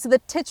 Because the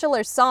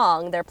titular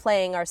song, They're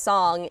Playing Our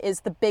Song,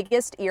 is the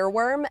biggest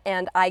earworm,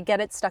 and I get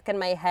it stuck in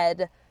my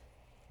head,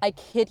 I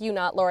kid you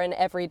not, Lauren,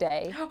 every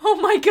day. Oh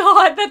my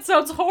god, that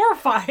sounds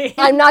horrifying.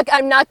 I'm not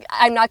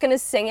going to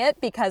sing it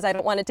because I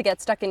don't want it to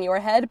get stuck in your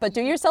head, but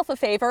do yourself a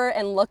favor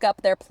and look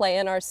up They're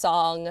Playing Our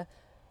Song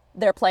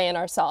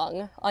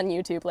on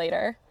YouTube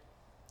later.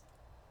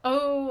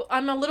 Oh,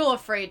 I'm a little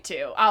afraid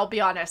to. I'll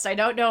be honest. I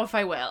don't know if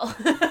I will.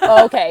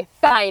 Okay,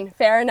 fine.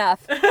 Fair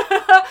enough.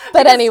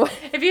 But anyway.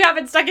 If you have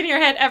it stuck in your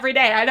head every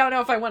day, I don't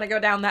know if I want to go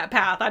down that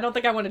path. I don't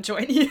think I want to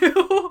join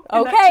you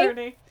in that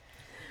journey.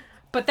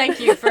 But thank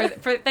you for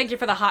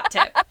the hot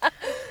tip.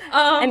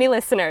 Any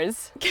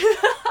listeners?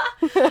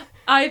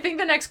 I think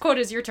the next quote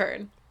is your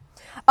turn.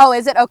 Oh,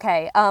 is it?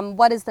 Okay.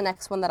 What is the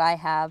next one that I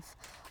have?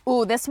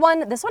 Ooh, this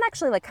one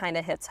actually like kind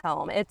of hits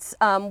home. It's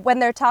when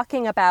they're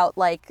talking about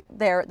like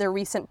their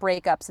recent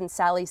breakups, and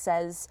Sally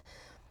says,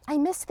 "I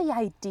miss the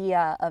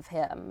idea of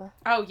him."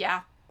 Oh,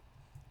 yeah.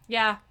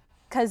 Yeah.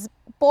 Because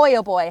boy,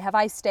 oh boy, have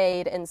I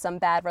stayed in some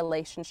bad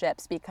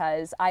relationships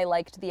because I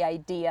liked the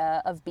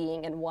idea of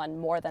being in one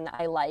more than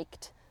I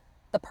liked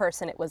the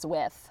person it was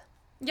with.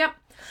 Yep.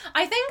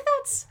 I think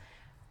that's...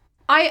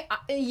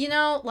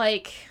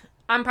 like,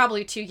 I'm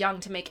probably too young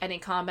to make any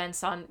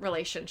comments on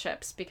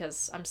relationships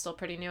because I'm still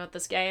pretty new at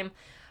this game.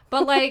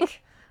 But,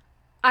 like,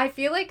 I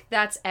feel like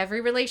that's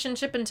every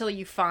relationship until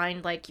you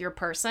find, like, your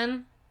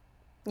person.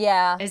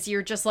 Yeah. Is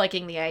you're just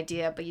liking the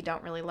idea, but you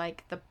don't really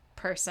like the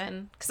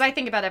person. Because I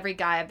think about every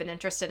guy I've been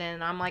interested in,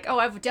 and I'm like, oh,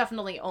 I've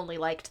definitely only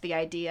liked the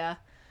idea.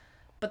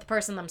 But the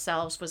person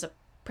themselves was a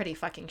pretty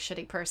fucking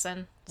shitty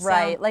person. So.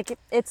 Right. Like,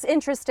 it's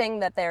interesting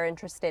that they're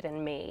interested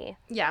in me.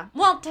 Yeah.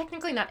 Well,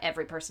 technically not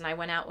every person I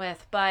went out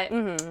with, but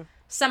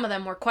some of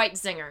them were quite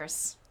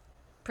zingers.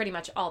 Pretty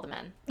much all the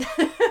men.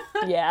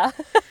 Yeah.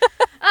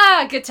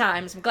 Good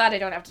times. I'm glad I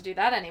don't have to do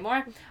that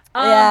anymore.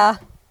 Yeah.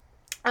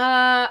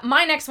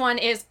 My next one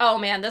is, oh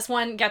man, this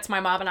one gets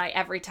my mom and I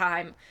every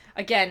time.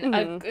 Again,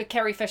 a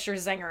Carrie Fisher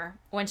zinger.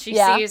 When she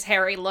sees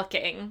Harry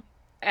looking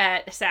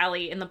at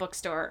Sally in the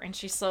bookstore, and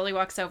she slowly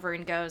walks over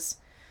and goes,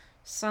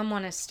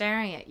 "Someone is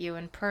staring at you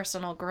in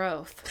personal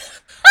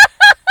growth."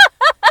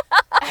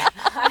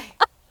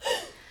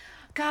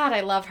 God,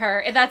 I love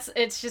her.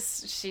 It's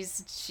just,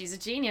 she's a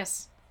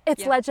genius.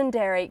 It's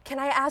legendary. Can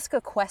I ask a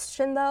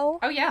question, though?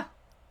 Oh, yeah.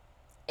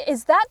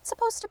 Is that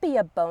supposed to be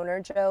a boner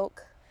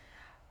joke?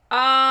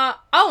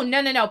 Oh,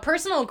 no.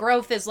 Personal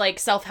growth is like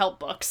self-help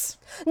books.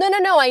 No,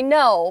 I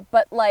know,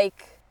 but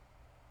like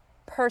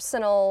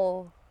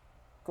personal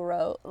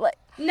growth, like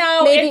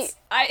no, maybe...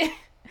 I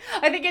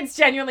think it's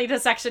genuinely, the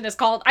section is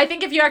called, I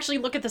think if you actually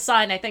look at the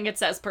sign, I think it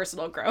says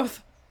personal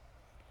growth.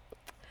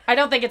 I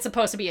don't think it's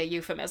supposed to be a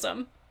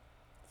euphemism.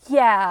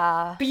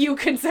 Yeah. But you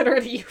consider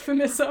it a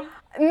euphemism?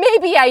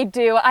 Maybe I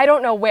do. I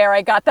don't know where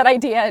I got that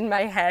idea in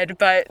my head,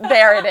 but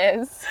there it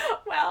is.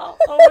 Well,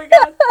 oh my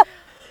god.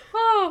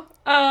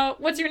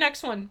 What's your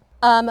next one?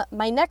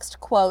 My next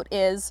quote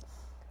is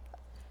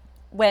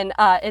when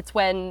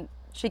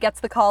she gets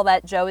the call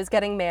that Joe is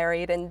getting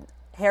married and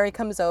Harry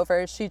comes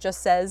over, she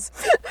just says,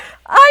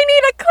 "I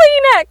need a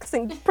Kleenex,"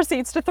 and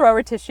proceeds to throw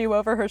her tissue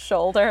over her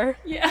shoulder.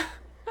 Yeah.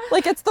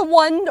 Like, it's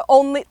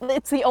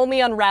the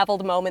only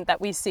unraveled moment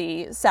that we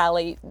see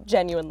Sally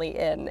genuinely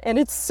in, and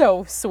it's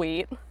so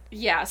sweet.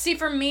 Yeah. See,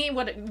 for me, I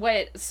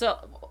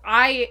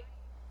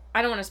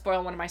don't want to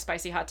spoil one of my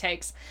spicy hot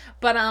takes,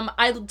 but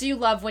I do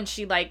love when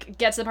she, like,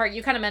 gets to the part,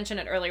 you kind of mentioned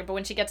it earlier, but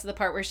when she gets to the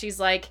part where she's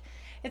like,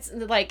 it's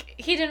like,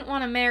 he didn't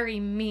want to marry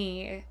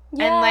me.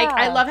 Yeah. And, like,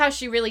 I love how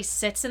she really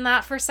sits in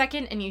that for a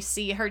second, and you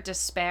see her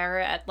despair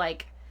at,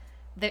 like,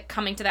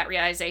 coming to that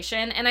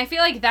realization. And I feel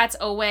like that's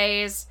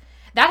always...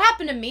 That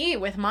happened to me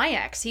with my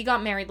ex. He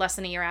got married less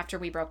than a year after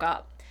we broke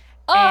up.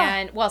 Oh.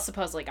 And, well,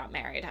 supposedly got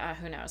married.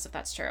 Who knows if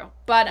that's true.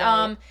 But,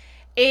 right.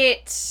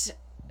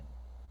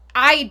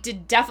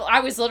 I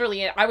was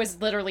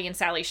literally in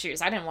Sally's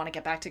shoes. I didn't want to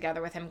get back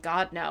together with him.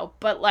 God, no.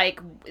 But, like,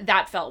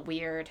 that felt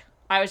weird.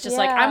 I was just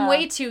like, I'm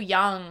way too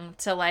young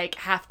to, like,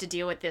 have to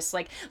deal with this.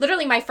 Like,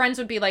 literally my friends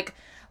would be like,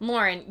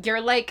 "Lauren,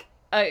 you're like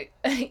a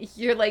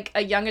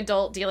young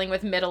adult dealing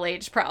with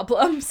middle-age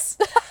problems."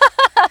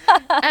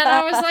 And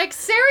I was like,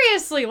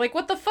 seriously, like,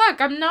 what the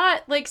fuck? I'm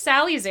not, like,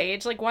 Sally's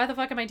age. Like, why the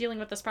fuck am I dealing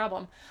with this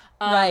problem?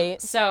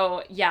 Right.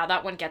 So, yeah,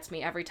 that one gets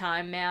me every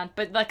time, man.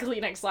 But the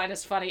Kleenex line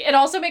is funny. It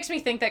also makes me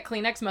think that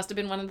Kleenex must have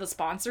been one of the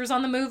sponsors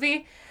on the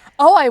movie.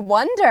 Oh, I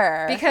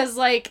wonder. Because,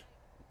 like,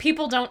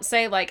 people don't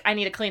say, like, I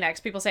need a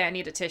Kleenex. People say, I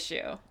need a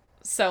tissue.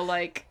 So,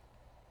 like,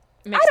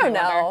 I don't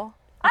know.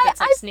 If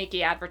it's, like,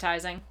 sneaky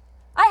advertising.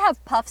 I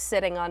have Puffs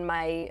sitting on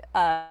my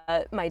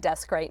my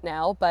desk right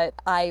now, but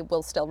I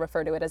will still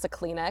refer to it as a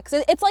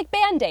Kleenex. It's like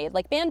Band-Aid.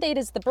 Like, Band-Aid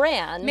is the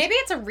brand. Maybe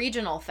it's a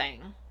regional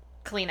thing,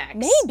 Kleenex.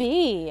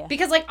 Maybe.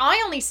 Because, like,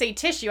 I only say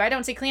tissue. I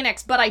don't say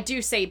Kleenex, but I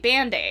do say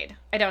Band-Aid.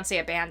 I don't say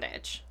a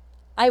bandage.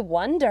 I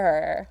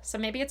wonder. So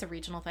maybe it's a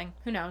regional thing.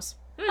 Who knows?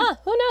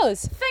 Who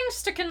knows?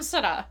 Things to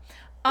consider.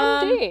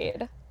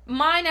 Indeed.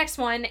 My next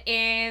one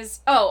is,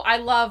 I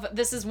love,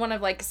 this is one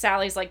of, like,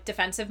 Sally's, like,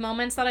 defensive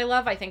moments that I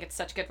love. I think it's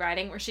such good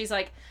writing, where she's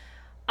like,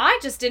 "I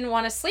just didn't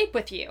want to sleep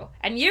with you,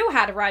 and you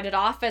had to write it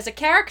off as a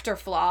character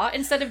flaw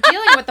instead of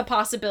dealing with the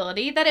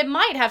possibility that it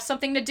might have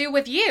something to do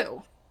with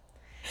you."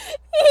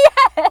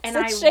 Yes, and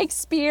it's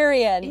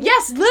Shakespearean.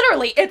 Yes,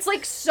 literally. It's,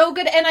 like, so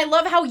good. And I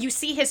love how you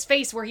see his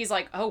face where he's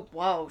like, "Oh,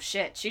 whoa,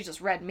 shit, she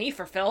just read me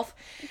for filth."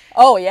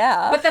 Oh,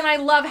 yeah. But then I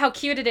love how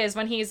cute it is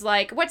when he's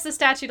like, "What's the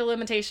statute of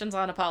limitations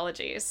on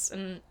apologies?"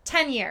 And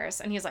 10 years.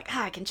 And he's like,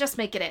 I can just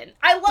make it in.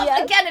 I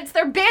love, again, it's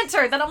their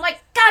banter that I'm like,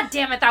 God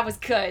damn it, that was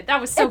good.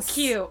 That was so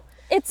cute.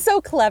 It's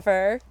so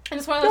clever. And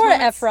it's one of those Nora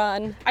moments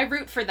Ephron. I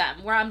root for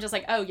them, where I'm just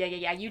like, oh,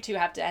 yeah, you two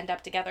have to end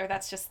up together.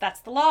 That's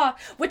the law.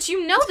 Which,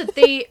 you know,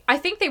 that I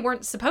think they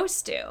weren't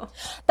supposed to.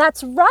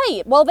 That's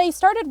right. Well, they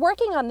started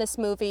working on this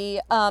movie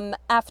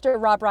after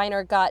Rob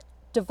Reiner got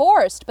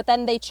divorced, but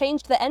then they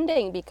changed the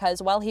ending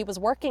because while he was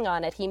working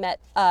on it, he met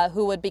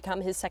who would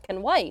become his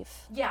second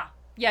wife. Yeah.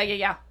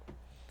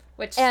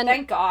 Which, And-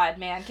 thank God,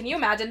 man. Can you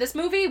imagine? This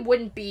movie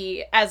wouldn't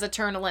be as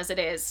eternal as it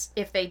is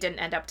if they didn't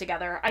end up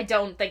together. I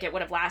don't think it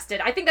would have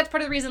lasted. I think that's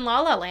part of the reason La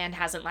La Land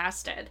hasn't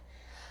lasted.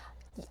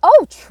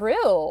 Oh,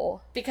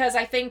 true. Because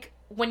I think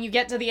when you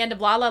get to the end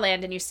of La La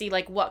Land and you see,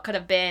 like, what could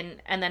have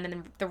been, and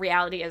then the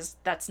reality is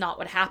that's not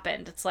what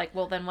happened, it's like,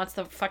 well, then what's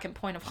the fucking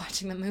point of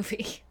watching the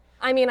movie?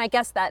 I mean, I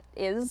guess that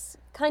is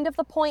kind of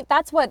the point.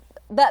 That's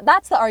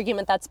the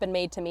argument that's been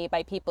made to me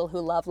by people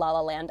who love La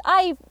La Land.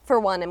 I, for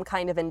one, am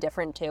kind of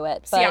indifferent to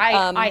it. But, See,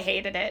 I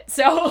hated it,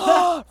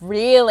 so...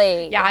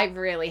 Really? Yeah, I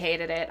really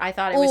hated it. I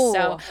thought it was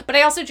so... But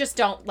I also just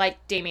don't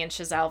like Damien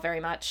Chazelle very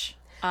much.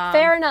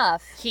 Fair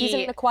enough. He's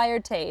he- an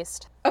acquired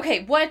taste.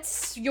 Okay,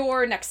 what's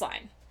your next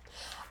line?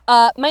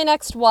 My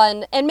next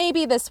one, and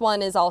maybe this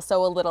one is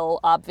also a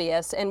little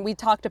obvious, and we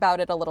talked about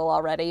it a little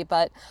already,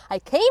 but I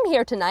came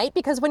here tonight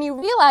because when you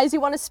realize you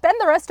want to spend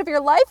the rest of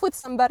your life with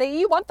somebody,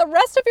 you want the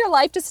rest of your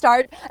life to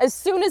start as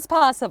soon as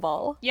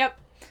possible. Yep.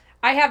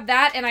 I have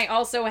that, and I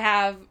also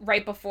have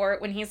right before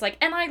it when he's like,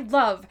 and I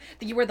love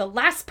that you were the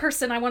last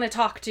person I want to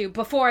talk to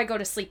before I go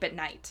to sleep at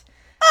night.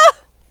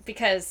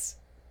 Because,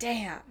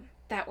 damn,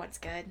 that one's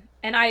good.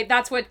 And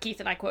that's what Keith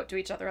and I quote to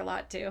each other a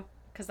lot, too.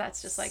 Because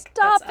that's just like,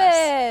 Stop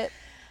that's us. it!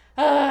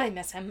 I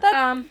miss him.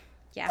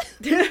 Yeah.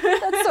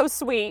 That's so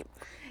sweet.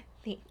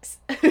 Thanks.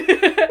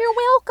 You're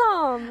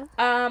welcome.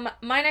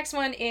 My next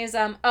one is,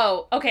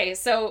 okay,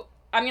 so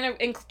I'm gonna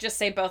just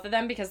say both of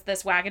them because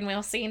this wagon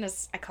wheel scene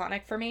is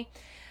iconic for me.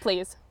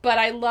 Please. But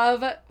I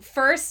love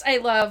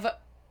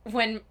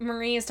when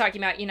Marie is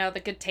talking about, the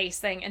good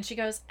taste thing, and she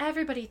goes,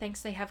 everybody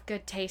thinks they have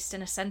good taste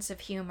and a sense of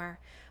humor,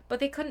 but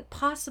they couldn't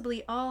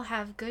possibly all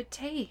have good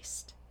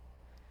taste.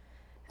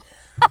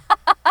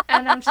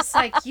 And I'm just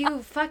like,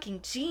 you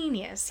fucking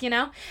genius,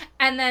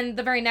 And then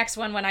the very next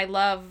one, when I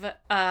love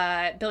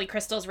Billy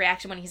Crystal's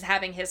reaction when he's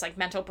having his, like,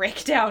 mental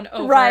breakdown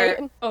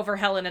over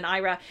Helen and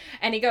Ira,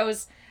 and he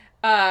goes,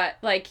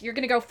 you're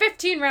gonna go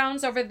 15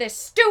 rounds over this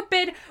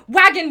stupid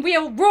wagon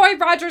wheel Roy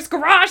Rogers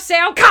garage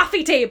sale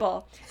coffee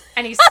table.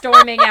 And he's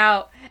storming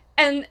out,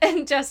 and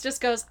Jess just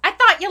goes, I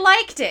thought you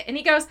liked it. And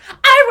he goes,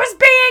 I was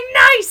being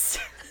nice!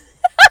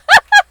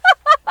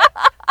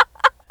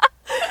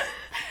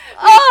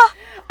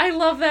 I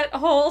love that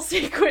whole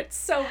sequence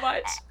so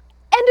much.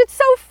 And it's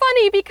so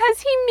funny because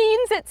he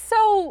means it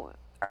so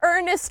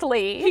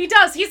earnestly. He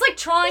does. He's, like,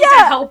 trying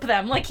to help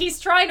them. Like, he's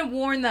trying to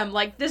warn them,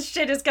 like, this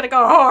shit is gonna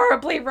go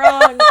horribly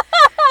wrong.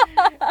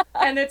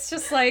 And it's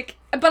just like...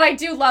 But I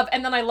do love...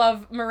 And then I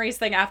love Marie's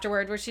thing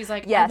afterward where she's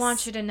like, yes. I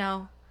want you to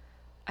know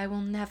I will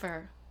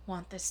never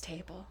want this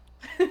table.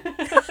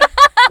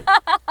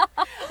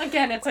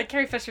 Again, it's like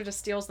Carrie Fisher just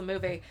steals the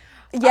movie.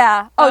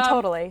 Yeah.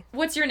 Totally.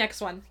 What's your next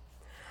one?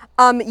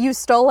 You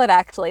stole it,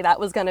 actually. That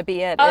was going to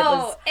be it.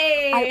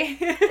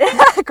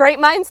 Great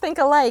minds think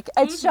alike.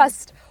 It's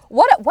just,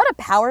 what a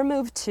power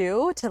move,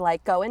 too, to,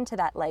 like, go into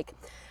that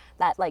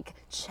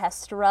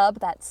chest rub,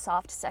 that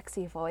soft,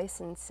 sexy voice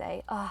and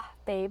say,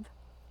 babe,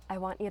 I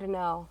want you to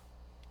know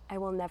I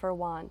will never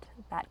want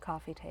that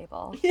coffee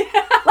table. Yeah.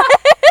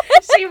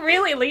 She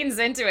really leans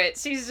into it.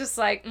 She's just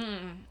like,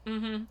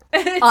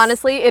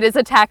 Honestly, it is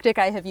a tactic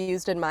I have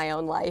used in my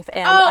own life,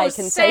 and I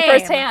can say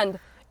firsthand,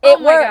 it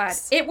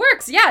works. God. It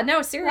works. Yeah,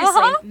 no,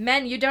 seriously.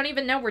 Men, you don't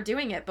even know we're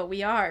doing it, but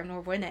we are, and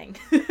we're winning.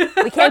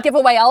 We can't give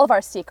away all of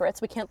our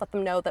secrets. We can't let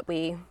them know that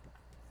we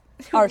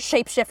are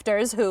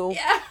shapeshifters who...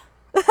 Yeah.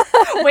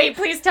 Wait,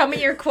 please tell me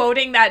you're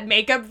quoting that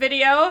makeup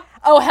video.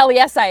 Oh, hell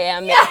yes, I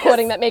am. Yes.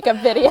 Quoting that makeup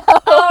video.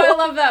 Oh, I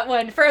love that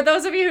one. For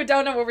those of you who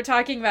don't know what we're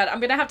talking about, I'm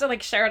going to have to,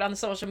 like, share it on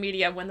social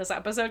media when this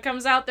episode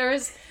comes out.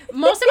 Most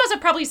of us have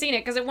probably seen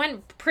it because it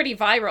went pretty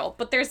viral,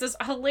 but there's this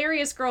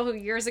hilarious girl who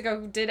years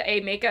ago did a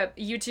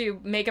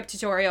YouTube makeup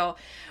tutorial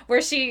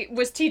where she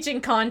was teaching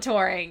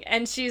contouring,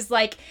 and she's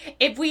like,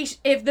 if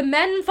the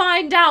men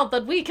find out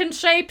that we can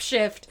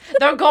shapeshift,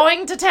 they're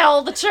going to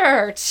tell the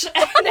church.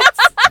 And it's...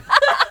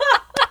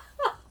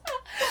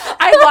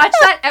 I watch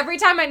that every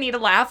time I need a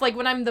laugh, like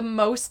when I'm the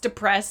most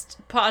depressed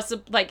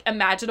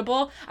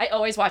imaginable. I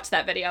always watch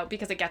that video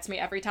because it gets me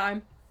every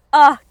time.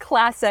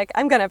 Classic.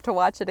 I'm gonna have to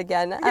watch it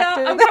again. Yeah,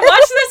 I'm gonna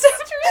watch this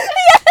after this.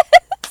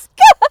 Yes,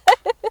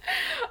 good.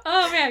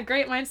 Oh man,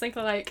 great minds think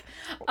alike.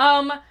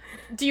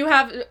 Do you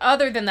have,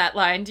 other than that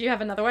line, do you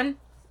have another one?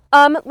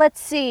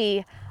 Let's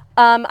see.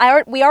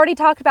 We already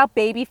talked about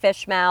baby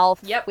fish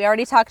mouth. Yep. We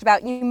already talked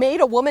about you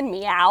made a woman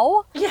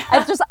meow. Yeah.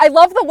 I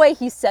love the way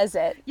he says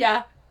it.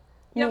 Yeah.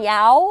 Yep.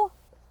 Meow.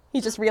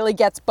 He just really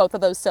gets both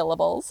of those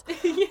syllables.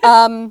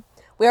 Yeah.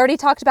 We already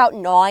talked about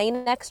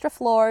 9 extra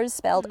floors,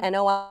 spelled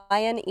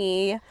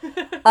Noine.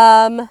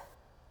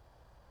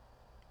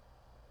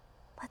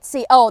 Let's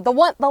see. Oh, the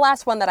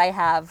last one that I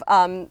have.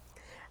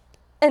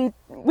 And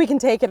we can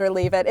take it or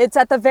leave it. It's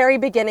at the very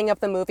beginning of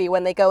the movie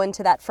when they go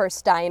into that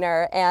first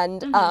diner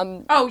and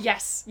oh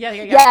yes. Yeah.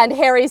 Yeah, and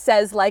Harry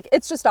says, like,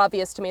 it's just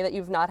obvious to me that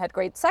you've not had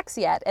great sex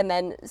yet. And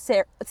then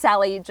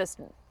Sally just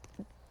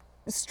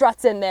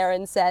struts in there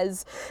and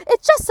says,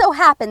 "It just so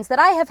happens that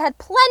I have had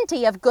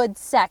plenty of good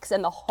sex,"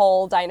 and the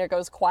whole diner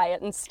goes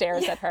quiet and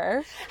stares at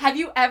her. Have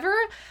you ever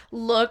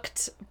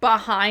looked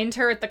behind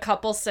her at the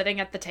couple sitting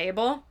at the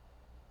table?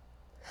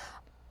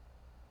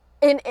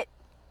 In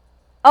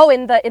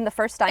the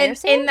first diner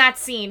scene? In that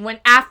scene,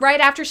 when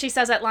right after she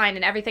says that line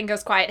and everything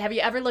goes quiet, have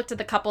you ever looked at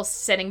the couple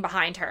sitting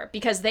behind her?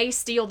 Because they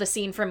steal the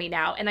scene from me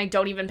now, and I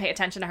don't even pay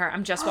attention to her.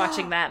 I'm just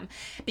watching them.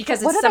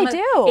 Because What do they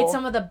do? It's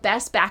some of the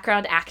best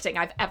background acting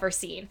I've ever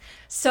seen.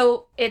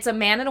 So it's a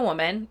man and a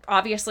woman,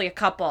 obviously a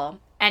couple,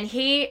 and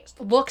he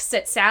looks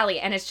at Sally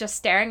and is just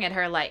staring at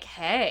her like,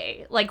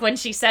 hey, like when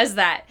she says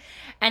that.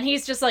 And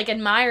he's just like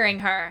admiring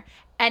her.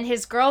 And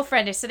his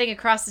girlfriend is sitting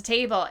across the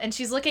table, and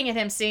she's looking at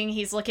him, seeing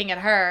he's looking at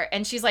her,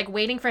 and she's, like,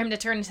 waiting for him to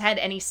turn his head,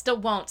 and he still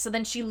won't. So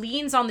then she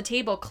leans on the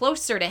table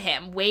closer to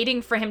him,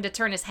 waiting for him to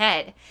turn his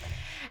head.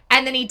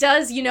 And then he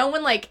does, you know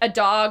when, like, a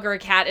dog or a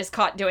cat is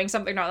caught doing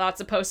something they're not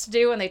supposed to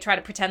do, and they try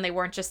to pretend they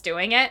weren't just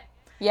doing it?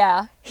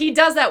 Yeah. He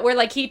does that where,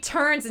 like, he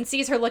turns and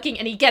sees her looking,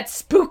 and he gets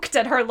spooked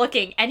at her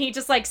looking, and he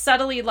just, like,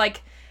 subtly,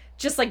 like,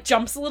 just, like,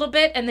 jumps a little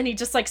bit, and then he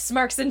just, like,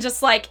 smirks and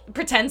just, like,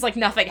 pretends like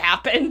nothing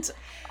happened.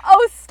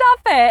 Oh, stop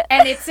it.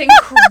 And it's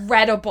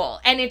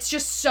incredible. And it's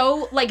just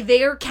so, like,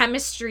 their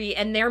chemistry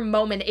and their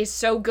moment is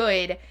so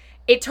good.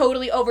 It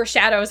totally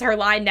overshadows her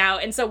line now.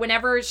 And so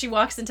whenever she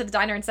walks into the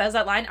diner and says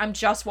that line, I'm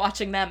just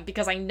watching them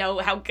because I know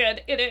how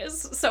good it is.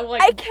 So,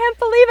 like, I can't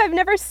believe I've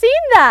never seen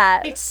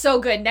that. it's so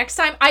good. Next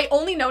time, I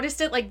only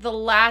noticed it, like,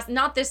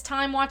 not this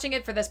time watching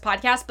it for this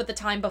podcast, but the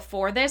time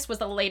before this was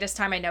the latest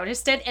time I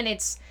noticed it. And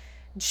it's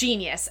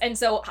genius. And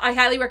so I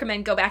highly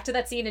recommend go back to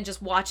that scene and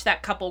just watch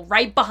that couple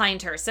right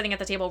behind her, sitting at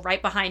the table right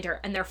behind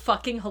her, and they're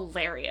fucking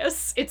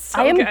hilarious. It's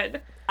so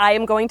good. I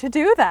am going to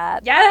do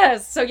that.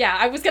 Yes. So yeah,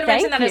 I was going to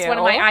mention Thank that as one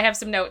of my you. I have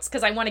some notes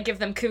because I want to give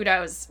them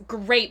kudos.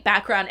 Great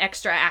background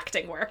extra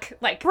acting work.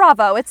 Like,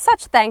 Bravo. It's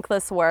such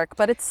thankless work,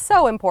 but it's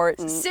so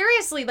important.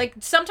 seriously, like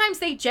sometimes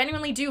they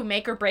genuinely do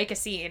make or break a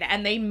scene,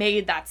 and they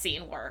made that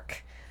scene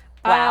work.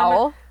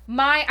 Wow.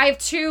 I have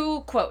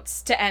two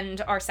quotes to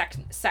end our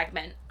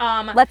segment.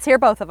 Let's hear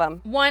both of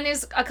them. One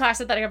is a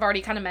classic that I've already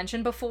kind of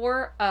mentioned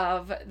before,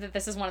 of that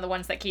this is one of the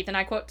ones that Keith and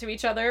I quote to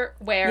each other,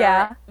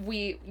 where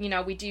we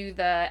do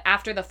the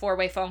after the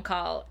 4-way phone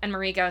call, and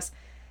Marie goes,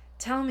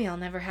 "Tell me I'll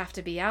never have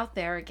to be out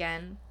there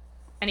again."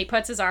 And he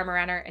puts his arm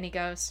around her and he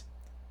goes,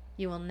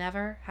 "You will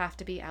never have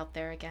to be out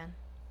there again."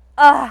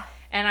 Ugh.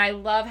 And I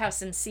love how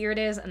sincere it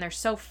is, and they're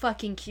so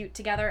fucking cute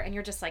together, and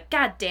you're just like,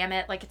 God damn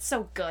it, like, it's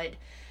so good.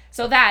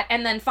 So that,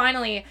 and then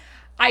finally,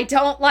 I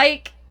don't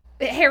like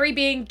Harry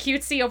being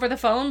cutesy over the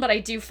phone, but I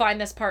do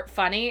find this part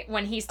funny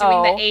when he's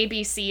doing the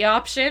ABC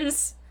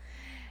options.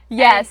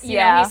 Yes, and, you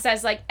know, he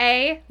says, like,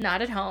 A,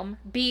 not at home,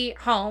 B,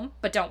 home,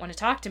 but don't want to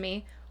talk to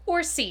me,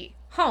 or C,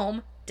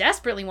 home,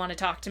 desperately want to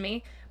talk to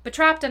me, but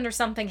trapped under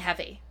something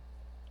heavy.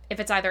 If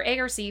it's either A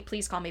or C,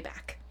 please call me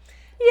back.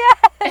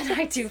 Yeah. And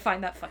I do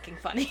find that fucking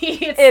funny.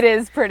 It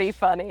is pretty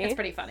funny. It's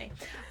pretty funny.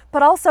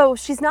 But also,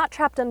 she's not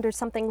trapped under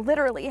something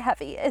literally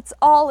heavy. It's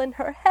all in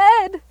her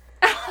head.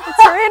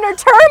 It's her inner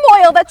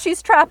turmoil that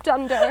she's trapped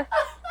under.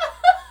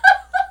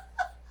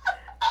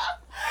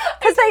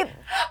 Because I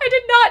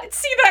did not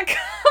see that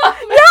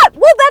coming. Yeah,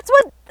 well, that's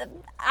what...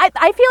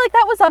 I feel like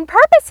that was on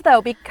purpose,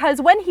 though, because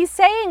when he's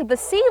saying the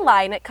C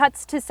line, it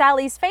cuts to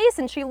Sally's face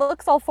and she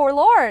looks all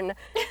forlorn.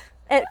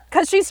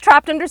 Because she's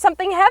trapped under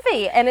something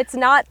heavy, and it's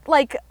not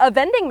like a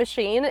vending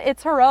machine,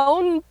 it's her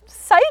own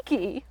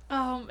psyche.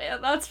 Oh,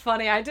 man, that's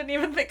funny. I didn't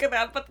even think of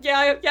that, but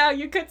yeah,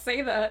 you could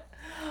say that.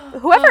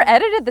 Whoever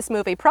edited this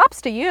movie,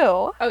 props to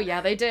you. Oh,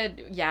 yeah, they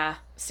did. Yeah,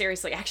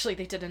 seriously. Actually,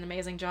 they did an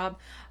amazing job.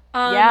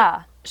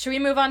 Yeah. Should we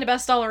move on to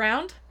Best All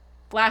Around?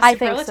 Last I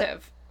think so.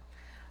 superlative.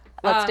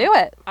 Let's do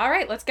it. All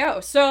right, let's go.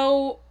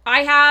 So,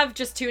 I have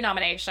just 2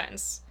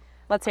 nominations.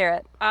 Let's hear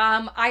it.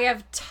 I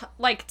have,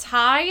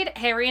 tied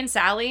Harry and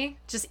Sally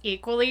just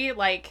equally,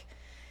 like,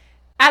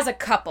 as a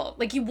couple.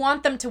 Like, you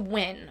want them to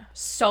win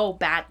so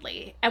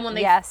badly. And when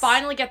they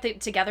finally get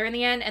together in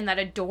the end, and that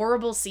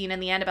adorable scene in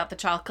the end about the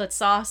chocolate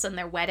sauce and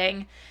their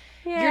wedding,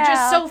 you're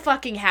just so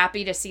fucking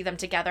happy to see them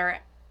together.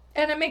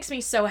 And it makes me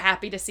so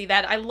happy to see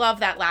that. I love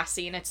that last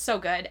scene. It's so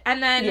good.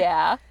 And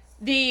then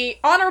the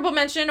honorable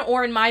mention,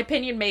 or in my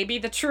opinion, maybe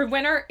the true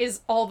winner,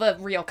 is all the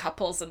real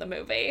couples in the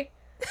movie.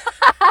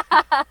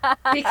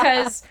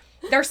 Because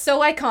they're so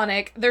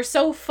iconic, they're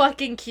so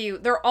fucking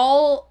cute, they're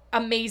all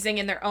amazing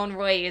in their own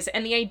ways,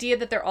 and the idea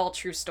that they're all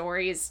true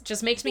stories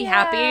just makes me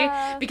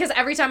happy, because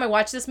every time I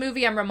watch this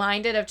movie I'm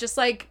reminded of just,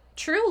 like,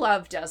 true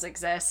love does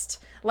exist.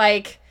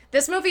 Like,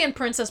 this movie and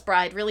Princess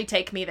Bride really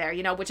take me there,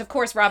 you know, which of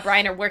course Rob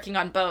Reiner working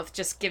on both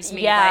just gives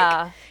me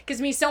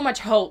gives me so much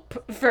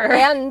hope for...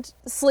 And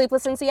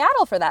Sleepless in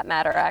Seattle, for that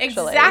matter,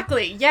 actually.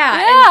 Exactly,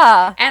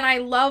 yeah. And I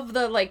love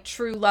the, like,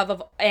 true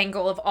love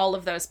angle of all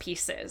of those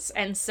pieces.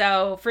 And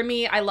so, for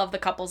me, I love the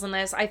couples in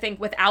this. I think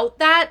without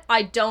that,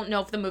 I don't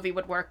know if the movie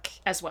would work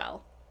as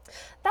well.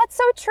 That's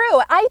so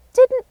true. I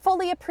didn't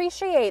fully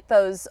appreciate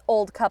those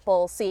old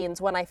couple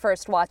scenes when I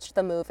first watched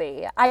the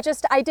movie. I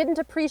didn't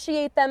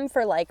appreciate them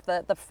for like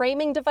the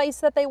framing device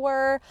that they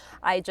were.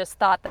 I just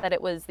thought that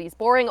it was these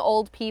boring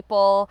old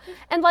people.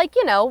 And like,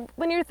 you know,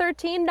 when you're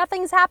 13,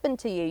 nothing's happened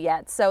to you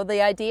yet. So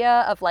the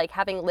idea of like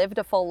having lived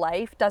a full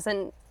life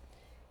doesn't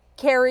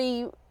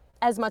carry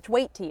as much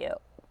weight to you.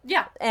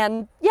 Yeah.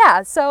 And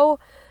yeah, so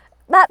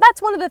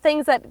that's one of the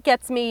things that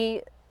gets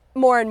me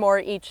more and more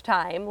each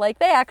time. Like,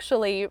 they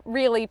actually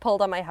really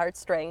pulled on my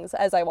heartstrings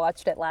as I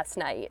watched it last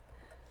night.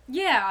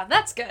 Yeah,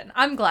 that's good.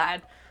 I'm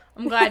glad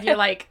you're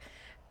like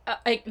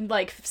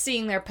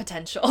seeing their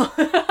potential.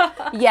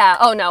 Yeah.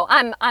 Oh no,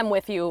 I'm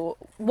with you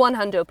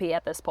 100p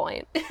at this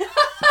point.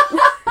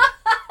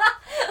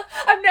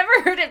 I've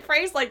never heard it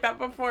phrased like that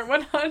before.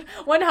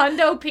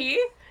 100p.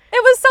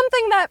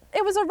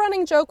 It was a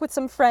running joke with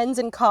some friends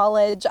in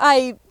college.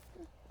 I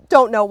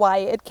don't know why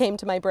it came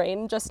to my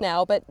brain just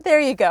now, but there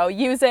you go.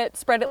 Use it,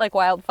 spread it like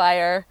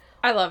wildfire.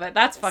 I love it.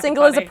 That's fucking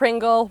Single funny. as a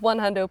Pringle,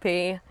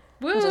 100p.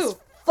 Woo. Just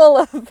full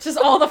of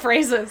all the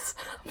phrases.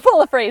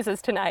 Full of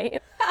phrases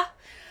tonight.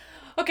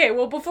 Okay,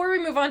 well, before we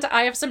move on to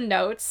I have some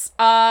notes,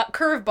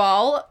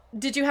 Curveball,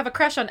 did you have a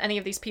crush on any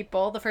of these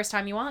people the first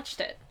time you watched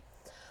it?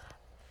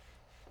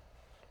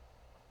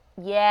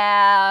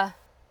 Yeah.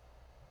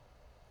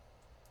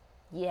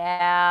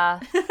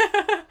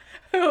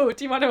 Who?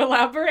 Do you want to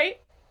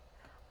elaborate?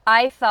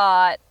 I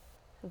thought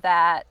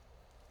that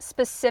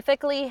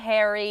specifically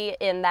Harry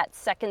in that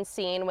second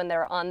scene when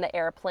they're on the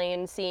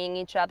airplane seeing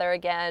each other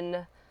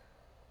again.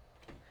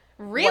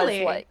 Really?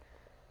 Was like,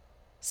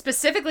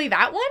 specifically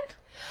that one?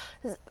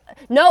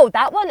 no,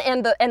 that one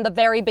and the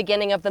very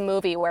beginning of the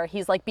movie where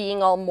he's like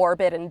being all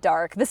morbid and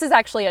dark. This is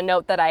actually a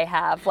note that I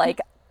have. Like,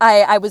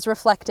 I was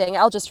reflecting.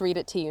 I'll just read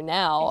it to you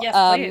now.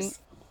 Yes, please.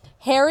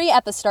 Harry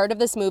at the start of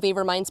this movie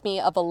reminds me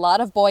of a lot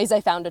of boys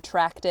I found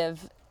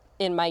attractive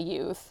in my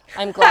youth.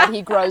 I'm glad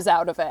he grows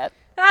out of it.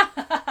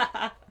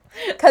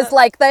 Because,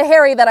 like, the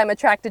Harry that I'm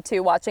attracted to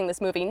watching this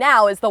movie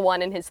now is the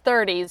one in his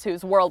 30s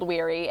who's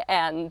world-weary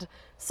and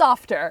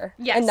softer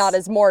and not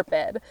as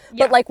morbid.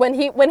 Yeah. But, like, when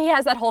he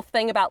has that whole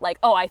thing about, like,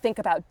 oh, I think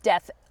about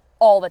death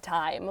all the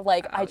time.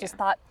 Like, I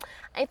thought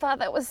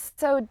that was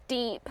so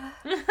deep.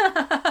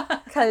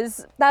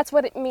 Because that's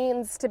what it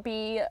means to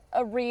be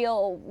a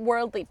real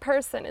worldly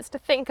person, is to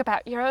think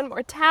about your own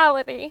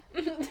mortality.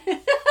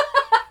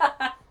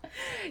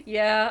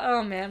 Yeah,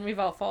 oh man, we've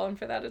all fallen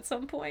for that at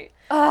some point.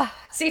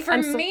 See, for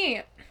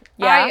me,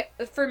 I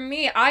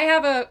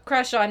have a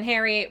crush on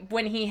Harry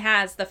when he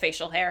has the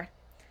facial hair.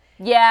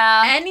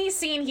 Yeah. Any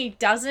scene he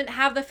doesn't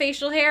have the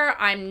facial hair,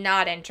 I'm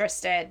not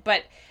interested.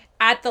 But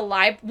at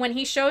the when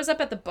he shows up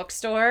at the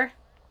bookstore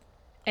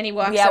and he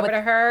walks over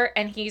to her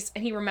and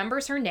he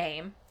remembers her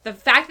name, the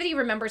fact that he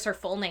remembers her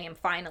full name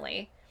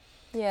finally.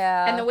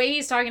 Yeah. And the way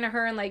he's talking to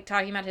her and like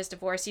talking about his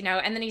divorce, you know,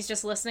 and then he's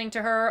just listening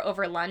to her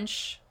over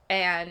lunch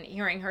and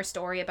hearing her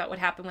story about what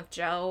happened with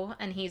Joe,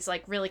 and he's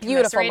like really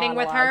commiserating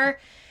with her.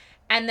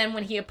 And then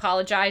when he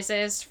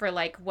apologizes for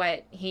like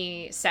what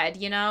he said,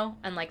 you know,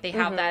 and like they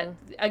have that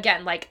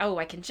again, like, oh,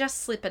 I can just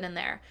slip it in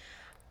there.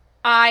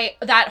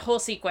 That whole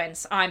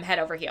sequence, I'm head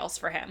over heels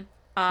for him.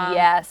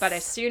 Yes. But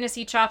as soon as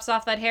he chops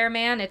off that hair,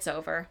 man, it's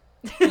over.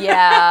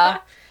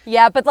 Yeah.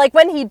 Yeah, but like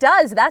when he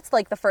does, that's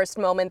like the first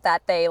moment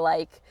that they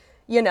like,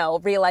 you know,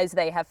 realize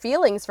they have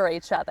feelings for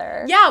each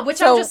other. Yeah,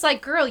 which I'm just like,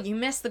 girl, you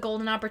missed the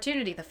golden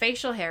opportunity. The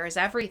facial hair is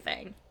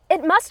everything.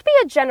 It must be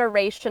a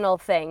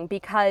generational thing,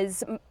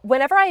 because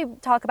whenever I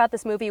talk about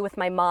this movie with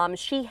my mom,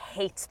 she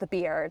hates the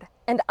beard.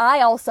 And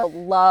I also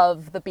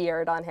love the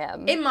beard on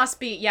him. It must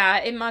be, yeah,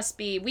 it must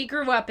be. We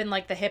grew up in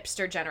like the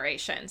hipster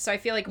generation. So I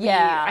feel like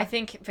I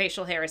think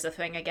facial hair is a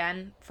thing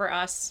again for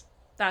us.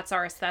 That's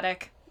our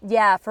aesthetic.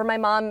 Yeah, for my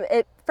mom,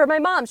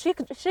 she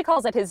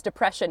calls it his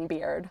depression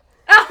beard.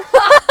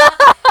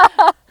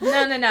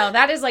 No.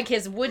 That is like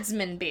his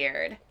woodsman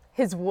beard.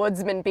 His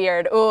woodsman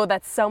beard. Oh,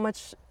 that's so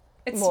much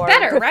more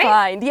better,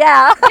 defined. Right?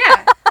 Yeah.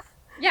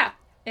 Yeah.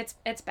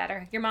 It's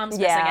better. Your mom's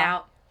missing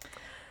out.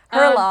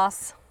 Her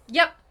loss.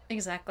 Yep,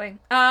 exactly.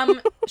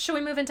 Shall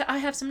we move into I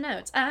have some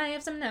notes? I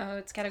have some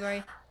notes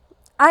category.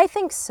 I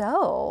think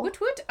so.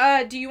 Woot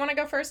woot. Do you want to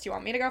go first? Do you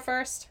want me to go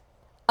first?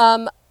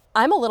 I'm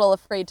a little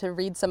afraid to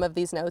read some of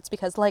these notes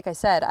because, like I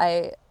said,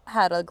 I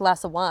had a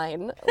glass of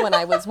wine when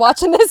I was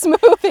watching this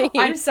movie.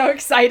 I'm so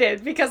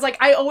excited because, like,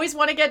 I always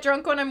want to get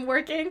drunk when I'm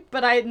working,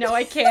 but I know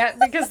I can't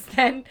because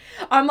then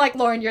I'm like,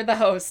 Lauren, you're the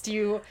host.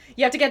 You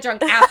have to get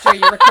drunk after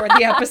you record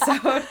the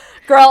episode.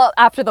 Girl,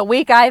 after the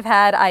week I've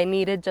had, I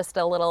needed just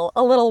a little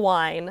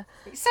wine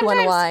to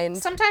unwind.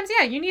 Sometimes,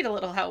 yeah, you need a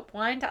little help.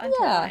 Wine to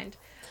unwind.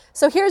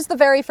 So here's the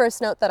very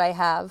first note that I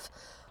have.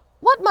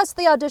 What must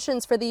the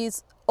auditions for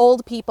these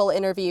old people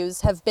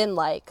interviews have been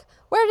like?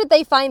 Where did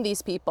they find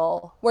these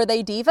people? Were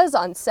they divas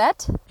on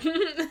set?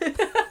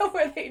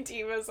 Were they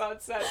divas on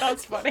set?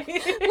 That's funny.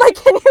 Like,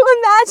 can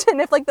you imagine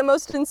if, like, the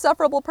most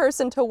insufferable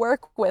person to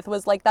work with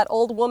was, like, that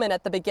old woman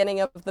at the beginning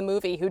of the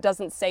movie who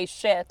doesn't say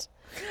shit?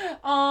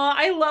 Aw,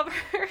 I love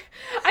her.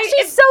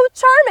 She's so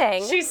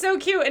charming. She's so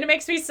cute, and it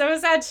makes me so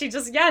sad. She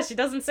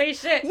doesn't say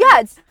shit.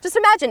 Yeah, just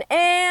imagine.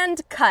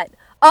 And cut.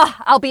 Oh,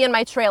 I'll be in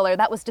my trailer.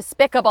 That was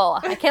despicable.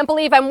 I can't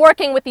believe I'm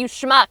working with you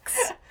schmucks.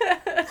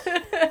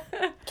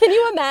 Can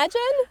you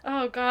imagine?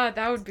 Oh, God,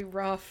 that would be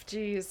rough.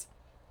 Jeez.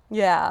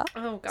 Yeah.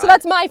 Oh, God. So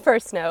that's my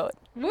first note.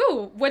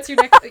 Woo! What's your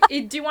next...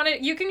 Do you want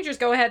to... You can just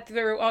go ahead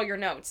through all your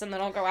notes, and then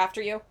I'll go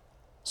after you.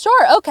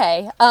 Sure,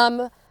 okay.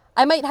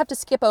 I might have to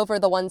skip over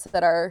the ones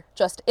that are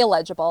just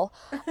illegible,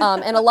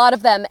 and a lot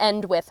of them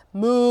end with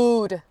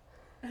mood.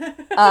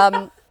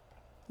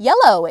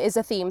 Yellow is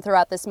a theme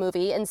throughout this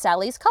movie in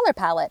Sally's color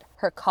palette.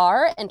 Her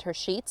car and her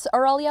sheets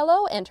are all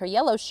yellow, and her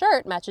yellow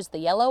shirt matches the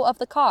yellow of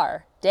the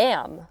car.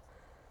 Damn.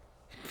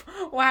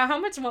 Wow, how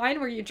much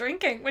wine were you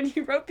drinking when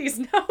you wrote these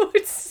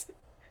notes?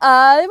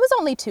 It was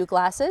only 2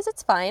 glasses.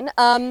 It's fine.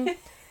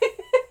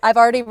 I've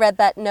already read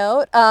that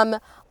note.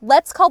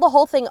 Let's call the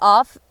whole thing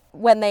off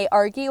when they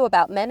argue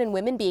about men and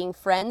women being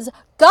friends.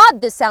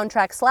 God, this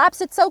soundtrack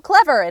slaps. It's so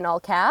clever, in all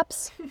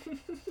caps.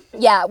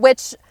 Yeah,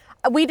 which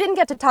we didn't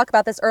get to talk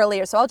about this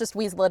earlier, so I'll just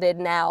weasel it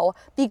in now.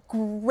 The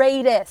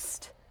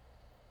greatest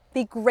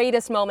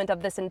moment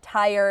of this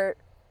entire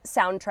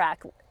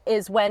soundtrack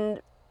is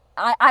when,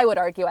 I would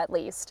argue at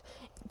least,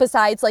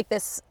 besides like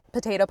this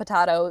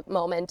potato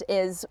moment,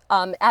 is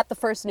at the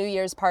first New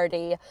Year's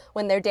party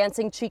when they're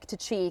dancing cheek to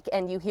cheek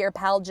and you hear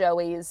Pal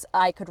Joey's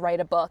I Could Write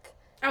a Book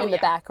in the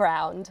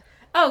background.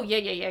 Oh,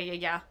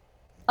 yeah.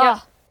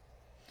 Oh,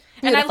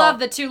 and I love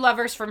the 2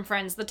 lovers from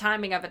Friends. The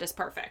timing of it is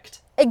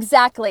perfect.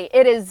 Exactly.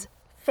 It is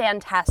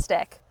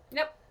fantastic.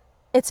 Yep.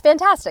 It's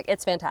fantastic.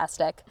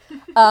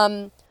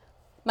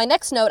 My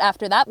next note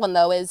after that one,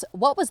 though, is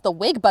what was the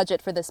wig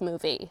budget for this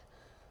movie?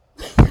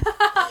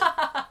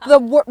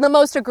 The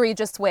most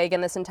egregious wig in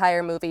this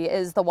entire movie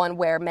is the one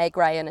where Meg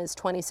Ryan is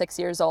 26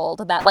 years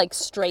old. That, like,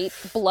 straight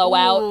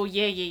blowout. Oh,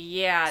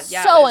 yeah.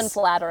 So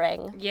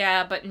unflattering.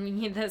 Yeah, but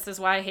this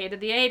is why I hated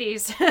the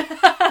 80s.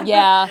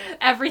 Yeah.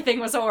 Everything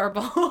was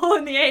horrible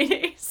in the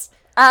 80s.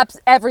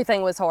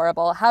 Everything was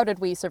horrible. How did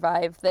we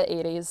survive the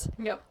 80s?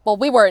 Yep. Well,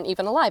 we weren't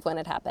even alive when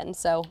it happened,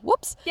 so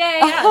whoops.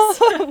 Yay,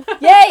 us.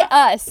 Yay,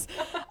 us.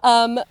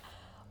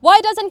 Why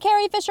doesn't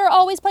Carrie Fisher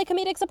always play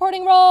comedic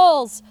supporting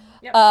roles?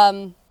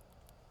 Yep.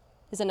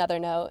 Is another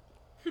note.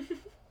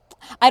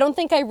 I don't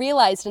think I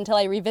realized until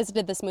I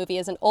revisited this movie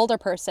as an older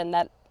person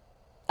that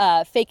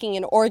faking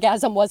an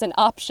orgasm was an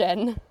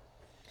option.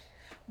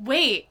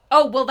 Wait.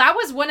 Oh, well, that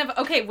was one of...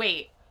 Okay,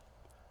 wait.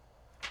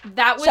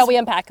 That was... Shall we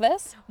unpack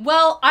this?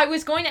 Well, I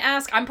was going to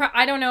ask...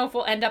 I don't know if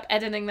we'll end up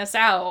editing this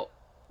out,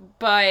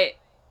 but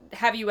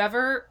have you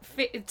ever...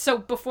 So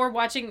before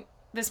watching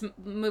this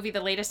movie the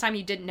latest time,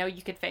 you didn't know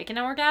you could fake an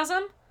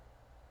orgasm?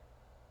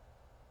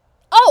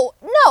 Oh,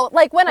 no,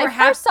 like when I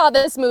first saw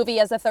this movie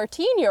as a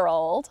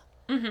 13-year-old,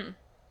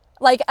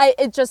 like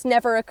it just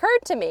never occurred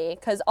to me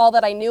because all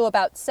that I knew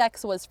about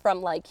sex was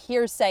from like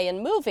hearsay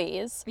in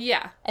movies.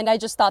 Yeah. And I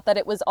just thought that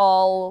it was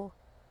all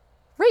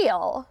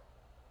real.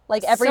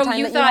 Like every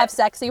time that you have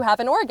sex, you have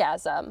an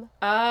orgasm.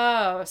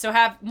 Oh, so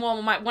I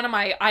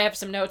have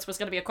some notes was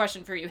going to be a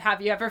question for you.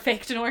 Have you ever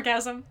faked an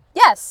orgasm?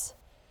 Yes.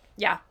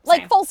 Yeah.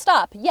 Like same. full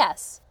stop.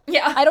 Yes.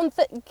 Yeah. I don't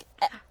think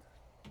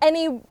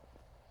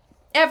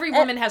Every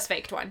woman has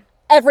faked one.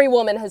 Every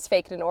woman has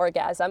faked an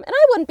orgasm. And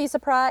I wouldn't be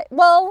surprised.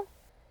 Well,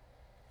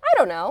 I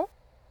don't know.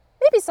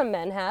 Maybe some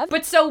men have.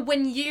 But so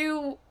when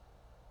you...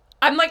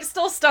 I'm like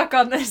still stuck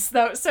on this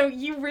though. So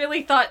you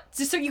really thought...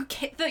 So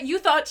you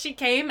thought she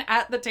came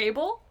at the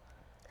table?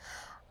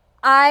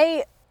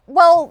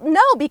 Well,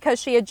 no, because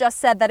she had just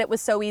said that it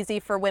was so easy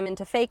for women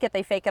to fake it.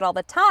 They fake it all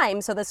the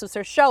time. So this was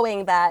her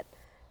showing that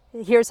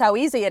here's how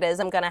easy it is.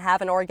 I'm going to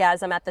have an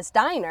orgasm at this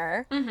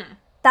diner. Mm-hmm.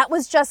 That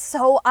was just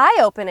so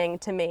eye-opening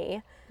to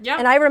me. Yeah.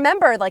 And I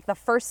remember, like, the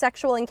first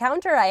sexual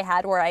encounter I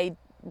had where I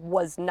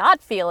was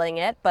not feeling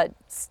it, but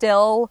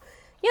still,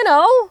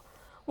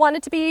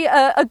 wanted to be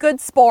a good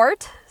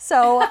sport.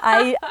 So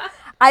I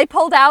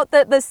pulled out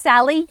the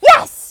Sally,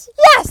 yes!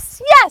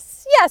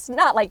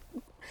 Not like,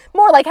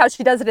 more like how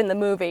she does it in the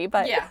movie,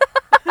 but yeah.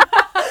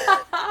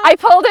 I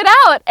pulled it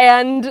out,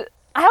 and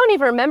I don't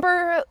even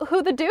remember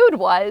who the dude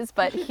was,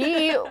 but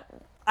he...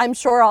 I'm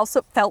sure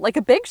also felt like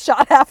a big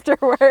shot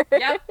afterwards.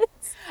 Yeah.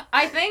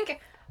 I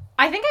think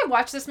I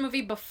watched this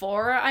movie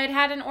before I'd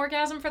had an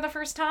orgasm for the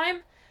first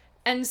time.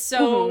 And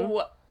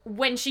so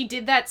when she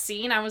did that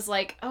scene, I was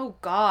like, oh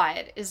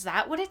God, is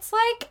that what it's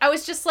like? I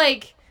was just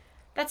like,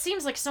 that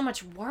seems like so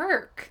much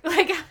work.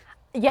 Like,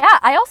 yeah,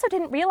 I also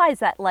didn't realize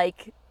that,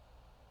 like,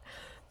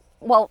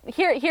 well,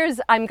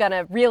 here's, I'm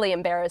gonna really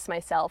embarrass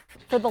myself.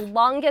 For the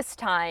longest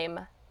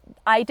time,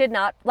 I did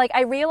not, like,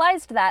 I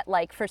realized that,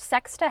 like, for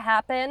sex to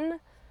happen,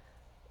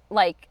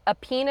 like, a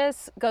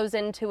penis goes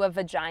into a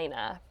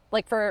vagina.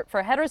 Like, for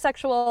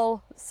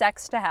heterosexual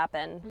sex to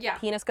happen,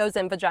 penis goes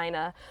in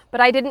vagina.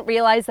 But I didn't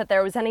realize that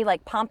there was any,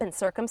 like, pomp and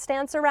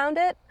circumstance around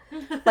it.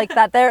 like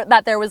that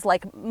there was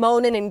like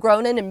moaning and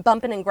groaning and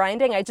bumping and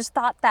grinding. I just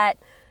thought that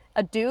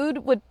a dude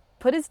would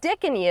put his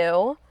dick in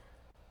you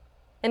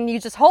and you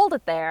just hold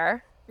it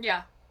there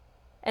Yeah.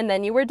 and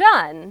then you were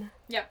done.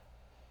 Yep.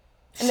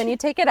 And then you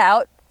take it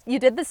out, you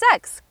did the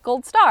sex.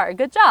 Gold star,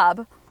 good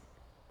job.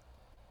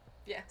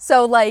 Yeah.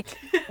 So like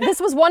this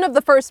was one of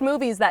the first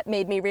movies that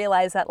made me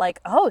realize that like,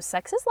 oh,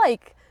 sex is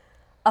like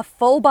a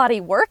full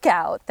body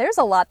workout. There's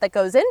a lot that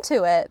goes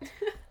into it.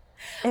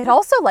 It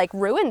also like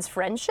ruins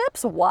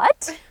friendships.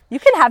 What? You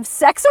can have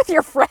sex with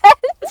your friends?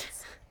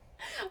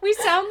 We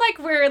sound like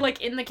we're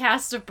like in the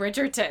cast of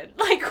Bridgerton.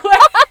 Like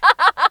what?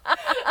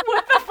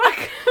 What the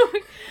fuck?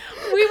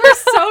 We were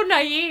so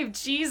naive.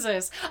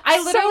 Jesus.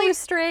 I literally so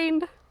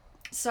restrained.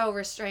 so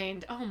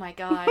restrained. Oh my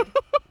god.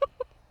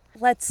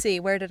 Let's see,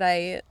 where did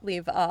I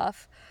leave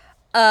off?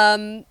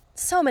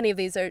 So many of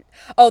these are...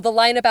 Oh, the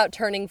line about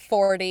turning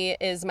 40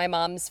 is my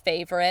mom's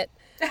favorite.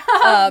 Really?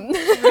 And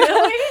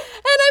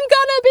I'm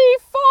gonna be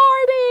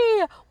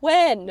 40!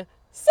 When?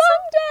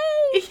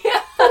 Someday!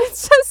 Yeah.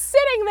 It's just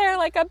sitting there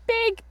like a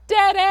big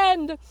dead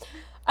end.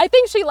 I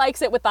think she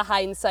likes it with the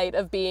hindsight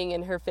of being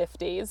in her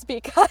 50s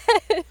because...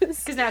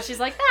 Because now she's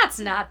like, that's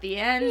not the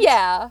end.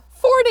 Yeah,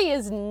 40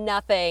 is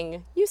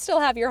nothing. You still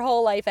have your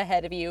whole life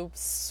ahead of you,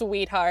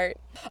 sweetheart.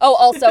 Oh,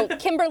 also,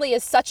 Kimberly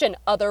is such an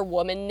other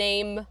woman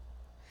name.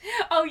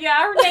 Oh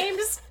yeah, her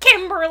name's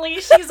Kimberly.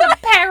 She's a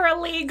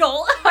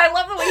paralegal. I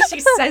love the way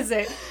she says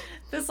it.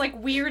 This like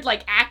weird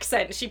like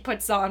accent she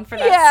puts on for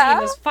that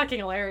scene is fucking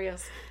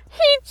hilarious.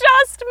 He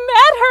just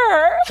met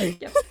her.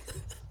 Yep.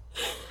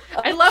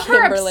 I love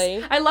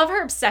Kimberly. I love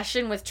her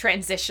obsession with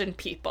transition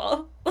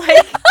people.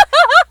 Like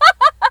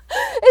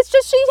It's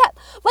just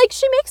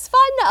she makes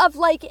fun of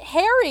like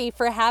Harry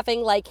for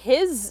having like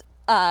his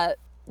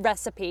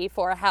recipe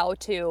for how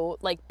to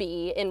like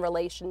be in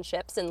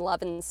relationships and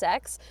love and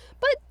sex,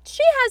 but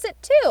she has it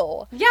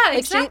too. yeah, Like,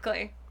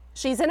 exactly.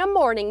 She's in a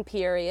mourning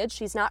period.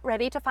 She's not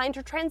ready to find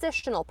her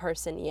transitional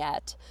person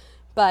yet.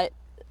 But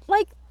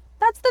like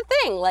that's the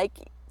thing.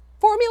 Like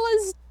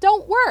formulas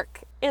don't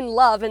work in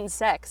love and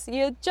sex.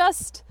 You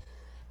just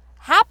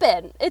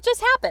happen. It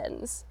just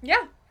happens.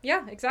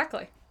 Yeah,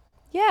 exactly.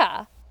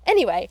 Yeah.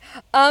 Anyway,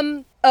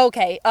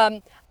 okay,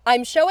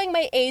 I'm showing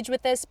my age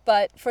with this,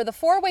 but for the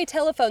four-way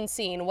telephone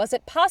scene, was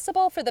it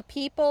possible for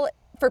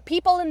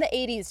people in the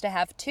 80s to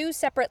have two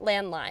separate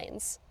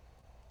landlines?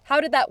 How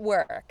did that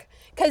work?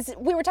 Because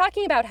we were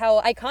talking about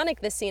how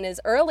iconic this scene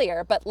is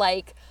earlier, but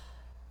like,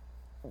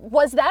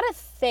 was that a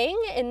thing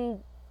in,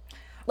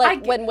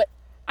 like,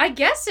 I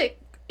guess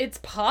it's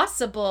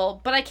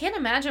possible, but I can't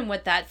imagine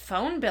what that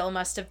phone bill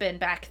must have been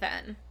back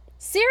then.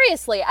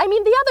 Seriously, I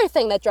mean, the other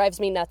thing that drives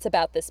me nuts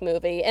about this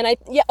movie, and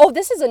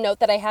this is a note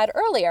that I had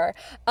earlier,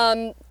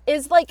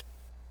 is like,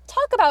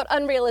 talk about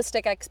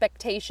unrealistic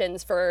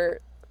expectations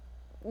for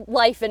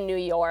life in New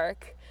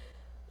York.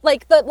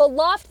 Like the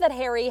loft that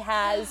Harry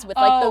has with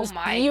like those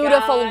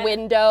beautiful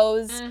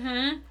windows.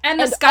 Mm-hmm. And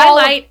the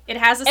skylight. It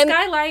has a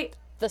skylight.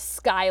 The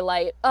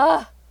skylight.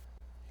 Ugh.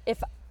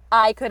 If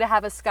I could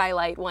have a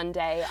skylight one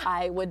day,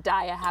 I would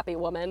die a happy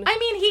woman. I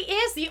mean, he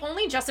is. The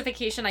only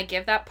justification I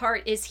give that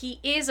part is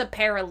he is a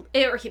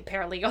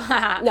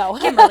paralegal. No.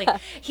 Kimberly.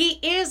 He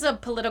is a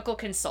political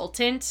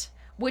consultant,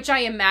 which I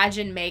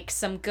imagine makes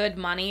some good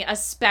money,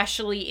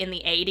 especially in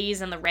the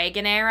 80s and the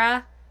Reagan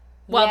era.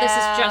 Well, This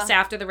is just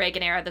after the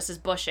Reagan era. This is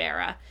Bush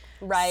era.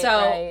 Right,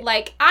 So,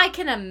 like, I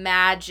can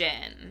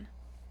imagine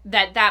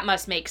that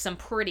must make some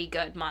pretty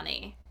good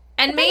money.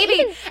 And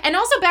and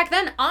also back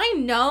then, I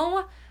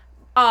know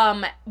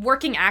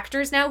working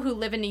actors now who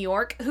live in New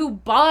York who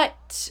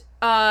bought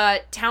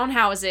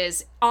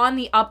townhouses on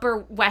the Upper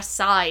West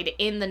Side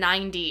in the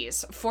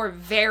 90s for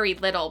very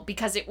little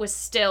because it was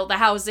still, the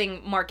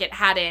housing market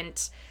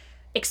hadn't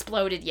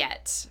exploded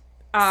yet.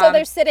 So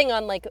they're sitting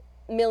on like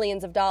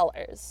millions of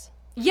dollars.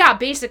 Yeah,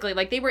 basically,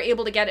 like, they were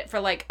able to get it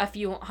for, like, a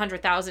few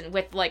 $100,000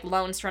 with, like,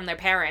 loans from their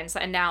parents,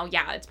 and now,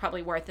 yeah, it's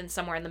probably worth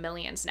somewhere in the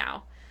millions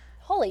now.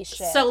 Holy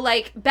shit. So,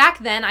 like, back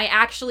then, I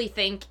actually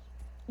think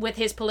with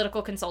his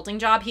political consulting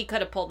job, he could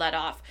have pulled that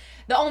off.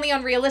 The only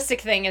unrealistic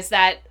thing is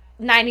that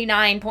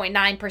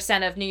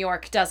 99.9% of New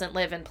York doesn't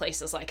live in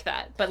places like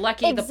that. But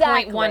lucky the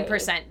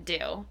 0.1%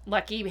 do.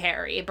 Lucky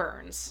Harry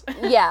Burns.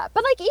 Yeah,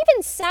 but, like,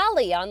 even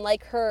Sally on,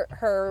 like,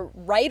 her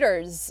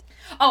writer's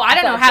Oh, I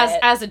don't know, budget.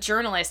 as a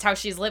journalist, how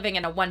she's living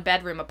in a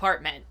one-bedroom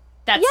apartment.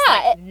 That's,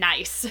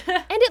 nice.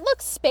 And it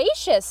looks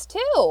spacious,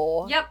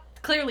 too. Yep,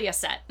 clearly a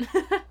set.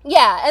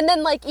 Yeah, and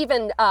then, like,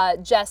 even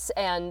Jess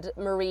and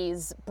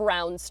Marie's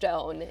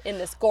brownstone in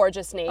this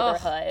gorgeous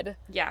neighborhood.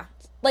 Yeah.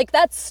 Like,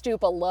 that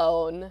stoop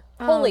alone.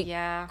 Holy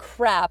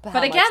crap, how But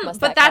much again, must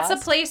but that that's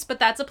cost?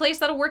 a place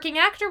that a working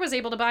actor was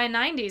able to buy in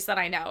 90s that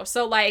I know.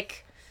 So,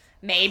 like,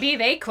 maybe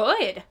they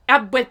could.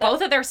 With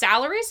both of their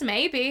salaries,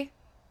 maybe.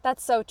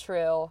 That's so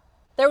true.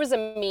 There was a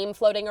meme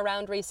floating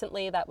around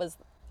recently that was,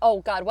 oh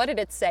God, what did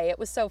it say? It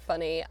was so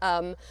funny.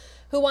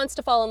 Who wants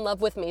to fall in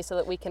love with me so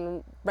that we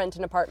can rent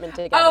an apartment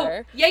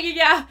together? Oh,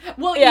 yeah.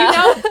 Well, Yeah.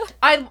 you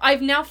know,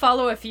 I've now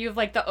follow a few of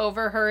like the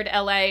Overheard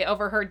LA,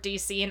 Overheard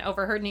DC, and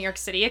Overheard New York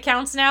City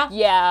accounts now.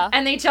 Yeah.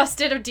 And they just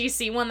did a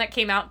DC one that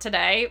came out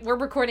today. We're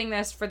recording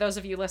this, for those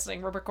of you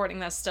listening, we're recording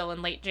this still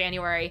in late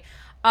January.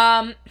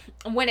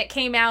 When it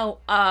came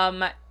out,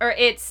 or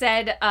it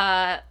said,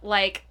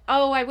 like,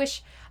 oh, I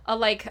wish,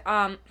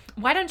 why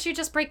don't you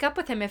just break up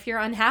with him if you're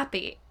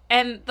unhappy?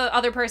 And the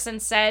other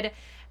person said,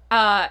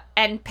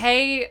 and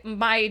pay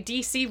my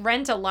DC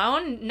rent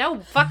alone? No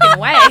fucking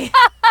way.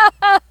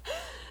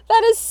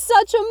 That is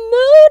such a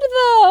mood,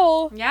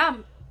 though. Yeah.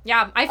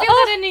 I feel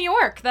that in New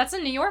York. That's a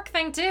New York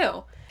thing,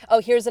 too. Oh,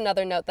 here's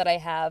another note that I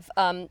have.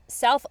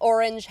 South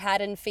Orange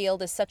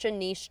Haddonfield is such a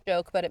niche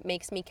joke, but it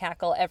makes me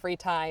cackle every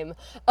time.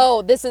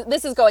 Oh, this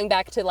is going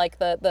back to like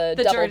the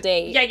double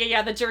date.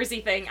 Yeah, the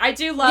Jersey thing. I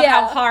do love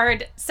Yeah. how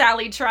hard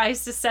Sally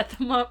tries to set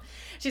them up.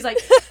 She's like,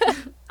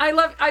 I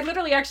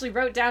literally actually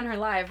wrote down her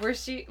line where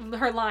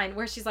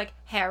she's like,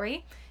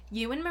 Harry,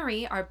 you and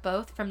Marie are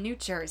both from New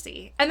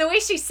Jersey. And the way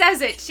she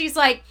says it, she's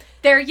like,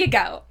 there you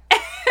go.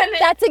 And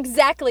That's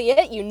exactly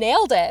it. You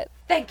nailed it.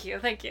 Thank you.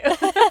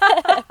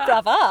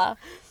 Brava.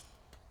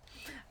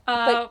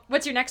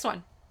 What's your next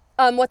one?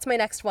 What's my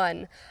next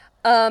one?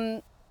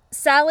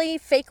 Sally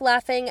fake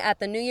laughing at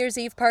the New Year's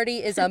Eve party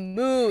is a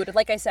mood.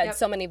 Like I said, Yep.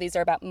 so many of these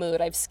are about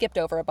mood. I've skipped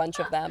over a bunch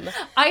of them.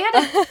 I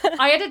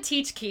had to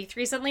teach Keith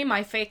recently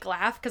my fake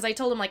laugh because I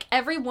told him like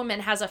every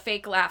woman has a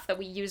fake laugh that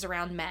we use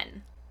around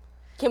men.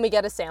 Can we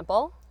get a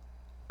sample?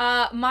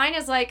 Mine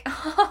is like,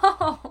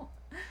 oh.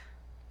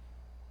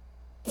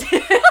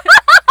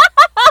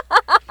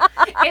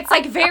 It's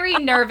like very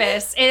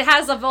nervous. It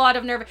has a lot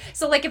of nerve.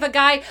 So like if a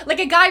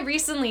guy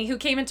recently who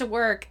came into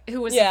work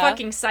who was Yeah.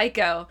 fucking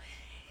psycho,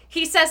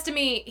 he says to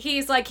me,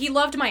 he's like, he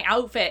loved my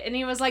outfit and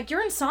he was like,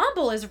 your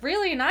ensemble is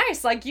really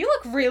nice. Like you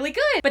look really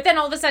good. But then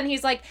all of a sudden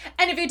he's like,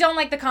 and if you don't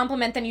like the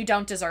compliment, then you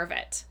don't deserve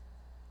it.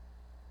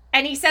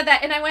 And he said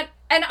that, and I went,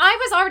 and I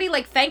was already,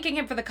 like, thanking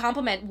him for the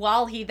compliment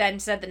while he then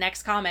said the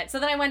next comment.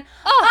 So then I went,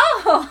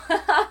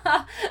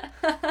 oh.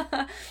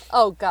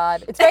 Oh,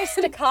 God. It's very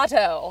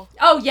staccato.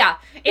 Oh, yeah.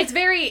 It's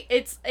very,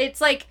 it's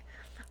like,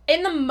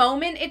 in the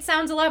moment, it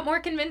sounds a lot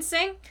more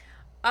convincing,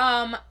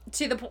 to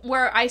the point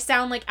where I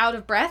sound, like, out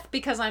of breath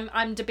because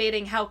I'm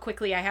debating how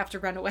quickly I have to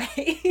run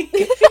away.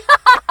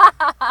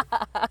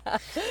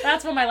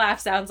 That's what my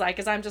laugh sounds like,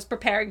 is I'm just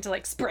preparing to,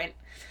 like, sprint.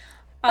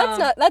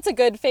 That's a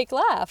good fake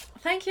laugh.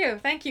 Thank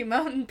you,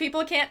 Moan.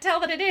 People can't tell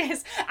that it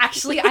is.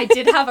 Actually, I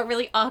did have a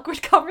really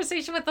awkward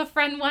conversation with a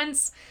friend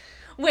once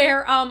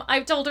where I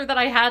told her that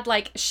I had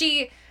like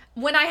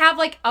when I have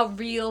like a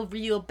real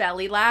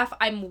belly laugh,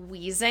 I'm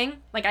wheezing.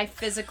 Like I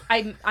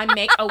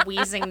make a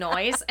wheezing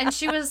noise, and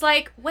she was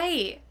like,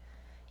 "Wait,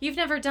 you've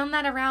never done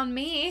that around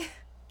me?"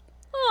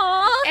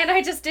 Aww. And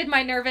I just did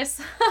my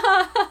nervous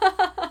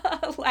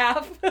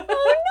laugh.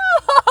 Oh, no.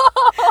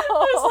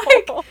 I was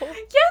like,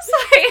 yes,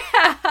 I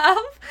have.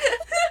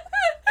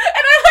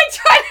 And I like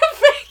tried to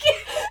fake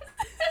it.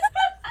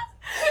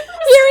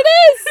 Here it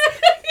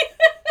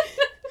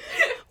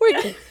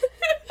is.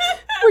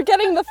 We're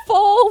getting the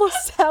full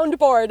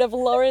soundboard of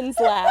Lauren's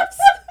laughs.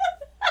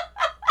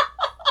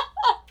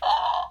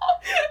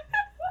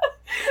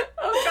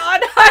 Oh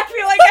God, I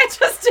feel like I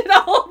just did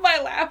all of my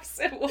laughs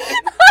at once.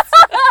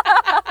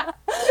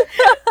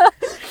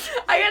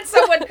 I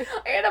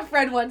had a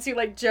friend once who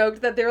like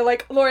joked that they were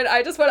like, Lauren, I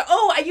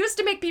used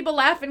to make people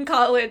laugh in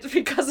college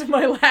because of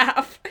my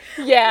laugh.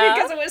 Yeah.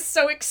 Because it was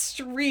so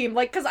extreme.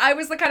 Like, because I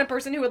was the kind of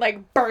person who would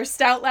like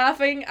burst out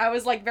laughing. I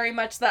was like very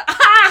much the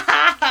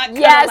kind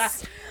of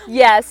laugh.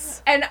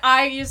 Yes. And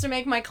I used to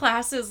make my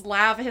classes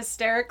laugh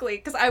hysterically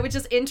because I would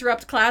just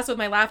interrupt class with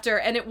my laughter.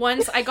 And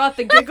I got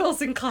the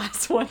giggles in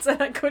class once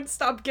and I couldn't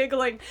stop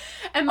giggling.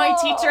 And my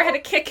teacher had to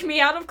kick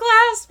me out of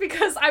class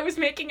because I was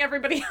making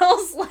everybody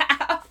else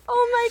laugh.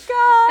 Oh my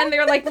God. And they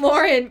were like,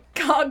 Lauren,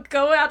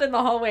 go out in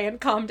the hallway and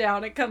calm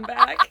down and come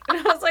back. And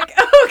I was like,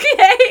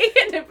 okay.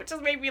 And it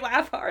just made me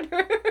laugh harder.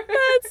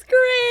 That's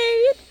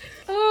great.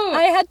 Oh.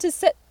 I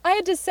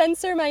had to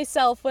censor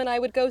myself when I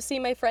would go see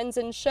my friends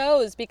in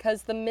shows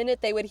because the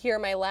minute they would hear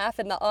my laugh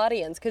in the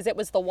audience, because it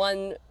was the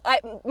one,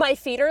 my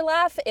feeder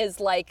laugh is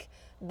like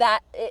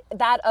that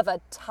of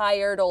a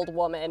tired old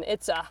woman.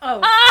 It's just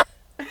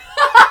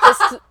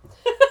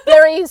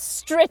very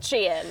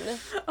Strichian.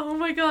 Oh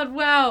my God,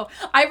 wow.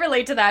 I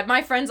relate to that.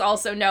 My friends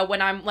also know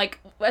when I'm like,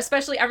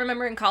 especially I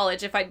remember in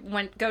college, if I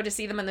go to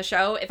see them in the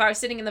show, if I was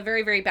sitting in the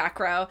very, very back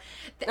row,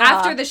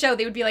 after the show,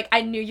 they would be like, I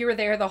knew you were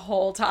there the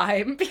whole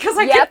time because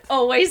I could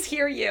always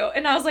hear you.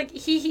 And I was like,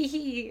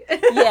 hee.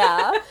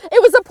 Yeah.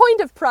 It was a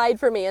point of pride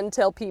for me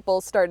until people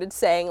started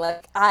saying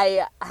like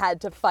I had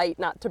to fight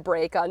not to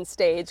break on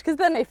stage because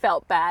then I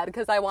felt bad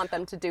because I want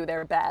them to do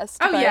their best.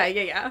 Oh, but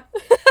yeah.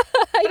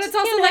 But But it's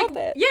also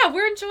like, yeah,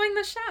 we're enjoying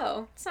the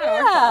show. It's not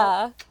our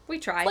fault. We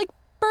tried. Like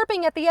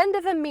burping at the end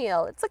of a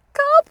meal. It's a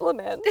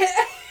compliment.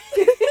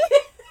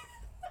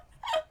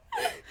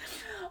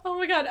 Oh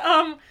my God.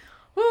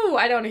 Ooh,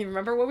 I don't even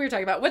remember what we were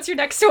talking about. What's your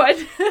next one?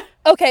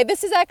 Okay,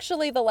 this is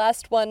actually the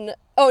last one.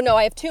 Oh no,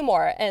 I have two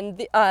more,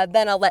 and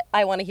then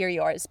I want to hear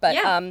yours. But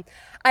Yeah.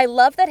 I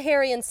love that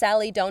Harry and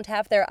Sally don't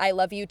have their "I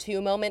love you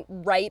too" moment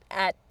right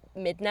at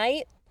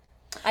midnight.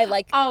 I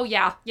like Oh,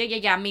 yeah.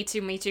 Yeah. Me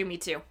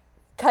too.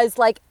 because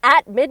like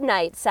at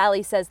midnight,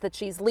 Sally says that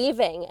she's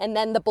leaving, and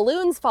then the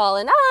balloons fall,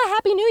 and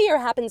Happy New Year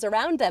happens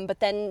around them.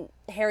 But then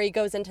Harry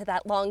goes into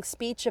that long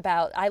speech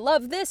about "I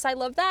love this, I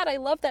love that, I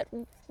love that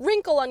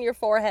wrinkle on your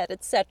forehead,"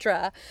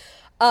 etc.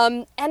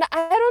 And I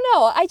don't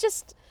know. I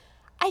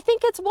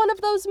think it's one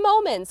of those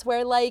moments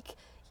where, like,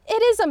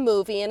 it is a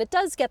movie and it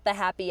does get the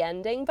happy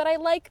ending, but I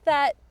like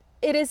that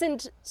it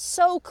isn't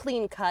so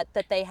clean cut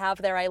that they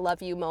have their "I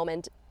love you"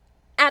 moment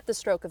at the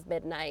stroke of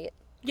midnight.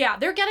 Yeah,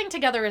 their getting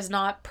together is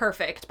not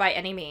perfect by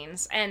any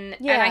means. And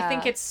I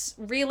think it's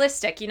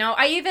realistic, you know?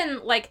 I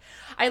even, like,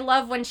 I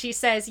love when she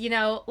says, you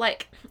know,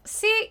 like,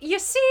 you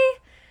see,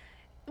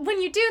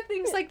 when you do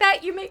things like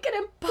that, you make it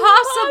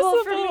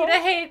impossible for me to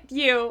hate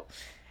you.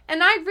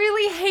 And I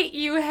really hate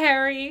you,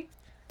 Harry.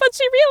 But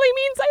she really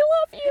means "I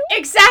love you."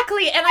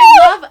 Exactly.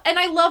 And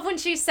I love when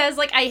she says,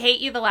 like, I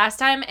hate you the last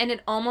time, and it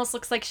almost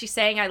looks like she's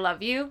saying I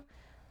love you.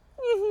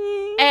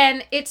 Mm-hmm.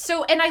 And it's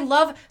so, and I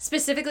love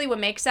specifically what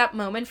makes that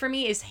moment for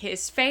me is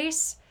his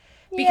face,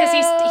 because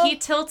he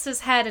tilts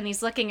his head and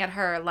he's looking at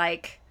her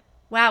like,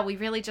 wow, we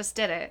really just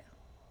did it.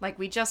 Like,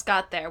 we just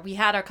got there.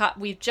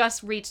 We've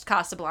just reached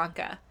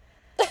Casablanca.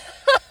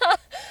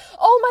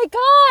 Oh my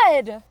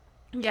God!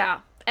 Yeah.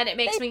 And it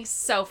makes me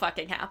so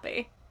fucking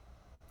happy.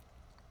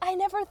 I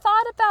never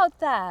thought about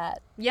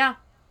that. Yeah.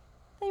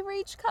 They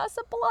reach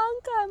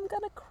Casablanca. I'm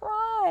gonna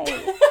cry.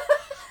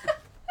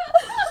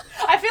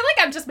 I feel like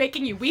I'm just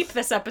making you weep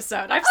this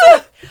episode. I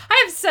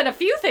have said a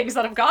few things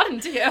that have gotten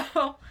to you.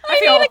 I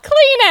feel... need a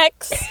Kleenex.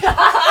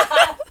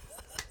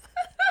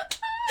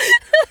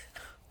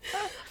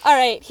 All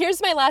right,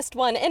 here's my last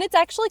one, and it's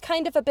actually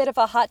kind of a bit of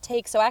a hot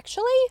take, so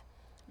actually,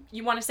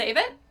 You want to save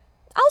it?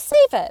 I'll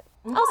save it.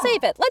 I'll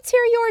save it. Let's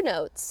hear your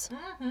notes.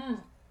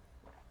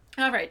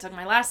 All right, took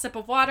my last sip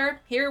of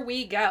water. Here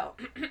we go.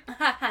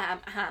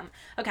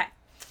 Okay.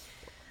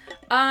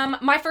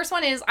 My first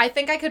one is, I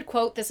think I could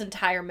quote this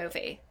entire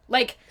movie.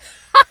 Like,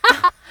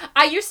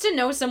 I used to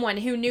know someone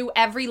who knew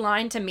every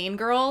line to Mean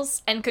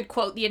Girls and could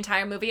quote the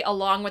entire movie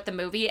along with the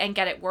movie and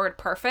get it word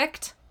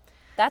perfect.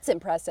 That's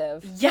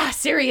impressive. Yeah,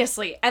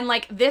 seriously. And,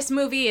 like, this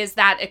movie is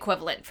that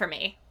equivalent for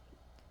me.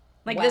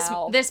 Like,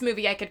 Wow. this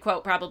movie I could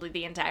quote probably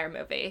the entire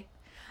movie.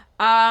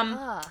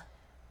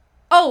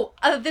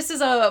 This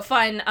is a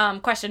fun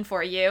question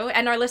for you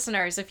and our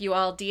listeners. If you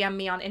all DM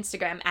me on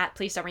Instagram at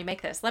Please Don't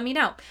Remake This, let me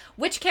know.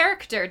 Which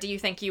character do you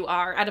think you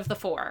are out of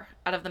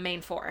the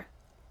main four?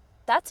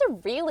 That's a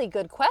really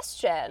good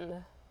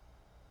question.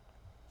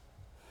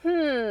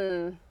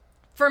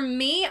 For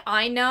me,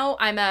 I know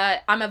I'm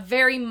a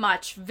very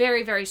much,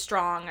 very, very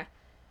strong,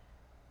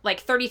 like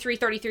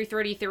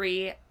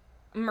 33,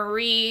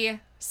 Marie,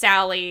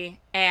 Sally,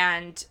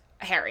 and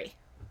Harry.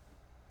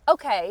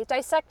 Okay,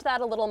 dissect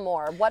that a little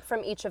more. What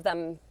from each of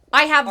them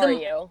I have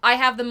you? I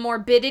have the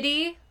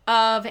morbidity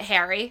of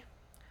Harry.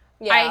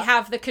 Yeah. I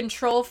have the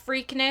control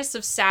freakness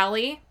of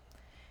Sally,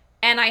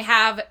 and I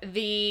have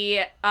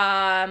the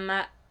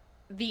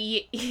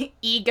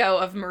ego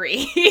of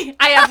Marie.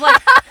 I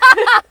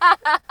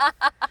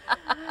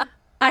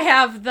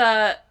have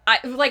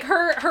like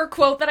her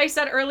quote that I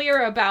said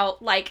earlier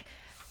about like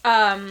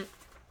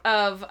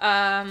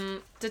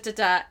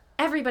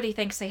everybody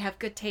thinks they have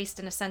good taste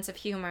and a sense of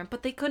humor,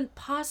 but they couldn't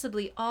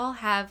possibly all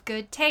have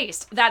good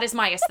taste. That is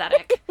my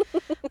aesthetic.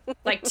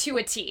 Like, to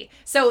a T.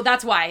 So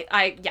that's why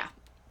I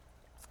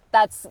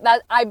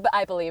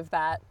believe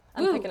that.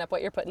 I'm Ooh. picking up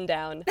what you're putting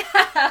down.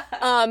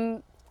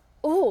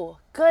 Ooh,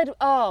 good.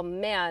 Oh,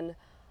 man.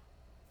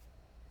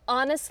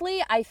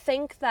 Honestly, I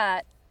think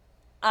that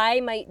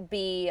I might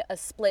be a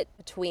split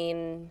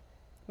between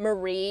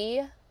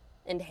Marie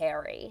and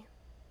Harry.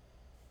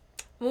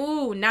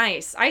 Ooh,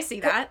 nice. I see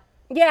that.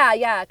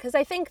 Yeah, because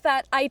I think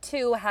that I,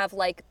 too, have,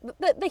 like,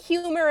 the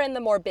humor and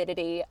the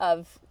morbidity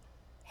of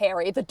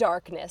Harry, the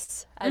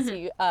darkness, as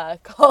he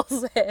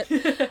calls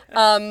it.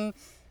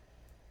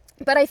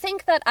 But I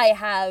think that I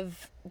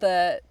have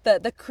the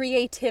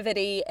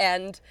creativity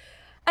and,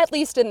 at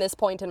least in this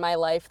point in my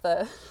life,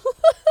 the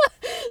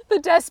the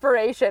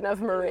desperation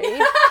of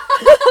Marie.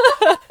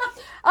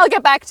 I'll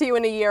get back to you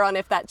in a year on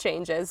if that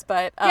changes,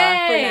 but for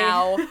Yay!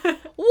 now,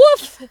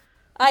 woof!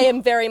 I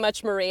am very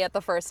much Marie at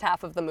the first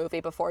half of the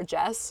movie before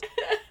Jess.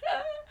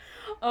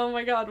 Oh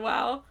my god,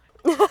 wow.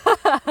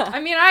 I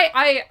mean,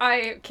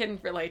 I can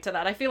relate to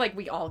that. I feel like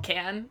we all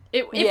can.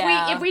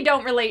 If we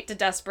don't relate to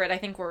desperate, I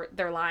think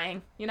they're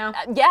lying, you know?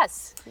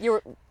 Yes,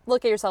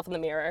 look at yourself in the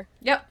mirror.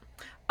 Yep.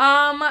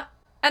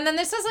 And then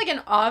this is like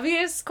an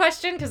obvious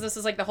question because this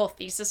is like the whole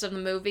thesis of the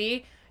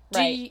movie.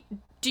 Right.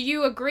 Do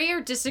you agree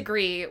or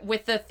disagree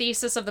with the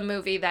thesis of the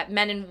movie that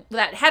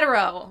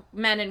hetero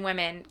men and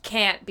women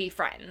can't be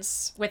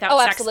friends without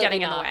sex absolutely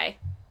getting in the not. way?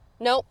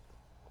 Nope.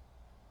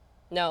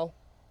 No.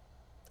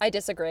 I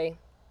disagree.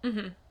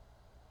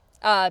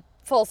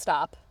 Full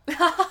stop.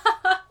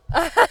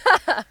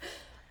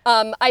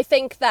 I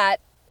think that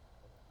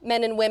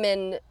men and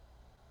women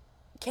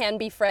can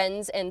be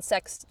friends and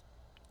sex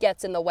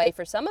gets in the way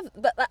for some of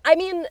but I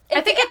mean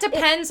I think it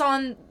depends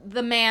on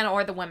the man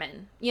or the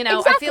woman. You know,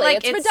 exactly. I feel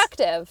like it's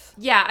reductive.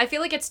 Yeah, I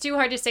feel like it's too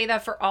hard to say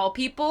that for all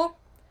people.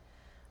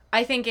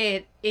 I think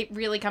it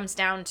really comes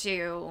down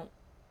to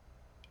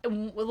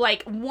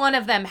like one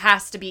of them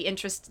has to be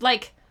interested.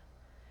 Like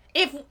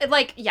if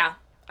like yeah,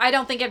 I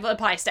don't think it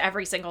applies to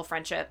every single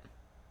friendship.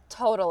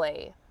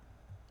 Totally.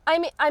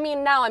 I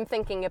mean, now I'm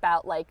thinking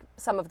about, like,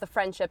 some of the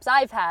friendships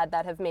I've had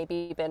that have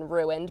maybe been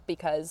ruined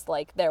because,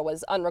 like, there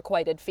was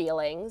unrequited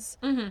feelings.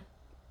 Mm-hmm.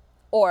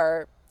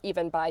 Or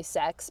even by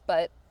sex.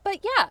 But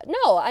yeah,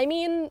 no, I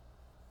mean,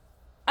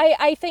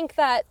 I think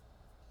that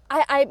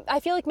I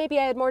feel like maybe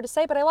I had more to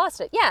say, but I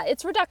lost it. Yeah,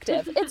 it's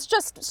reductive. It's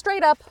just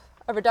straight up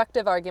a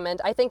reductive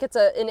argument. I think it's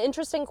an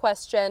interesting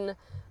question,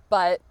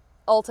 but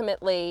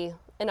ultimately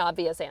an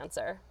obvious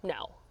answer.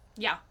 No.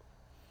 Yeah.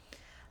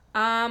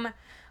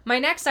 My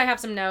next, I have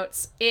some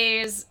notes,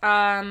 is,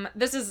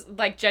 this is,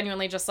 like,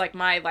 genuinely just, like,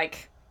 my,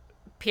 like,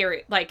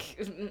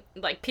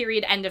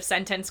 period end of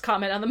sentence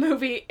comment on the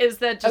movie, is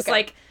that just,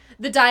 like,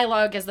 the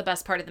dialogue is the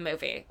best part of the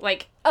movie.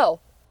 Like...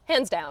 Oh,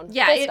 hands down.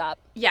 Yeah, full stop.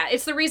 Yeah,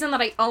 it's the reason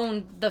that I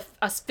own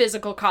a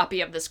physical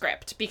copy of the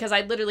script, because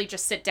I literally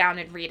just sit down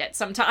and read it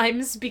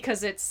sometimes,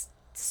 because it's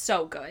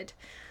so good.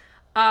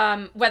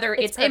 Whether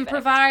it's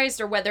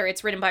improvised or whether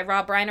it's written by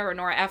Rob Reiner or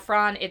Nora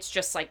Ephron, it's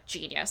just like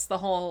genius. The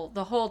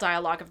whole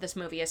dialogue of this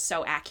movie is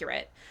so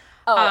accurate.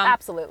 Oh,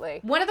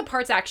 absolutely. One of the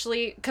parts,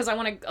 actually, because I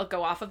want to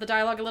go off of the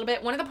dialogue a little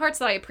bit, one of the parts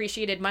that I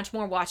appreciated much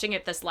more watching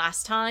it this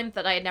last time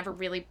that I had never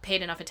really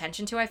paid enough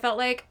attention to, I felt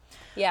like,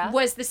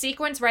 was the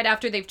sequence right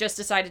after they've just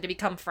decided to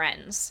become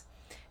friends.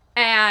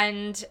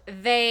 And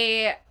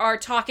they are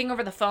talking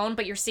over the phone,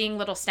 but you're seeing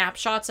little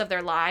snapshots of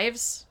their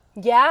lives.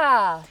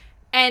 Yeah.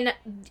 And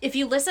if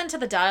you listen to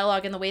the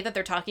dialogue and the way that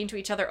they're talking to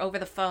each other over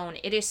the phone,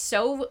 it is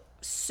so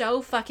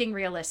fucking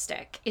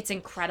realistic. It's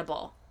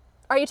incredible.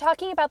 Are you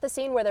talking about the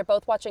scene where they're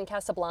both watching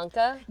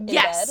Casablanca in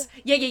yes.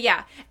 bed?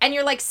 Yeah. And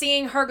you're, like,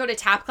 seeing her go to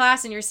tap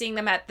class, and you're seeing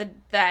them at the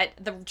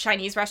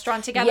Chinese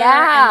restaurant together.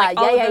 Yeah, and, like,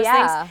 all of those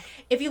things.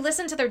 If you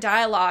listen to their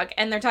dialogue,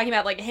 and they're talking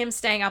about, like, him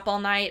staying up all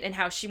night, and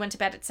how she went to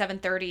bed at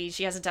 7:30,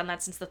 she hasn't done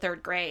that since the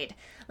 3rd grade.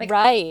 Like,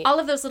 right. All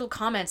of those little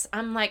comments,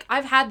 I'm like,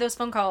 I've had those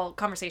phone call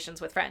conversations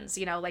with friends,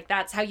 you know? Like,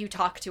 that's how you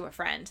talk to a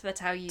friend. That's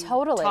how you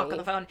talk on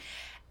the phone.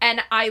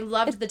 And I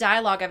loved the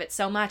dialogue of it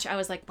so much. I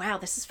was like, wow,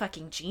 this is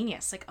fucking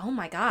genius. Like, oh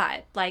my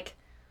God. Like,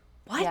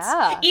 what?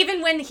 Yeah.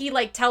 Even when he,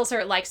 like, tells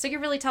her, like, so you're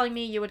really telling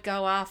me you would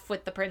go off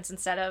with the prince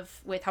instead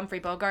of with Humphrey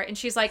Bogart? And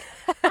she's like,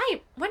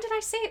 when did I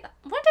say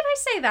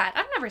that?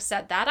 I've never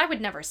said that. I would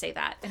never say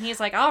that. And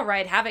he's like, all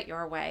right, have it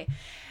your way.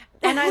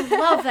 And I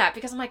love that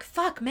because I'm like,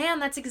 fuck, man,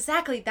 that's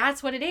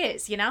what it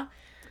is, you know?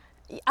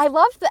 I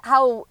love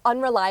how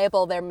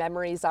unreliable their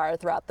memories are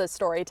throughout the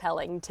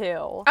storytelling,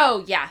 too.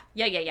 Oh, yeah.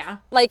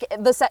 Like,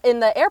 in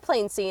the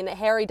airplane scene,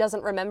 Harry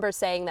doesn't remember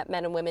saying that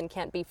men and women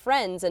can't be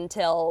friends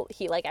until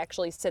he, like,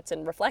 actually sits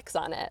and reflects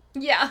on it.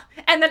 Yeah.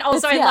 And then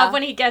also I love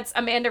when he gets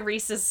Amanda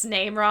Reese's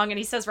name wrong and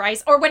he says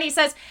Rice. Or when he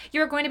says,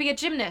 you're going to be a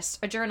journalist,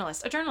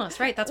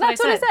 right? That's what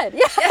I said.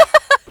 Yeah.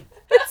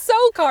 It's so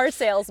car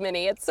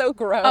salesman-y. It's so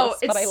gross. Oh,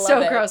 it's but I love so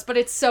it. gross, but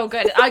it's so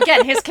good.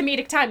 Again, his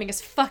comedic timing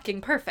is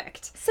fucking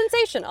perfect.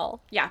 Sensational.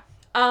 Yeah.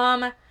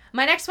 My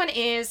next one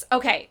is,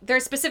 okay,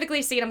 there's specifically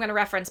a scene I'm going to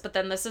reference, but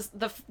then this is,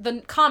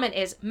 the comment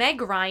is,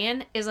 Meg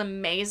Ryan is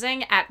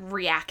amazing at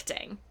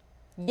reacting.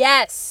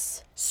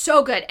 Yes.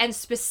 So good. And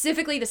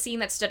specifically the scene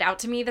that stood out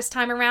to me this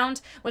time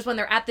around was when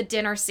they're at the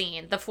dinner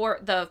scene, the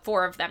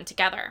four of them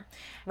together.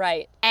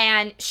 Right.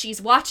 And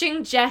she's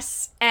watching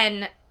Jess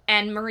and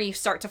Marie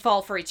start to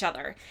fall for each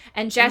other.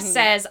 And Jess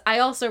says, I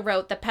also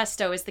wrote that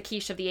pesto is the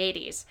quiche of the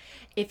 80s.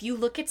 If you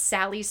look at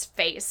Sally's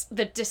face,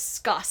 the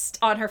disgust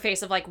on her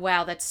face of like,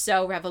 wow, that's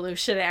so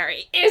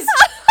revolutionary is...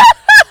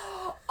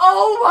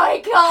 Oh my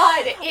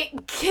God.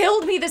 It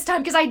killed me this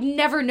time because I'd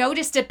never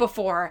noticed it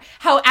before.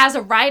 How as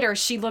a writer,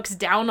 she looks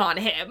down on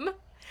him.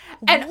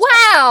 And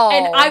wow.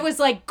 And I was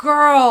like,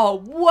 girl,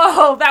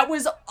 whoa, that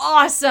was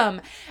awesome.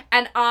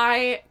 And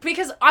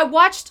because I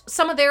watched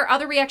some of their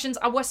other reactions,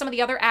 I watched some of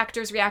the other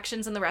actors'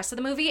 reactions in the rest of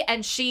the movie,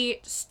 and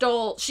she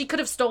could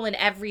have stolen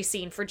every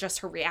scene for just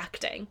her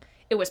reacting.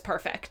 It was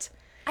perfect.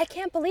 I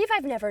can't believe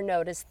I've never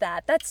noticed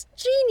that. That's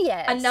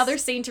genius. Another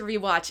scene to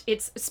rewatch.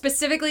 It's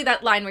specifically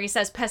that line where he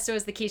says, pesto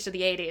is the quiche of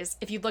the 80s.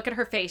 If you look at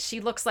her face, she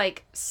looks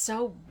like,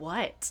 so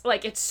what?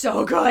 Like, it's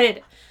so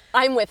good.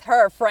 I'm with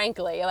her,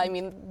 frankly. I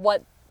mean,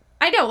 what...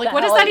 I know, like, what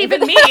does that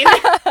even mean?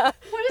 What does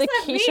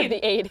that mean? The quiche of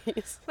the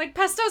 80s. Like,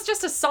 pesto's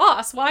just a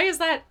sauce. Why is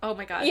that? Oh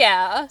my God.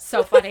 Yeah.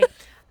 So funny.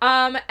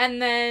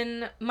 And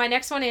then my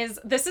next one is,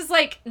 this is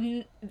like,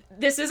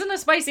 this isn't a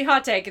spicy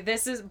hot take.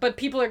 But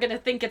people are going to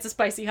think it's a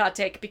spicy hot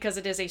take because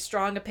it is a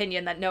strong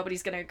opinion that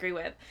nobody's going to agree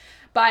with.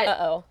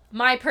 But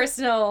my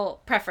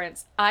personal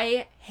preference,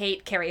 I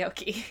hate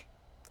karaoke.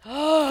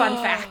 Fun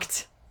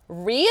fact.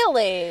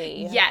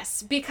 Really?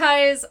 Yes,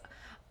 because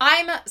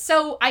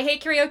I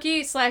hate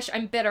karaoke /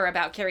 I'm bitter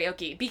about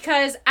karaoke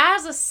because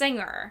as a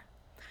singer,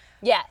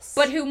 Yes.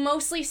 but who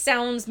mostly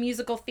sounds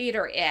musical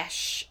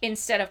theater-ish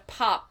instead of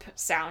pop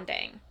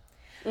sounding.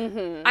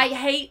 Mm-hmm. I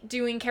hate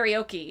doing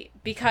karaoke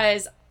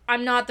because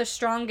I'm not the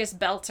strongest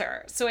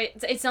belter. So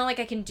it's not like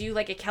I can do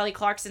like a Kelly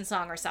Clarkson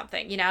song or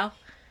something, you know?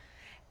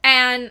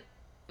 And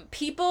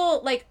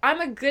people, like, I'm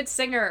a good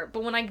singer,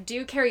 but when I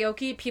do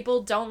karaoke,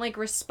 people don't, like,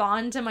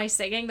 respond to my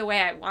singing the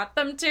way I want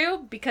them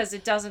to because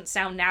it doesn't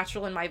sound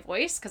natural in my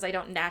voice because I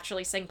don't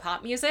naturally sing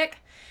pop music.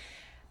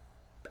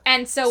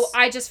 And so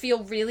I just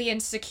feel really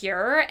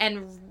insecure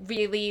and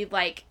really,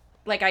 like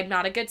I'm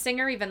not a good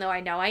singer even though I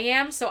know I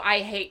am, so I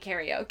hate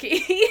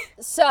karaoke.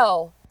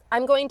 So,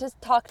 I'm going to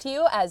talk to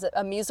you as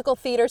a musical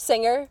theater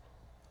singer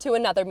to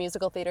another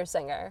musical theater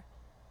singer.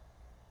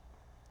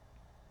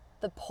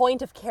 The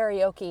point of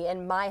karaoke,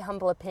 in my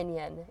humble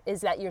opinion,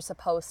 is that you're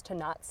supposed to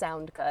not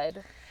sound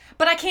good.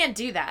 But I can't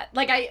do that.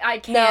 Like, I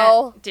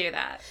can't do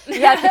that.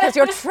 Yeah, because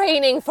your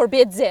training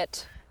forbids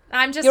it.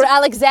 I'm just... Your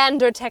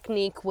Alexander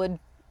technique would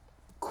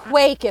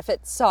quake if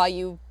it saw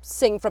you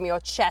sing from your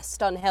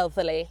chest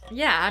unhealthily.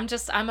 Yeah,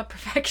 I'm a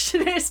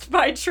perfectionist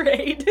by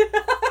trade.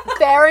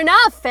 Fair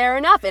enough.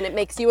 And it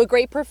makes you a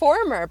great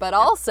performer. But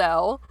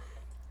also,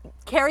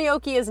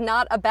 karaoke is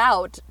not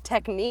about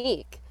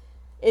technique.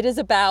 It is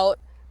about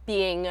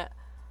being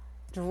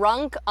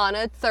drunk on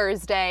a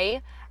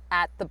Thursday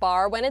at the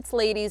bar when it's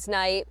ladies'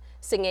 night,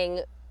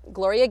 singing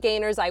Gloria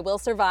Gaynor's I Will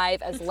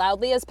Survive as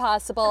loudly as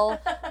possible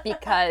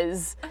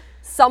because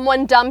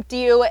someone dumped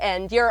you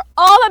and you're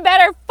all the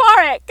better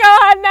for it. Go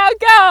on now,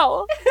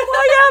 go.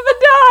 Look out the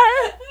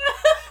door.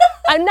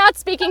 I'm not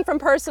speaking from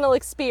personal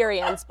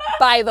experience,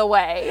 by the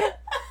way.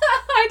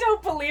 I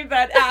don't believe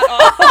that at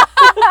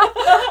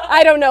all.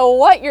 I don't know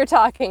what you're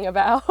talking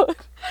about.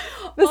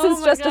 This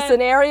is just God. a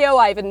scenario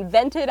I've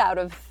invented out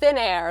of thin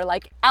air,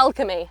 like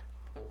alchemy.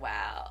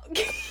 Wow.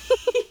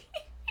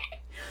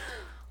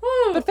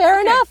 But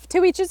fair enough,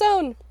 to each his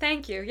own.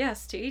 Thank you.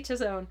 Yes, to each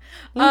his own.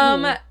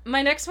 My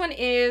next one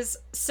is,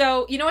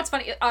 so, you know what's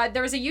funny?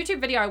 There was a YouTube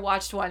video I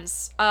watched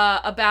once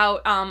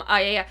about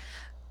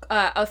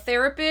a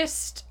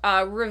therapist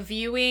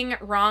reviewing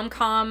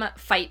rom-com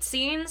fight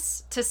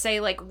scenes to say,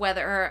 like,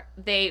 whether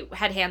they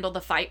had handled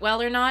the fight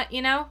well or not,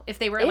 you know? If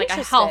they were, like,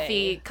 a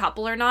healthy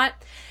couple or not.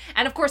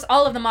 And, of course,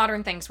 all of the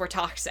modern things were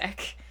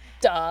toxic.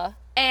 Duh.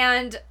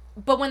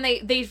 But when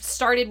they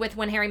started with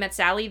When Harry Met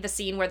Sally, the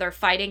scene where they're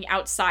fighting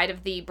outside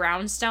of the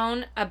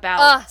brownstone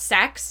about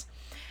sex,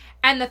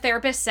 and the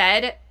therapist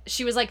said,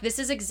 she was like, this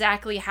is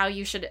exactly how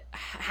you should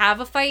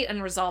have a fight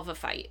and resolve a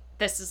fight.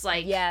 This is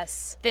like,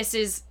 yes, this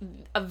is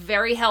a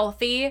very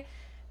healthy,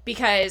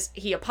 because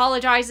he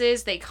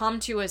apologizes, they come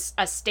to a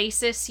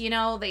stasis, you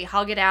know, they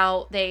hug it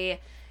out, they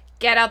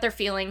get out their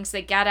feelings,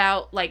 they get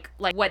out, like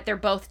what they're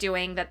both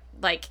doing that,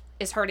 like,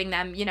 is hurting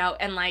them, you know,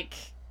 and, like,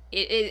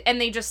 and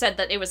they just said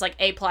that it was, like,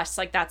 A+,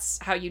 like, that's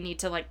how you need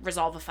to, like,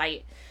 resolve a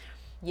fight.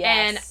 Yes.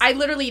 And I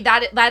literally,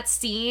 that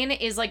scene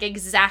is, like,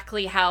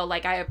 exactly how,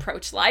 like, I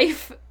approach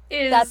life.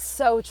 That's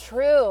so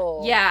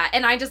true. Yeah,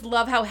 and I just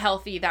love how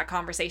healthy that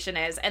conversation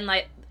is. And,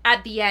 like,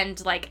 at the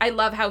end, like, I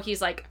love how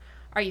he's like,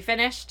 are you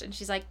finished? And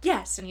she's like,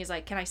 yes. And he's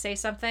like, can I say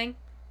something?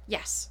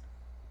 Yes.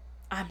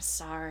 I'm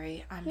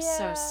sorry. I'm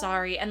so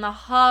sorry. And the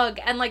hug,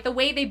 and, like, the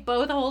way they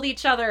both hold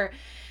each other.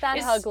 That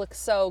hug looks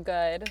so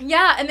good.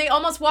 Yeah, and they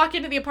almost walk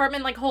into the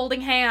apartment, like, holding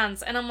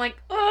hands. And I'm like,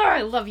 oh,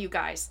 I love you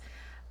guys.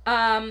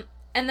 And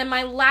then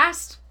my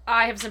last,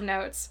 I have some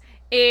notes,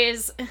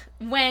 is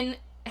when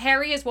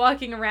Harry is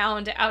walking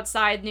around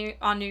outside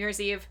on New Year's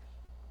Eve,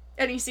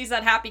 and he sees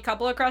that happy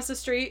couple across the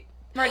street.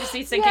 Right,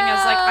 he's thinking, I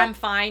was like, I'm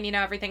fine, you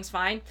know, everything's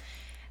fine.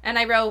 And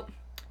I wrote,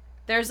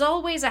 there's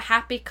always a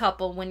happy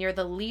couple when you're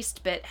the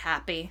least bit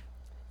happy.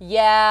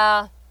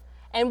 Yeah.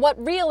 And what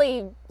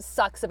really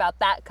sucks about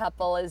that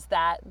couple is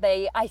that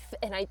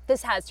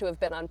this has to have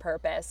been on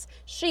purpose.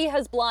 She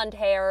has blonde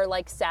hair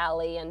like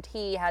Sally, and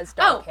he has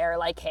dark hair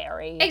like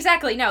Harry.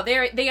 Exactly. No,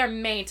 they are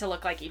made to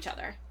look like each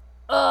other.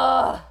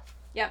 Ugh.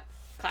 Yep.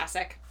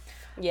 Classic.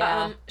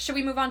 Yeah. Should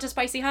we move on to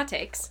spicy hot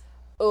takes?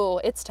 Oh,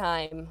 it's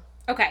time.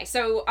 Okay,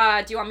 so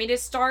do you want me to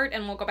start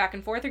and we'll go back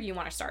and forth, or do you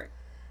want to start?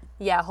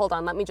 Yeah, hold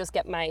on. Let me just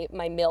get my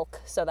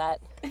milk so that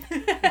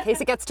in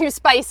case it gets too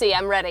spicy,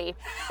 I'm ready.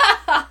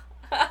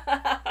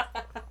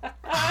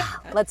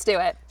 Let's do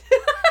it.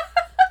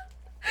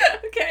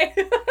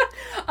 Okay.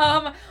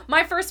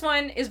 My first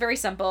one is very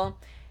simple.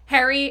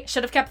 Harry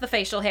should have kept the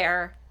facial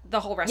hair the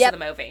whole rest of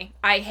the movie.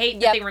 I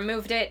hate that they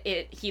removed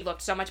it. He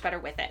looked so much better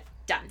with it.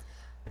 Done.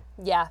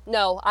 Yeah,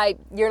 no,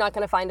 you're not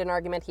going to find an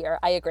argument here.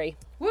 I agree.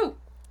 Woo.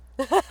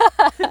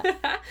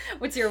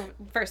 What's your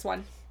first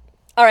one?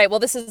 All right, well,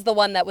 this is the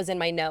one that was in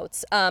my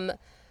notes.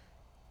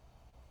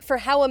 For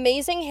how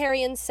amazing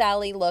Harry and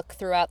Sally look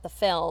throughout the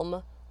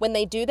film, when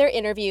they do their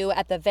interview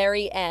at the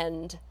very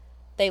end,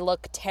 they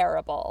look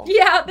terrible.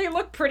 Yeah, they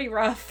look pretty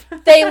rough.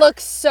 They look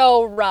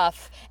so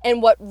rough.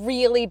 And what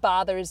really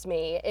bothers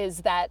me is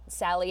that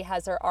Sally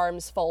has her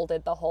arms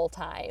folded the whole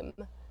time.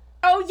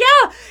 Oh,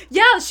 yeah!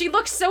 Yeah, she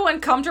looks so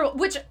uncomfortable,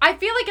 which I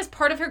feel like is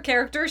part of her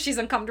character. She's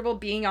uncomfortable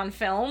being on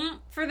film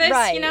for this,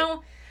 Right. you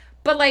know?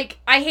 But, like,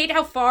 I hate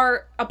how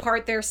far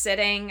apart they're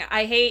sitting.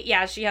 I hate,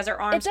 she has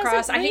her arms doesn't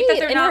crossed. I hate that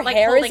they're read, and not, her like,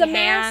 hair is holding a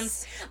hands.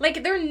 mess.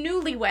 Like, they're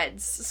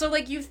newlyweds. So,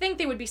 like, you think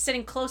they would be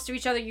sitting close to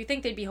each other. You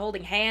think they'd be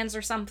holding hands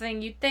or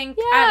something. You'd think,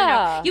 I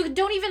Yeah. don't know. You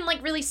don't even,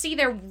 like, really see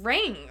their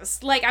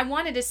rings. Like, I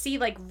wanted to see,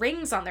 like,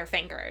 rings on their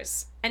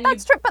fingers. And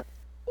That's true, but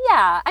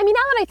yeah, I mean,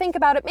 now that I think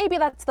about it, maybe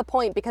that's the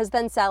point, because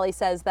then Sally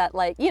says that,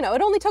 like, you know,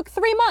 it only took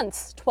 3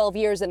 months, 12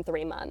 years and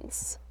 3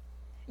 months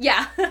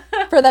Yeah.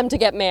 for them to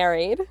get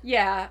married.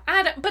 Yeah,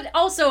 but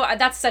also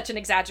that's such an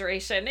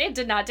exaggeration. It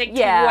did not take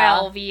Yeah.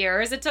 12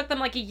 years. It took them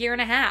like a year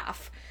and a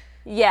half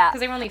Yeah.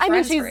 because they were only I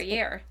mean, friends for a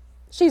year.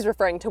 She's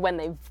referring to when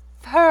they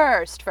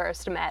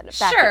first met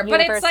back Sure, at but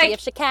it's University like- of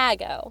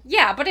Chicago.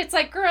 Yeah, but it's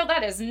like, girl,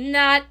 that is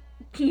not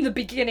the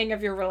beginning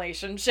of your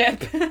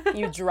relationship.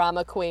 You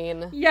drama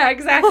queen. Yeah,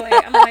 exactly.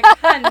 I'm like,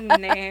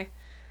 honey.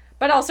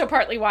 But also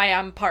partly why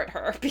I'm part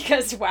her,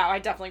 because wow, I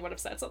definitely would have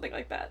said something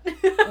like that.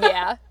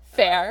 Yeah,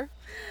 fair.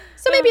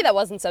 So maybe that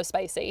wasn't so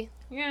spicy.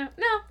 Yeah,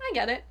 no, I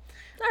get it.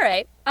 All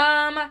right.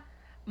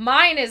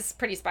 Mine is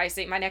pretty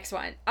spicy, my next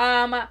one.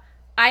 I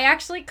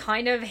actually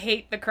kind of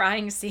hate the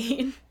crying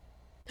scene.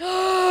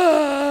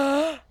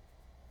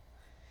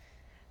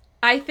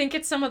 I think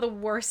it's some of the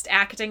worst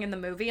acting in the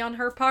movie on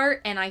her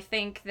part, and I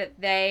think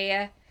that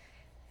they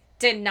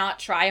did not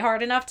try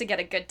hard enough to get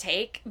a good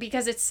take,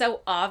 because it's so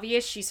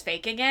obvious she's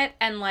faking it,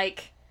 and,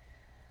 like,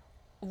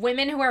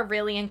 women who are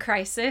really in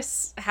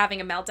crisis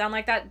having a meltdown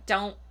like that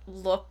don't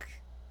look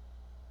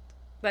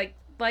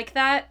like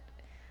that.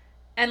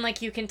 And,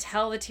 like, you can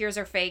tell the tears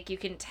are fake. You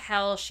can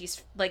tell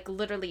she's, like,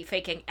 literally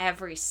faking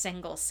every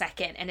single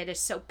second, and it is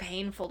so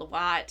painful to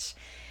watch.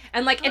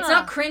 And, like, it's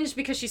not cringe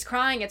because she's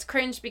crying. It's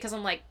cringe because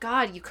I'm like,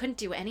 God, you couldn't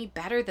do any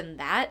better than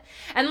that.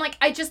 And, like,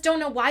 I just don't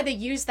know why they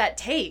used that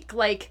take.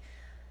 Like,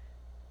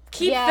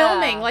 keep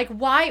filming. Like,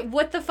 why?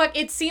 What the fuck?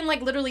 It seemed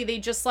like literally they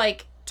just,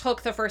 like,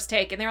 took the first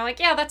take and they were like,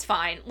 yeah, that's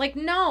fine. Like,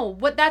 no.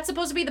 That's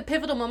supposed to be the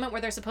pivotal moment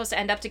where they're supposed to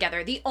end up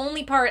together. The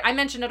only part, I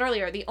mentioned it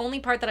earlier, the only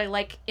part that I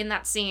like in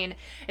that scene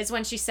is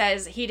when she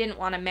says, he didn't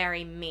want to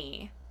marry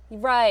me.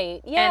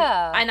 Right.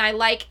 Yeah. And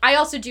I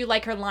also do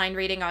like her line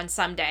reading on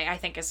Someday, I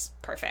think is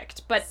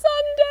perfect. But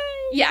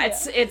Someday. yeah,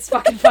 it's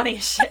fucking funny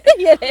as shit.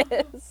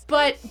 It is.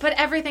 But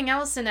everything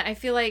else in it, I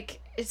feel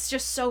like it's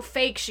just so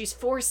fake. She's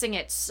forcing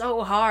it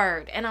so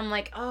hard. And I'm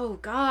like, oh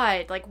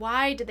God, like,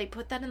 why did they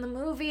put that in the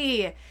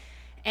movie?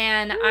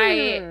 And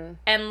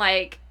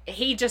like,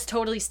 he just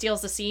totally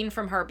steals the scene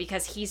from her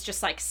because he's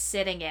just, like,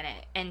 sitting in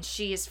it. And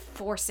she's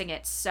forcing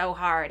it so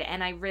hard.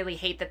 And I really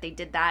hate that they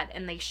did that.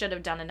 And they should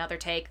have done another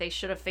take. They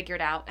should have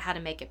figured out how to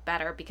make it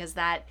better, because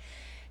that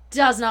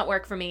does not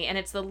work for me. And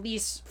it's the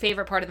least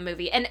favorite part of the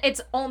movie. And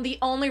it's the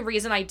only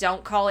reason I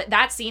don't call it...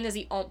 That scene is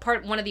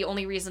one of the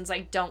only reasons I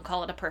don't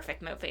call it a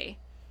perfect movie.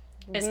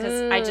 Is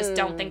because I just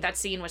don't think that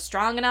scene was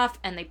strong enough.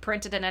 And they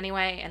printed it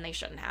anyway. And they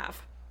shouldn't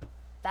have.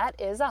 That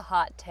is a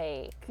hot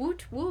take.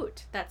 Woot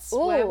woot. That's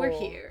why we're Ooh.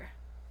 here.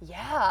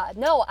 Yeah.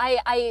 No,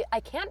 I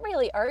can't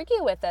really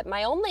argue with it.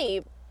 My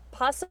only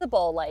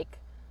possible, like,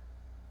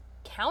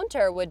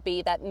 counter would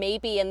be that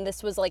maybe, and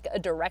this was, like, a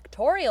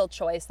directorial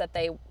choice, that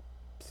they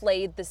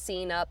played the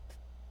scene up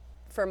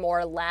for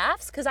more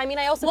laughs. Because, I mean,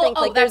 I also think,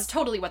 like, that's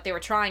totally what they were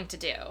trying to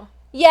do.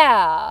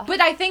 Yeah. But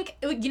I think,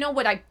 you know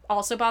what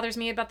also bothers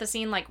me about the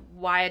scene, like,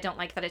 why I don't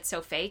like that it's so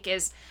fake,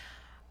 is...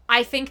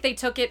 I think they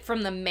took it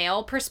from the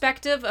male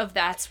perspective of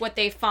that's what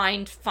they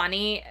find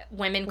funny,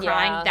 women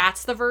crying. Yeah.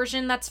 That's the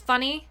version that's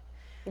funny.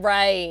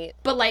 Right.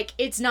 But, like,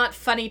 it's not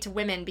funny to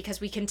women because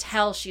we can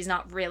tell she's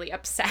not really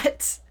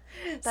upset.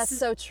 That's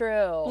so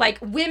true. Like,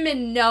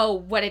 women know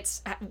what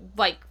it's,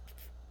 like,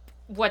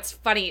 what's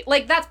funny.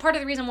 Like, that's part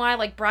of the reason why,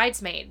 like,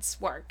 Bridesmaids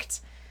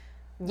worked.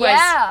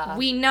 Yeah.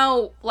 We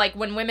know, like,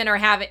 when women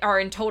are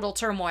in total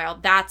turmoil,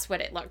 that's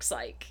what it looks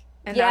like.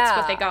 And that's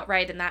what they got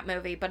right in that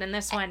movie. But in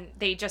this one,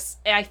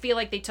 I feel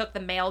like they took the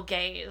male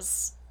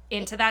gaze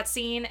into that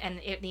scene, and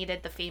it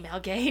needed the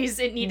female gaze.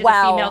 It needed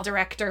a female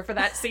director for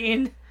that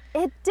scene.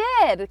 It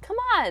did. Come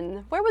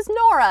on. Where was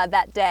Nora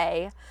that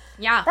day?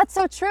 Yeah. That's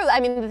so true. I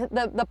mean,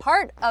 the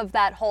part of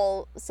that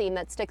whole scene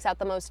that sticks out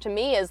the most to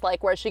me is,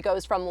 like, where she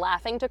goes from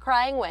laughing to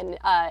crying when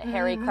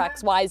Harry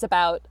cracks wise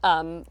about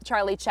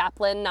Charlie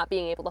Chaplin not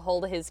being able to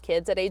hold his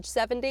kids at age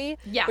 70.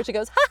 Yeah. Where she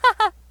goes, ha ha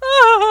ha.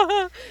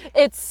 Ah.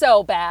 It's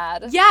so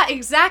bad. Yeah,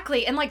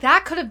 exactly. And, like,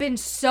 that could have been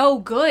so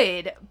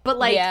good, but,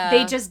 like,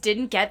 they just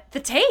didn't get the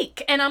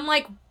take. And I'm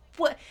like,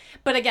 what?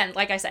 But again,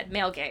 like I said,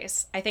 male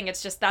gaze. I think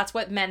it's just that's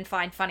what men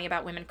find funny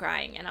about women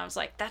crying. And I was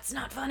like, that's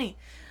not funny.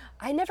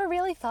 I never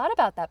really thought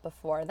about that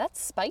before.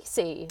 That's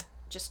spicy.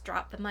 Just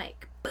drop the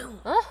mic. Boom.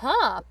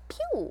 Uh-huh.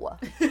 Pew.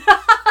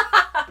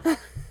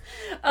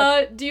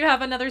 Do you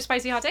have another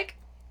spicy hot take?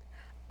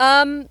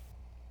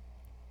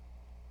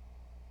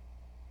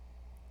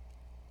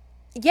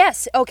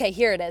 Yes. Okay,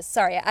 here it is.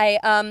 Sorry.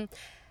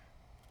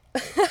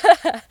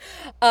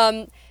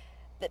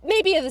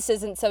 Maybe this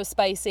isn't so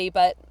spicy,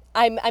 but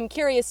I'm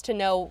curious to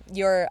know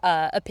your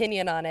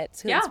opinion on it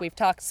since Yeah. we've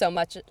talked so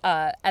much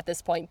at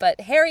this point.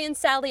 But Harry and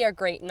Sally are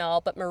great and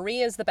all, but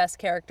Maria is the best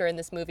character in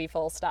this movie,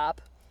 full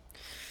stop.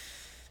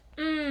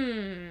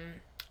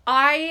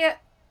 I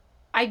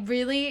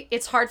really,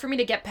 it's hard for me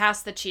to get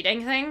past the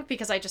cheating thing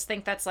because I just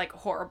think that's like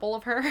horrible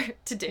of her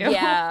to do.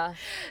 Yeah.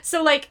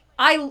 So like,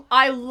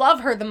 I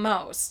love her the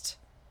most.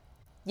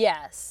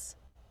 Yes.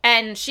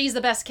 And she's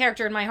the best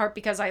character in my heart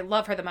because I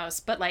love her the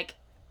most, but like,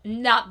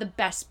 not the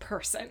best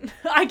person,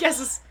 I guess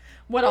is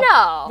what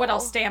I'll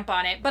stamp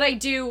on it.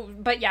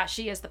 But yeah,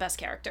 she is the best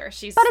character. But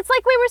it's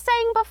like we were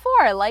saying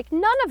before, like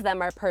none of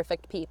them are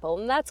perfect people,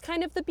 and that's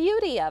kind of the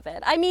beauty of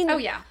it. I mean, oh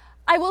yeah.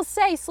 I will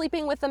say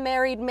sleeping with a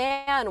married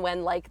man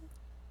when like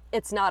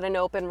it's not an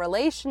open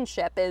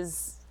relationship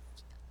is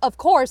of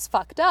course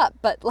fucked up,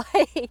 but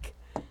like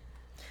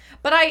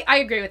But I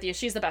agree with you.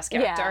 She's the best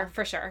character, Yeah.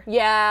 for sure.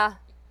 Yeah.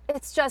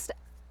 It's just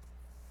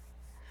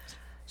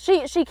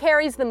she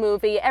carries the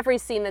movie. Every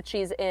scene that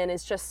she's in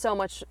is just so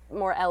much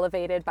more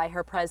elevated by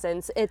her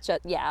presence. It's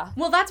just yeah.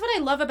 Well, that's what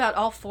I love about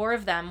all four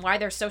of them, why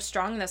they're so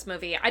strong in this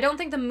movie. I don't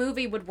think the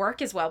movie would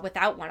work as well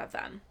without one of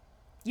them.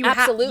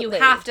 Absolutely. You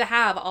have to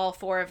have all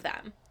four of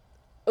them.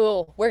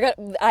 Oh,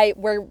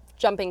 we're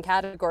jumping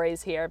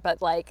categories here,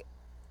 but like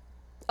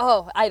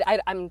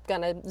I'm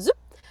gonna zoop.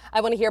 I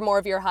want to hear more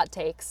of your hot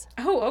takes.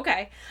 Oh,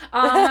 okay.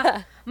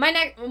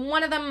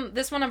 One of them,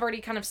 this one I've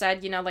already kind of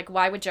said, like,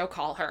 why would Joe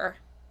call her?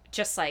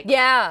 Just like,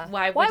 Yeah.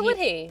 Why would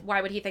he?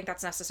 Why would he think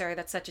that's necessary?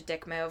 That's such a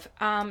dick move.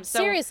 So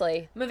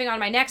Seriously. moving on to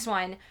my next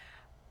one,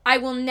 I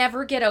will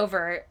never get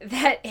over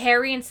that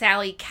Harry and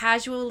Sally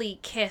casually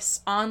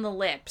kiss on the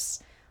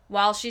lips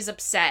while she's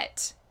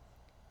upset.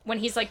 When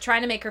he's like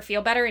trying to make her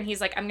feel better and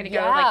he's like, I'm gonna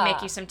go like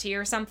make you some tea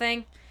or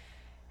something.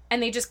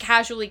 And they just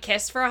casually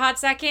kiss for a hot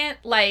second.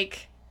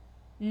 Like,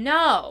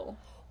 no.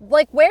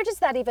 Like, where does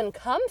that even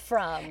come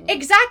from?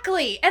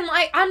 Exactly. And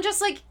like, I'm just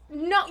like,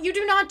 no, you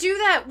do not do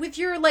that with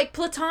your like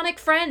platonic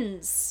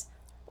friends.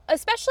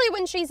 Especially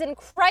when she's in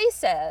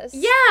crisis.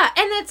 Yeah,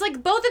 and it's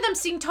like both of them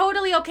seem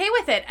totally okay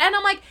with it. And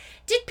I'm like,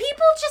 did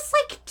people just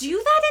like do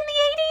that in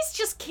the 80s?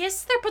 Just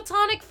kiss their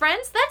platonic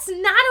friends? That's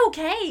not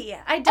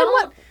okay. I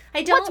don't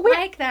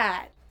like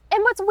that.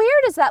 And what's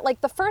weird is that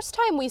like the first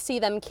time we see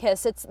them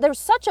kiss, there's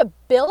such a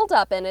build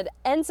up and it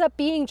ends up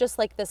being just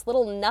like this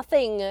little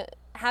nothing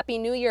Happy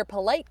New Year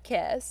polite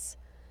kiss.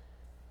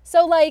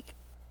 So like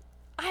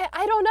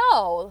I don't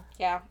know.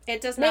 Yeah, it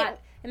does not.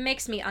 It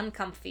makes me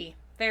uncomfy.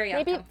 Very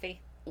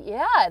uncomfy.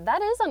 Yeah,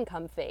 that is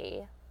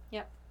uncomfy.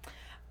 Yep.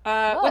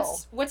 Whoa.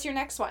 What's your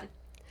next one?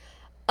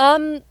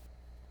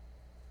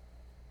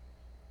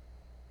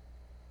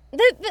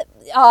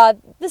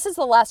 This is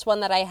the last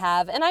one that I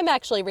have, and I'm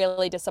actually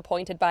really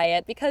disappointed by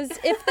it because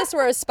if this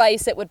were a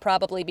spice, it would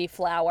probably be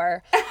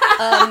flour.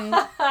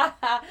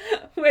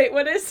 Wait,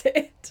 what is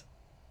it?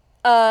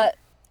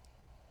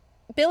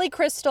 Billy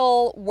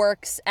Crystal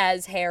works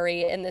as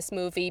Harry in this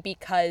movie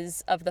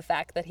because of the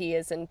fact that he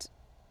isn't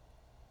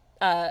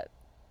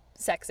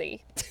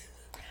sexy.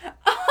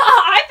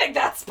 I think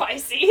that's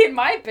spicy, in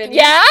my opinion.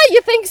 Yeah,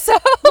 you think so?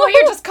 Well,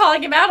 you're just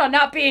calling him out on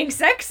not being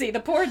sexy, the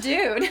poor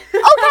dude.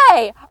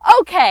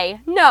 Okay,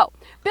 no.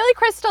 Billy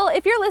Crystal,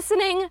 if you're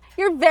listening,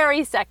 you're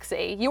very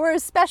sexy. You were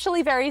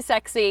especially very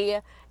sexy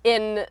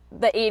in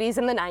the 80s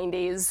and the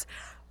 90s.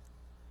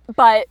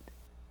 But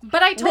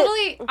I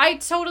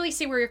totally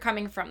see where you're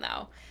coming from,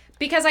 though.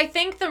 Because I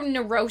think the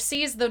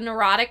neuroses, the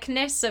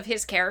neuroticness of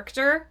his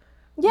character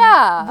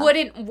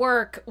wouldn't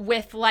work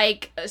with,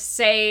 like,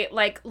 say,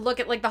 like, look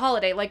at, like, The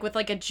Holiday, like, with,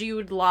 like, a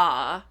Jude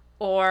Law,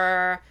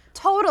 or...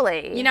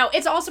 Totally.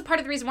 It's also part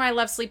of the reason why I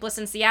love Sleepless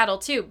in Seattle,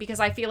 too, because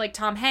I feel like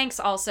Tom Hanks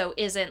also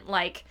isn't,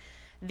 like,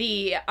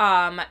 the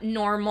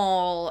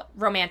normal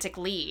romantic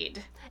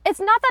lead. It's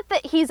not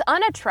that he's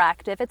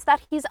unattractive, it's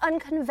that he's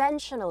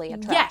unconventionally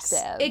attractive.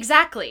 Yes,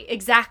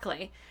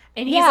 exactly.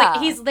 And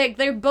he's like,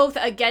 they're both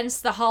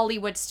against the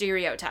Hollywood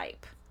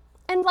stereotype.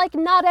 And, like,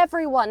 not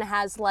everyone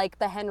has, like,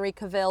 the Henry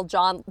Cavill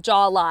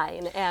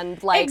jawline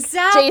and, like,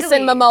 Exactly.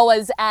 Jason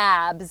Momoa's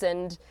abs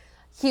and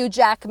Hugh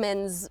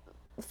Jackman's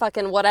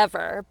fucking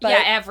whatever. But...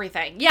 Yeah,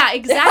 everything. Yeah,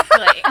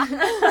 exactly.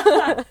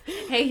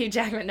 Hey, Hugh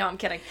Jackman. No, I'm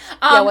kidding.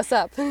 Yeah, what's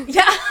up?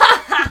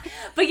 Yeah.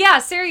 But yeah,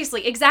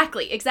 seriously.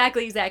 Exactly.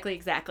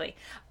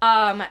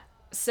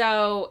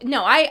 So,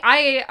 no,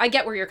 I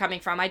get where you're coming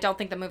from. I don't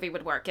think the movie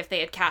would work if they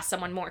had cast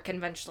someone more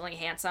conventionally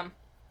handsome.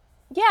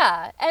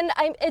 Yeah, and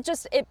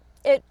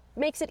it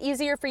makes it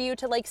easier for you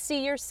to, like,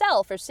 see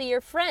yourself or see your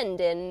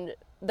friend in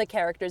the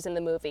characters in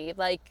the movie.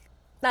 Like,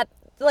 that,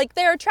 like,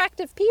 they're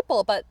attractive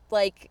people, but,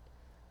 like,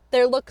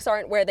 their looks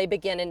aren't where they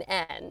begin and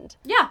end.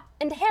 Yeah.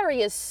 And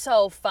Harry is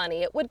so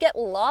funny. It would get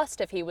lost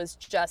if he was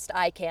just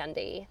eye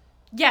candy.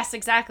 Yes,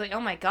 exactly.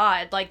 Oh my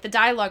god. Like, the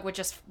dialogue would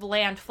just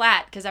land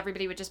flat because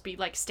everybody would just be,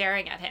 like,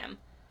 staring at him.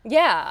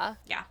 Yeah.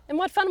 Yeah. And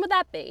what fun would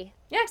that be?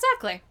 Yeah,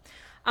 exactly.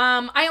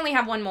 I only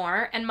have one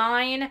more, and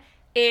mine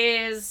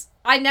is...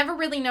 I never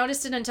really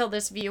noticed it until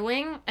this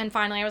viewing, and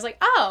finally I was like,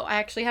 oh, I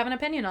actually have an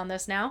opinion on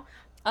this now.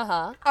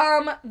 The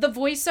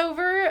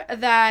voiceover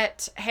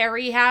that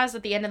Harry has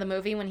at the end of the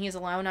movie when he's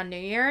alone on New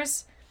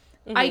Year's,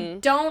 I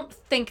don't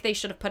think they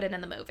should have put it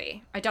in the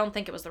movie. I don't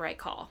think it was the right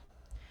call.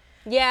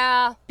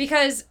 Yeah.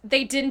 Because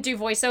they didn't do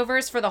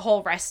voiceovers for the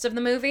whole rest of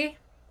the movie.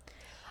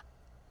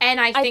 And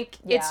I think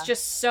it's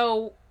just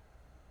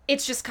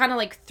it's just kind of,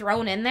 like,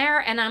 thrown in there,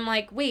 and I'm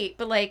like, wait,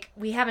 but, like,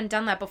 we haven't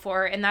done that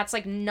before, and that's,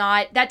 like,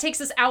 that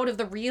takes us out of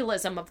the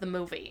realism of the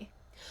movie.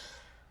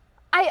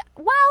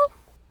 I'll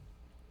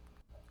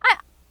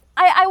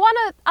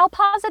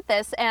posit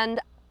this, and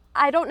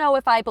I don't know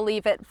if I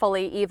believe it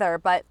fully either,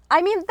 but,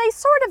 I mean, they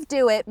sort of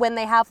do it when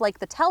they have, like,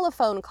 the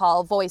telephone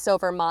call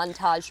voiceover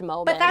montage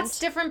moment. But that's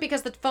different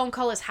because the phone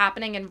call is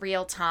happening in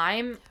real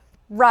time.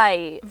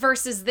 Right.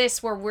 Versus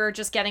this where we're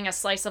just getting a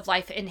slice of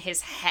life in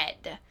his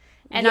head.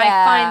 And I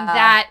find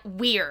that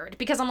weird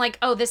because I'm like,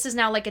 oh, this is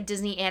now like a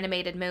Disney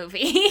animated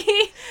movie.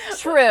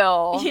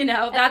 True. You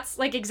know, that's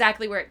like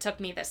exactly where it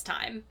took me this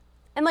time.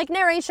 And, like,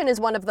 narration is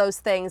one of those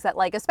things that,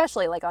 like,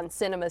 especially, like, on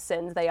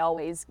CinemaSins, they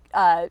always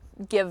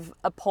give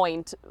a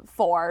point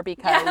for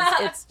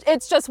because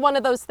it's just one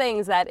of those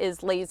things that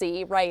is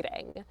lazy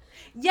writing.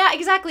 Yeah,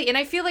 exactly. And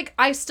I feel like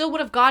I still would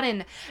have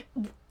gotten...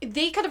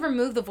 They could have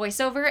removed the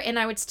voiceover and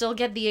I would still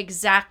get the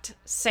exact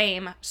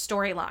same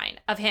storyline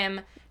of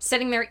him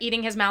sitting there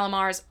eating his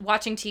Malamars,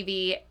 watching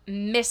TV,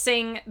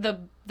 missing the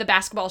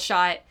basketball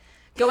shot,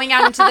 going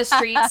out into the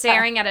street,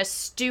 staring at a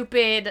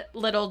stupid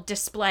little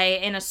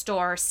display in a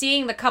store,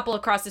 seeing the couple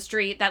across the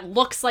street that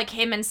looks like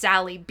him and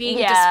Sally being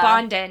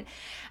despondent.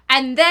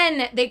 And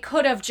then they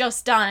could have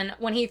just done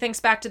when he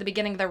thinks back to the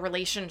beginning of their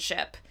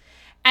relationship.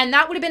 And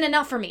that would have been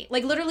enough for me.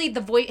 Like, literally,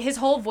 his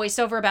whole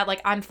voiceover about, like,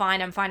 I'm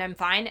fine,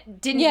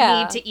 didn't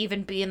need to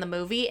even be in the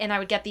movie, and I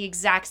would get the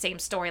exact same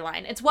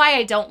storyline. It's why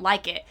I don't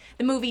like it.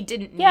 The movie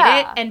didn't need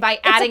it, and by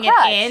adding it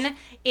in,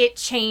 it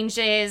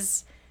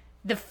changes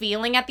the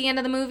feeling at the end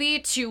of the movie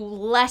to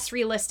less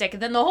realistic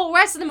than the whole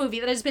rest of the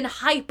movie that has been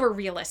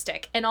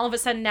hyper-realistic. And all of a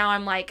sudden now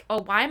I'm like,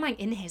 oh, why am I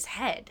in his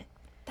head?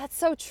 That's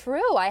so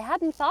true. I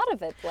hadn't thought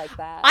of it like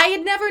that. I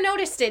had never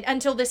noticed it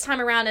until this time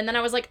around, and then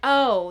I was like,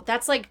 oh,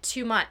 that's, like,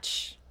 too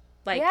much.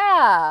 Like,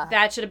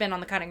 that should have been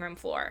on the cutting room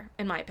floor,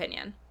 in my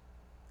opinion.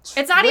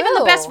 True. It's not even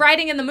the best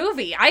writing in the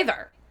movie,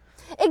 either.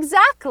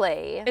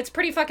 Exactly. It's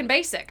pretty fucking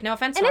basic. No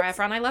offense, Nora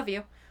Ephron, I love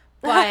you.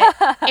 But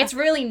it's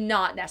really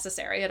not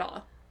necessary at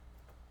all.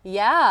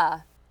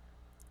 Yeah.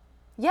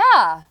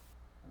 Yeah.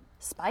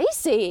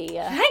 Spicy.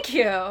 Thank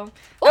you.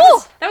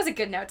 That was a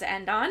good note to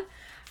end on.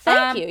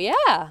 Thank you,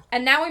 yeah.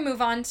 And now we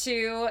move on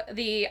to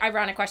the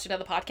ironic question of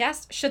the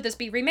podcast. Should this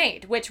be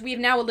remade? Which we've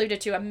now alluded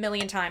to a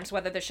million times,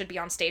 whether this should be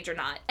on stage or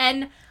not.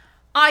 And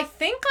I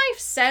think I've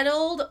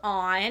settled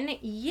on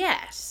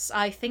yes.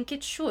 I think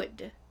it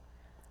should.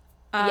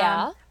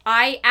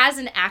 As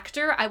an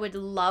actor, I would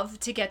love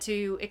to get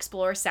to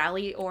explore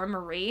Sally or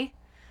Marie.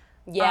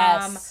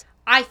 Yes.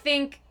 I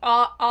think,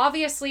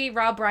 obviously,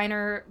 Rob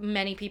Reiner,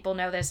 many people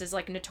know this, is,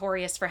 like,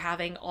 notorious for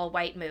having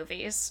all-white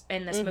movies,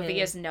 and this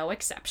movie is no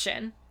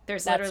exception.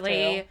 There's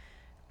literally,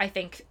 I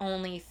think,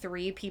 only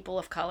 3 people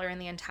of color in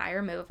the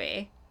entire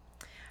movie.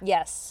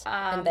 Yes,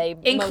 and they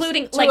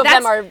including two of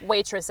them are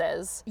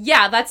waitresses.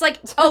 Yeah, that's like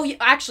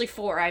actually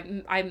 4.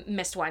 I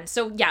missed one.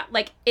 So yeah,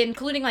 like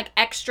including like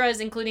extras,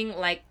 including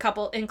like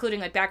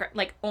background,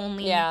 like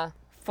only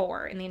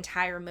 4 in the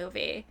entire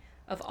movie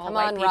of all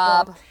white people.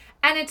 Rob.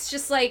 And it's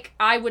just like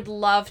I would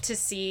love to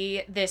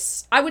see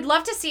this. I would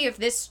love to see if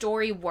this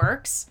story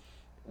works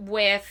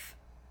with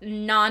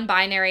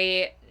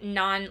non-binary,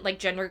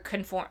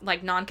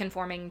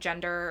 non-conforming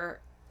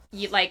gender,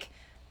 like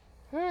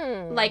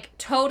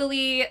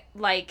totally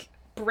like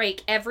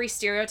break every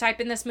stereotype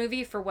in this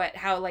movie for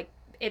how like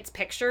it's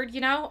pictured,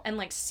 you know, and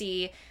like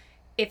see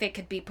if it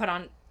could be put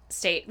on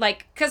stage,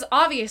 like, because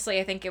obviously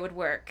I think it would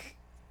work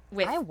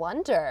with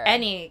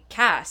any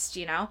cast,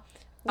 you know.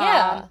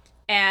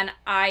 And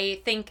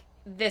I think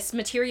this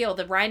material,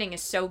 the writing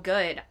is so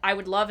good. I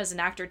would love as an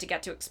actor to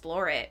get to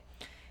explore it.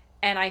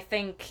 And I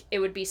think it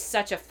would be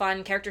such a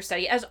fun character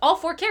study as all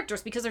 4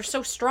 characters, because they're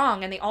so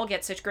strong and they all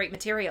get such great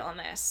material in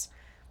this.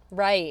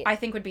 Right. I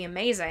think would be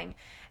amazing.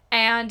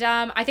 And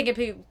I think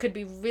it could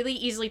be really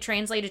easily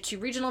translated to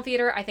regional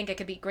theater. I think it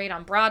could be great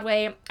on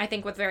Broadway. I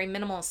think with very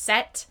minimal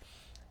set.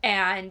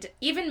 And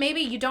even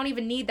maybe you don't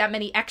even need that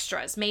many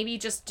extras. Maybe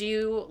just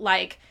do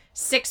like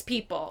 6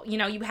 people, you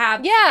know, you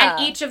have, and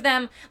each of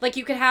them, like,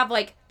 you could have,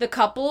 like, the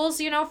couples,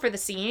 you know, for the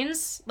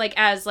scenes, like,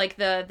 as, like,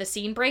 the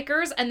scene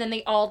breakers, and then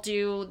they all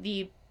do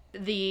the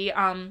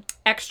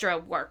extra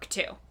work,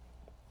 too.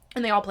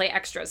 And they all play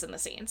extras in the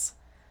scenes.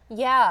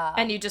 Yeah.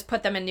 And you just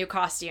put them in new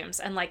costumes,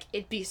 and, like,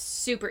 it'd be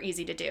super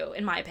easy to do,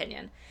 in my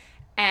opinion.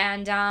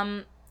 And,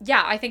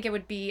 I think it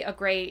would be a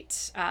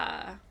great,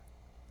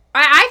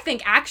 I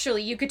think,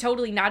 actually, you could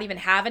totally not even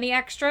have any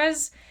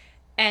extras,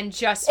 and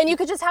you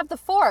could just have the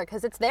 4,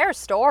 because it's their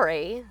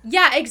story.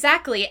 Yeah,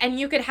 exactly. And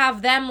you could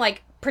have them,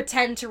 like,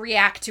 pretend to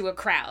react to a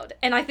crowd.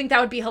 And I think that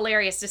would be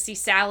hilarious to see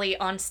Sally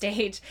on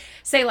stage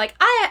say, like,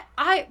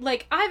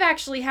 I've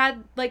actually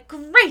had, like,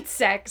 great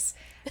sex.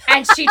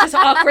 And she just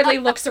awkwardly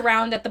looks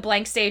around at the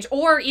blank stage,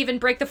 or even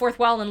break the fourth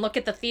wall and look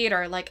at the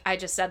theater like, I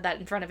just said that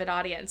in front of an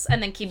audience,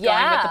 and then keep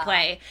going with the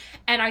play.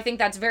 And I think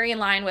that's very in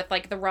line with,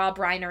 like, the Rob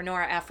Reiner,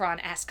 Nora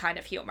Ephron-esque kind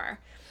of humor.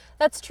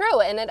 That's true.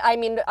 And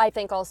I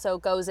think also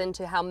goes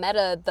into how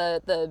meta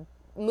the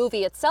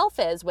movie itself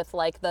is, with,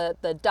 like,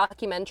 the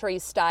documentary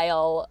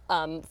style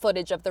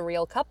footage of the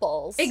real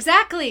couples.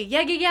 Exactly.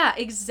 Yeah,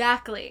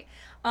 exactly.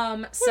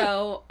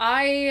 So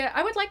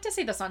I would like to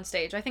see this on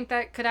stage. I think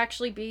that could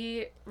actually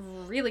be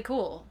really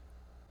cool.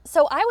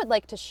 So I would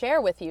like to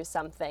share with you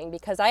something,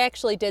 because I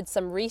actually did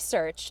some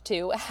research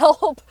to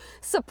help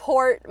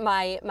support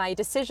my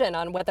decision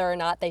on whether or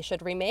not they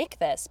should remake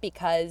this,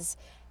 because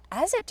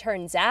as it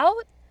turns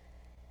out,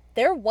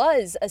 there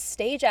was a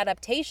stage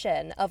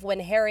adaptation of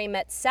When Harry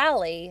Met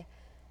Sally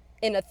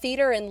in a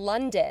theater in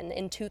London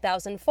in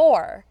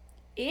 2004.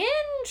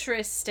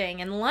 Interesting.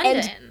 In London.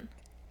 And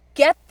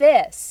get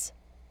this.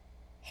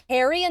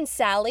 Harry and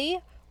Sally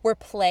were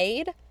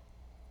played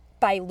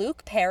by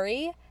Luke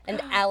Perry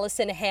and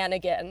Allison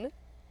Hannigan.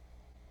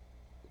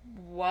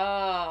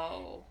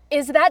 Whoa.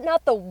 Is that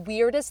not the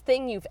weirdest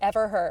thing you've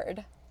ever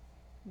heard?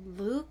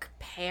 Luke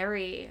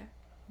Perry.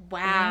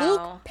 Wow.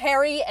 Luke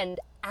Perry and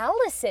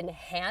Allison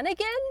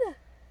Hannigan?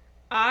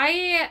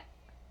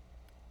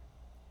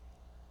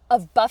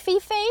 Of Buffy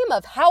fame?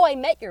 Of How I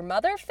Met Your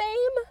Mother fame?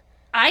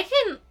 I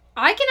can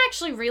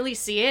actually really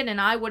see it,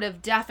 and I would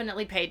have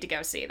definitely paid to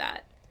go see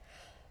that.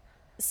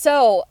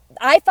 So,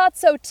 I thought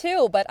so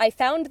too, but I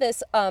found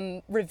this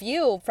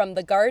review from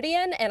The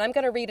Guardian, and I'm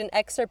going to read an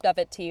excerpt of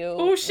it to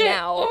you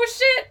now. Oh,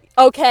 shit!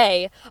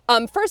 Okay,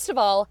 first of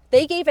all,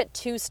 they gave it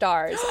 2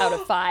 stars out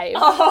of 5.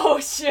 Oh,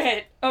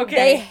 shit! Okay.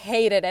 They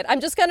hated it.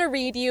 I'm just going to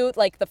read you,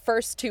 like, the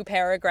first 2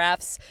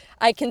 paragraphs.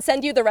 I can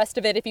send you the rest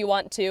of it if you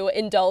want to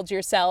indulge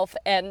yourself,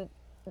 and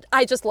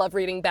I just love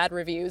reading bad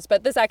reviews,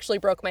 but this actually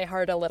broke my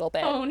heart a little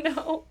bit. Oh,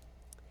 no.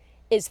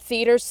 Is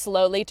theater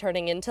slowly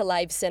turning into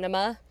live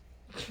cinema?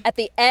 At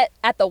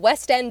the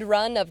West End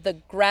run of The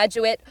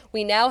Graduate,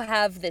 we now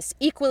have this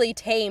equally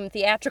tame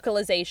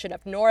theatricalization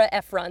of Nora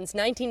Ephron's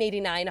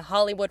 1989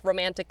 Hollywood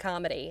romantic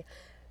comedy.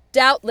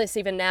 Doubtless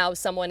even now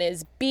someone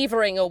is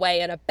beavering away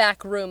in a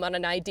back room on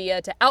an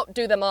idea to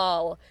outdo them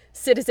all.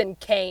 Citizen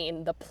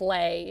Kane, the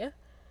play.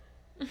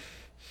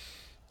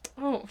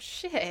 Oh,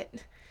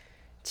 shit.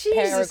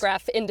 Jesus.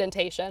 Paragraph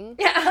indentation.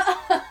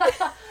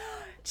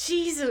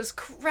 Jesus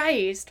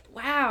Christ.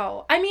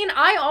 Wow. I mean,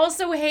 I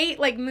also hate,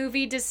 like,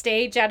 movie to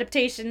stage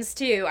adaptations,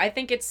 too. I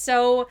think it's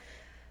so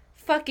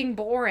fucking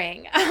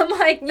boring. I'm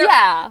like,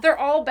 they're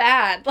all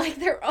bad. Like,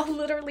 they're all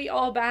literally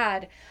all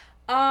bad.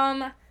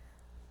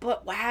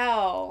 But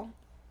wow.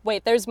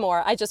 Wait, there's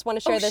more. I just want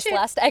to share this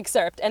last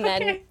excerpt, and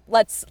then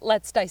let's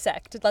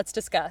dissect. Let's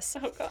discuss.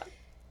 Oh, God.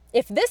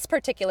 If this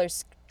particular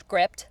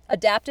script,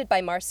 adapted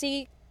by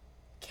Marcy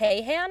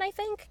Kahan, I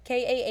think,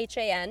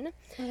 Kahan,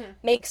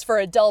 makes for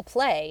a dull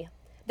play,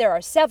 there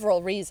are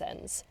several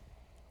reasons.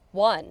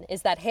 One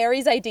is that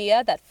Harry's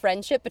idea that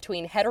friendship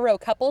between hetero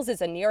couples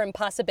is a near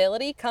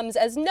impossibility comes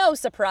as no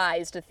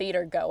surprise to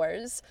theater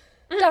goers.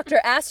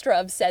 Dr.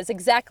 Astrov says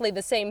exactly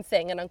the same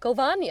thing in Uncle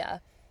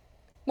Vanya.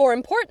 More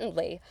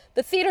importantly,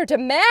 the theater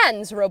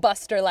demands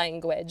robuster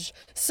language,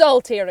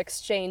 saltier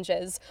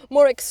exchanges,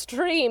 more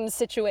extreme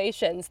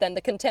situations than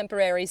the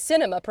contemporary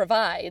cinema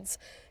provides.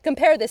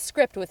 Compare this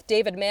script with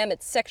David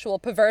Mamet's Sexual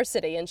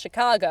Perversity in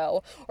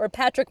Chicago, or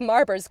Patrick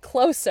Marber's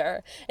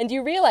Closer, and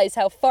you realize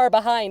how far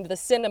behind the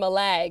cinema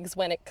lags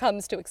when it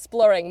comes to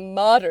exploring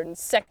modern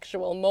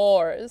sexual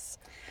mores.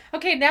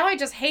 Okay, now I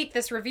just hate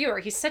this reviewer.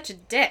 He's such a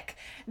dick.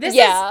 This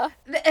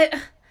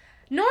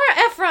Nora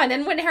Ephron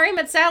and When Harry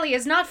Met Sally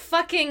is not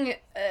fucking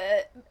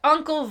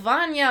Uncle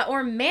Vanya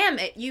or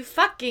Mamet, you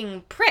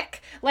fucking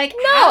prick. Like,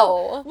 no.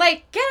 How?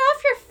 Like, get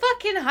off your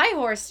fucking high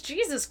horse,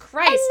 Jesus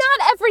Christ. And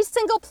not every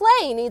single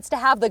play needs to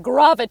have the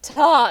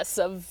gravitas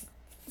of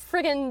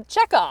friggin'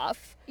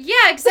 Chekhov.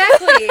 Yeah,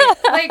 exactly.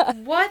 Like,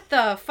 what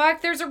the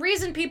fuck? There's a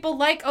reason people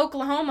like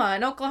Oklahoma,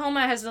 and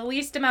Oklahoma has the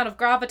least amount of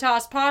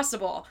gravitas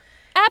possible.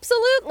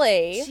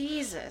 Absolutely.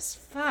 Jesus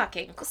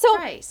fucking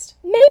Christ.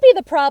 So maybe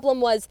the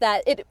problem was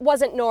that it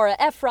wasn't Nora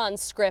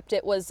Ephron's script,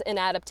 it was an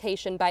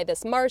adaptation by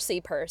this Marcy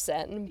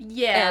person.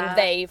 Yeah. And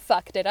they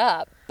fucked it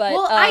up. But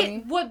well,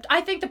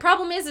 I think the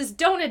problem is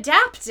don't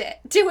adapt it.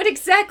 Do it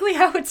exactly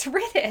how it's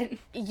written.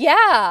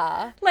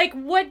 Yeah. Like,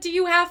 what do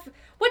you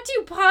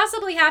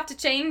possibly have to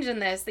change in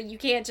this that you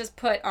can't just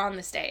put on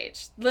the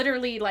stage?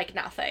 Literally, like,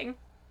 nothing.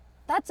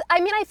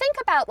 I think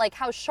about, like,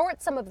 how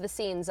short some of the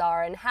scenes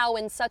are and how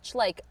in such,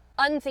 like,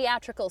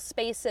 untheatrical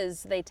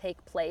spaces they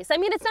take place. I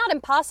mean, it's not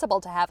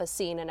impossible to have a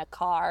scene in a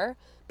car.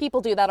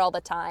 People do that all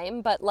the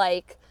time, but,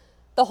 like,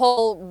 the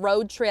whole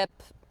road trip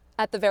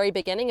at the very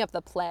beginning of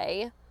the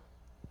play,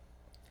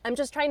 I'm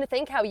just trying to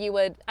think how you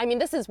would... I mean,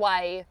 this is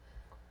why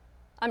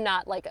I'm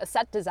not, like, a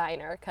set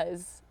designer,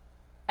 because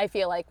I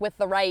feel like with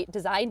the right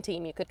design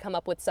team, you could come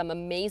up with some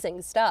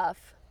amazing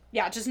stuff.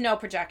 Yeah, just no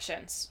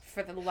projections,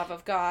 for the love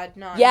of God.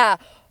 None. Yeah.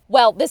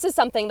 Well, this is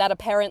something that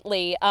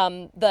apparently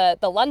the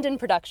London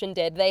production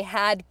did. They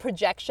had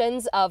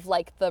projections of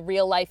like the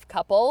real life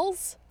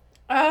couples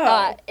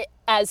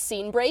as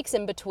scene breaks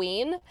in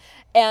between.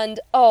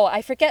 And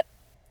I forget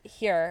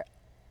here.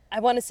 I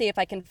want to see if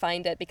I can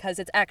find it because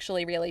it's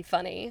actually really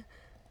funny.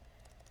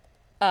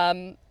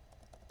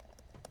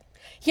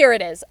 Here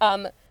it is.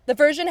 The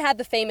version had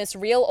the famous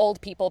real old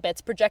people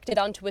bits projected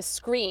onto a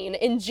screen,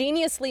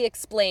 ingeniously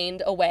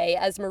explained away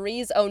as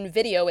Marie's own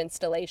video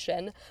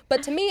installation,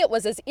 but to me it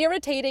was as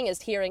irritating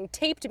as hearing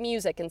taped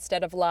music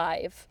instead of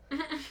live.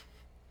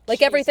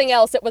 Like everything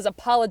else, it was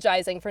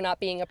apologizing for not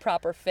being a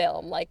proper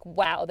film. Like,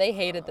 wow, they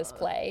hated this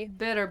play.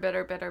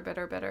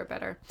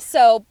 Bitter.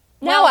 So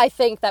now I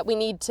think that we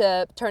need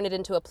to turn it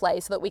into a play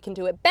so that we can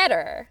do it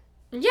better.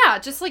 Yeah,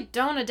 just, like,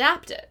 don't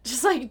adapt it.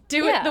 Just, like,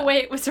 do it the way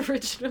it was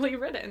originally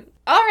written.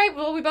 All right,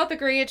 well, we both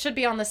agree it should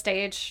be on the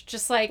stage.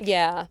 Just, like,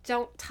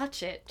 don't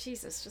touch it.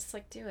 Jesus, just,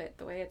 like, do it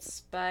the way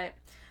it's, but...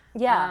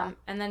 Yeah.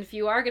 And then if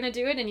you are going to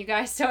do it and you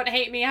guys don't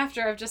hate me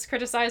after I've just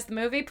criticized the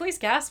movie, please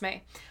cast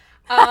me.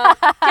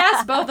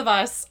 Cast both of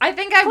us. I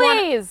think I want...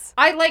 Please!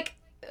 I, like,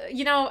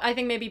 I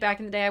think maybe back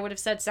in the day I would have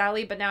said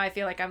Sally, but now I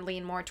feel like I'm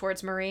leaning more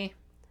towards Marie.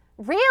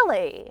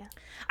 Really?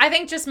 I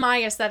think just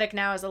my aesthetic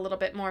now is a little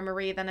bit more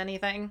Marie than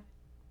anything.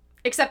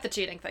 Except the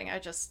cheating thing.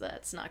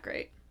 That's not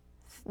great.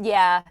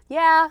 Yeah.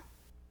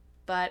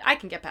 But I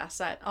can get past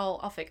that.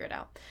 I'll figure it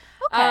out.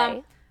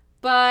 Okay.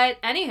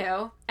 But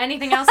anywho,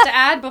 anything else to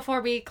add before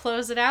we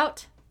close it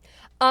out?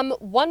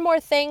 One more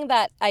thing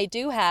that I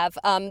do have.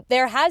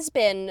 There has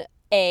been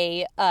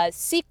a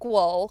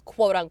sequel,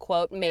 quote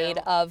unquote, made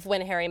of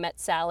When Harry Met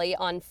Sally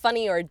on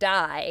Funny or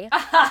Die,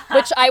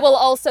 which I will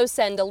also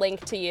send a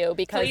link to you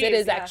because it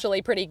is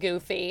actually pretty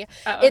goofy.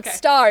 Oh, okay.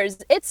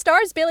 It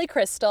stars Billy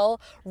Crystal,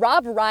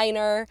 Rob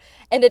Reiner,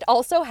 and it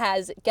also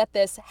has, get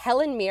this,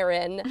 Helen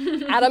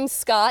Mirren, Adam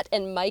Scott,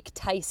 and Mike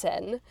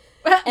Tyson.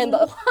 And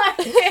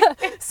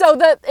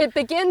it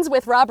begins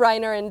with Rob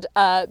Reiner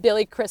and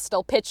Billy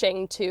Crystal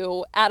pitching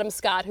to Adam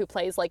Scott, who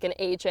plays like an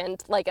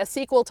agent, like a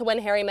sequel to When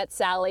Harry Met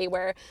Sally,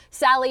 where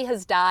Sally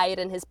has died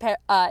and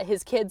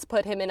his kids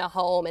put him in a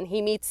home, and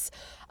he meets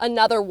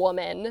another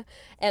woman,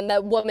 and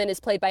that woman is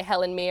played by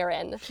Helen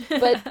Mirren.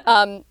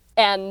 But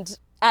and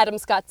Adam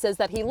Scott says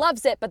that he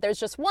loves it, but there's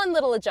just one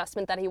little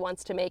adjustment that he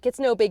wants to make. It's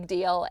no big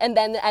deal. And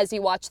then as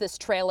you watch this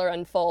trailer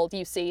unfold,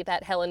 you see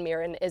that Helen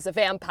Mirren is a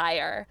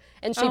vampire,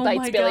 and she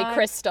bites Billy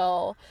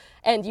Crystal.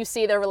 And you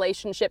see their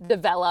relationship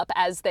develop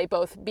as they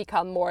both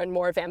become more and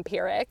more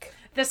vampiric.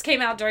 This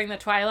came out during the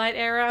Twilight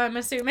era, I'm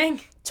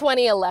assuming?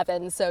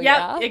 2011, so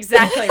yeah. Yep,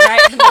 exactly,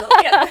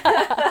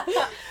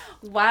 right?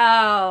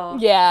 Wow.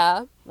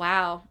 Yeah.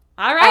 Wow.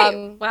 All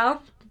right,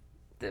 well...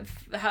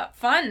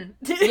 fun.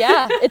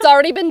 Yeah, it's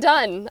already been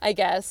done, I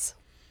guess.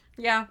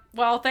 Yeah,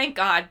 well, thank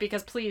God,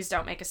 because please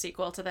don't make a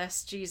sequel to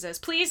this. Jesus,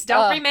 please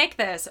don't remake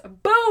this.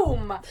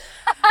 Boom!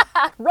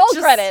 Roll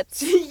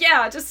credits.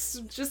 Yeah,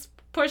 just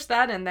push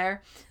that in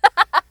there.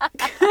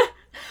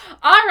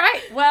 All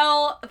right,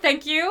 well,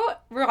 thank you,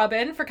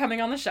 Robin, for coming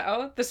on the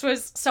show. This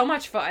was so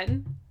much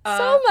fun.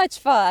 So much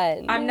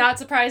fun. I'm not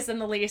surprised in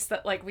the least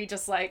that, like, we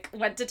just, like,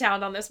 went to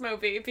town on this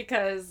movie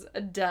because,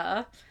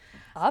 duh.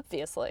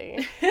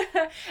 Obviously.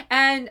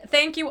 And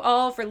thank you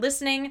all for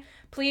listening.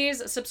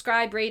 Please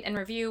subscribe, rate, and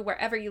review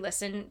wherever you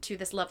listen to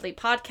this lovely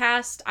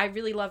podcast. I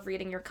really love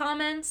reading your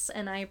comments,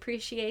 and I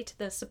appreciate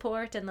the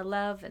support and the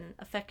love and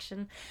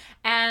affection.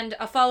 And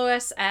follow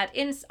us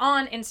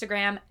on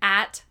Instagram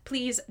at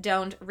Please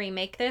Don't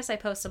Remake This. I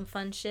post some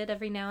fun shit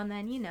every now and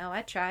then. You know,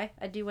 I try.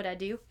 I do what I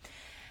do.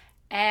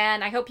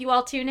 And I hope you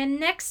all tune in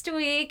next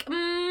week.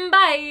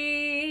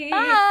 Bye!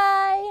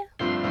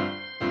 Bye!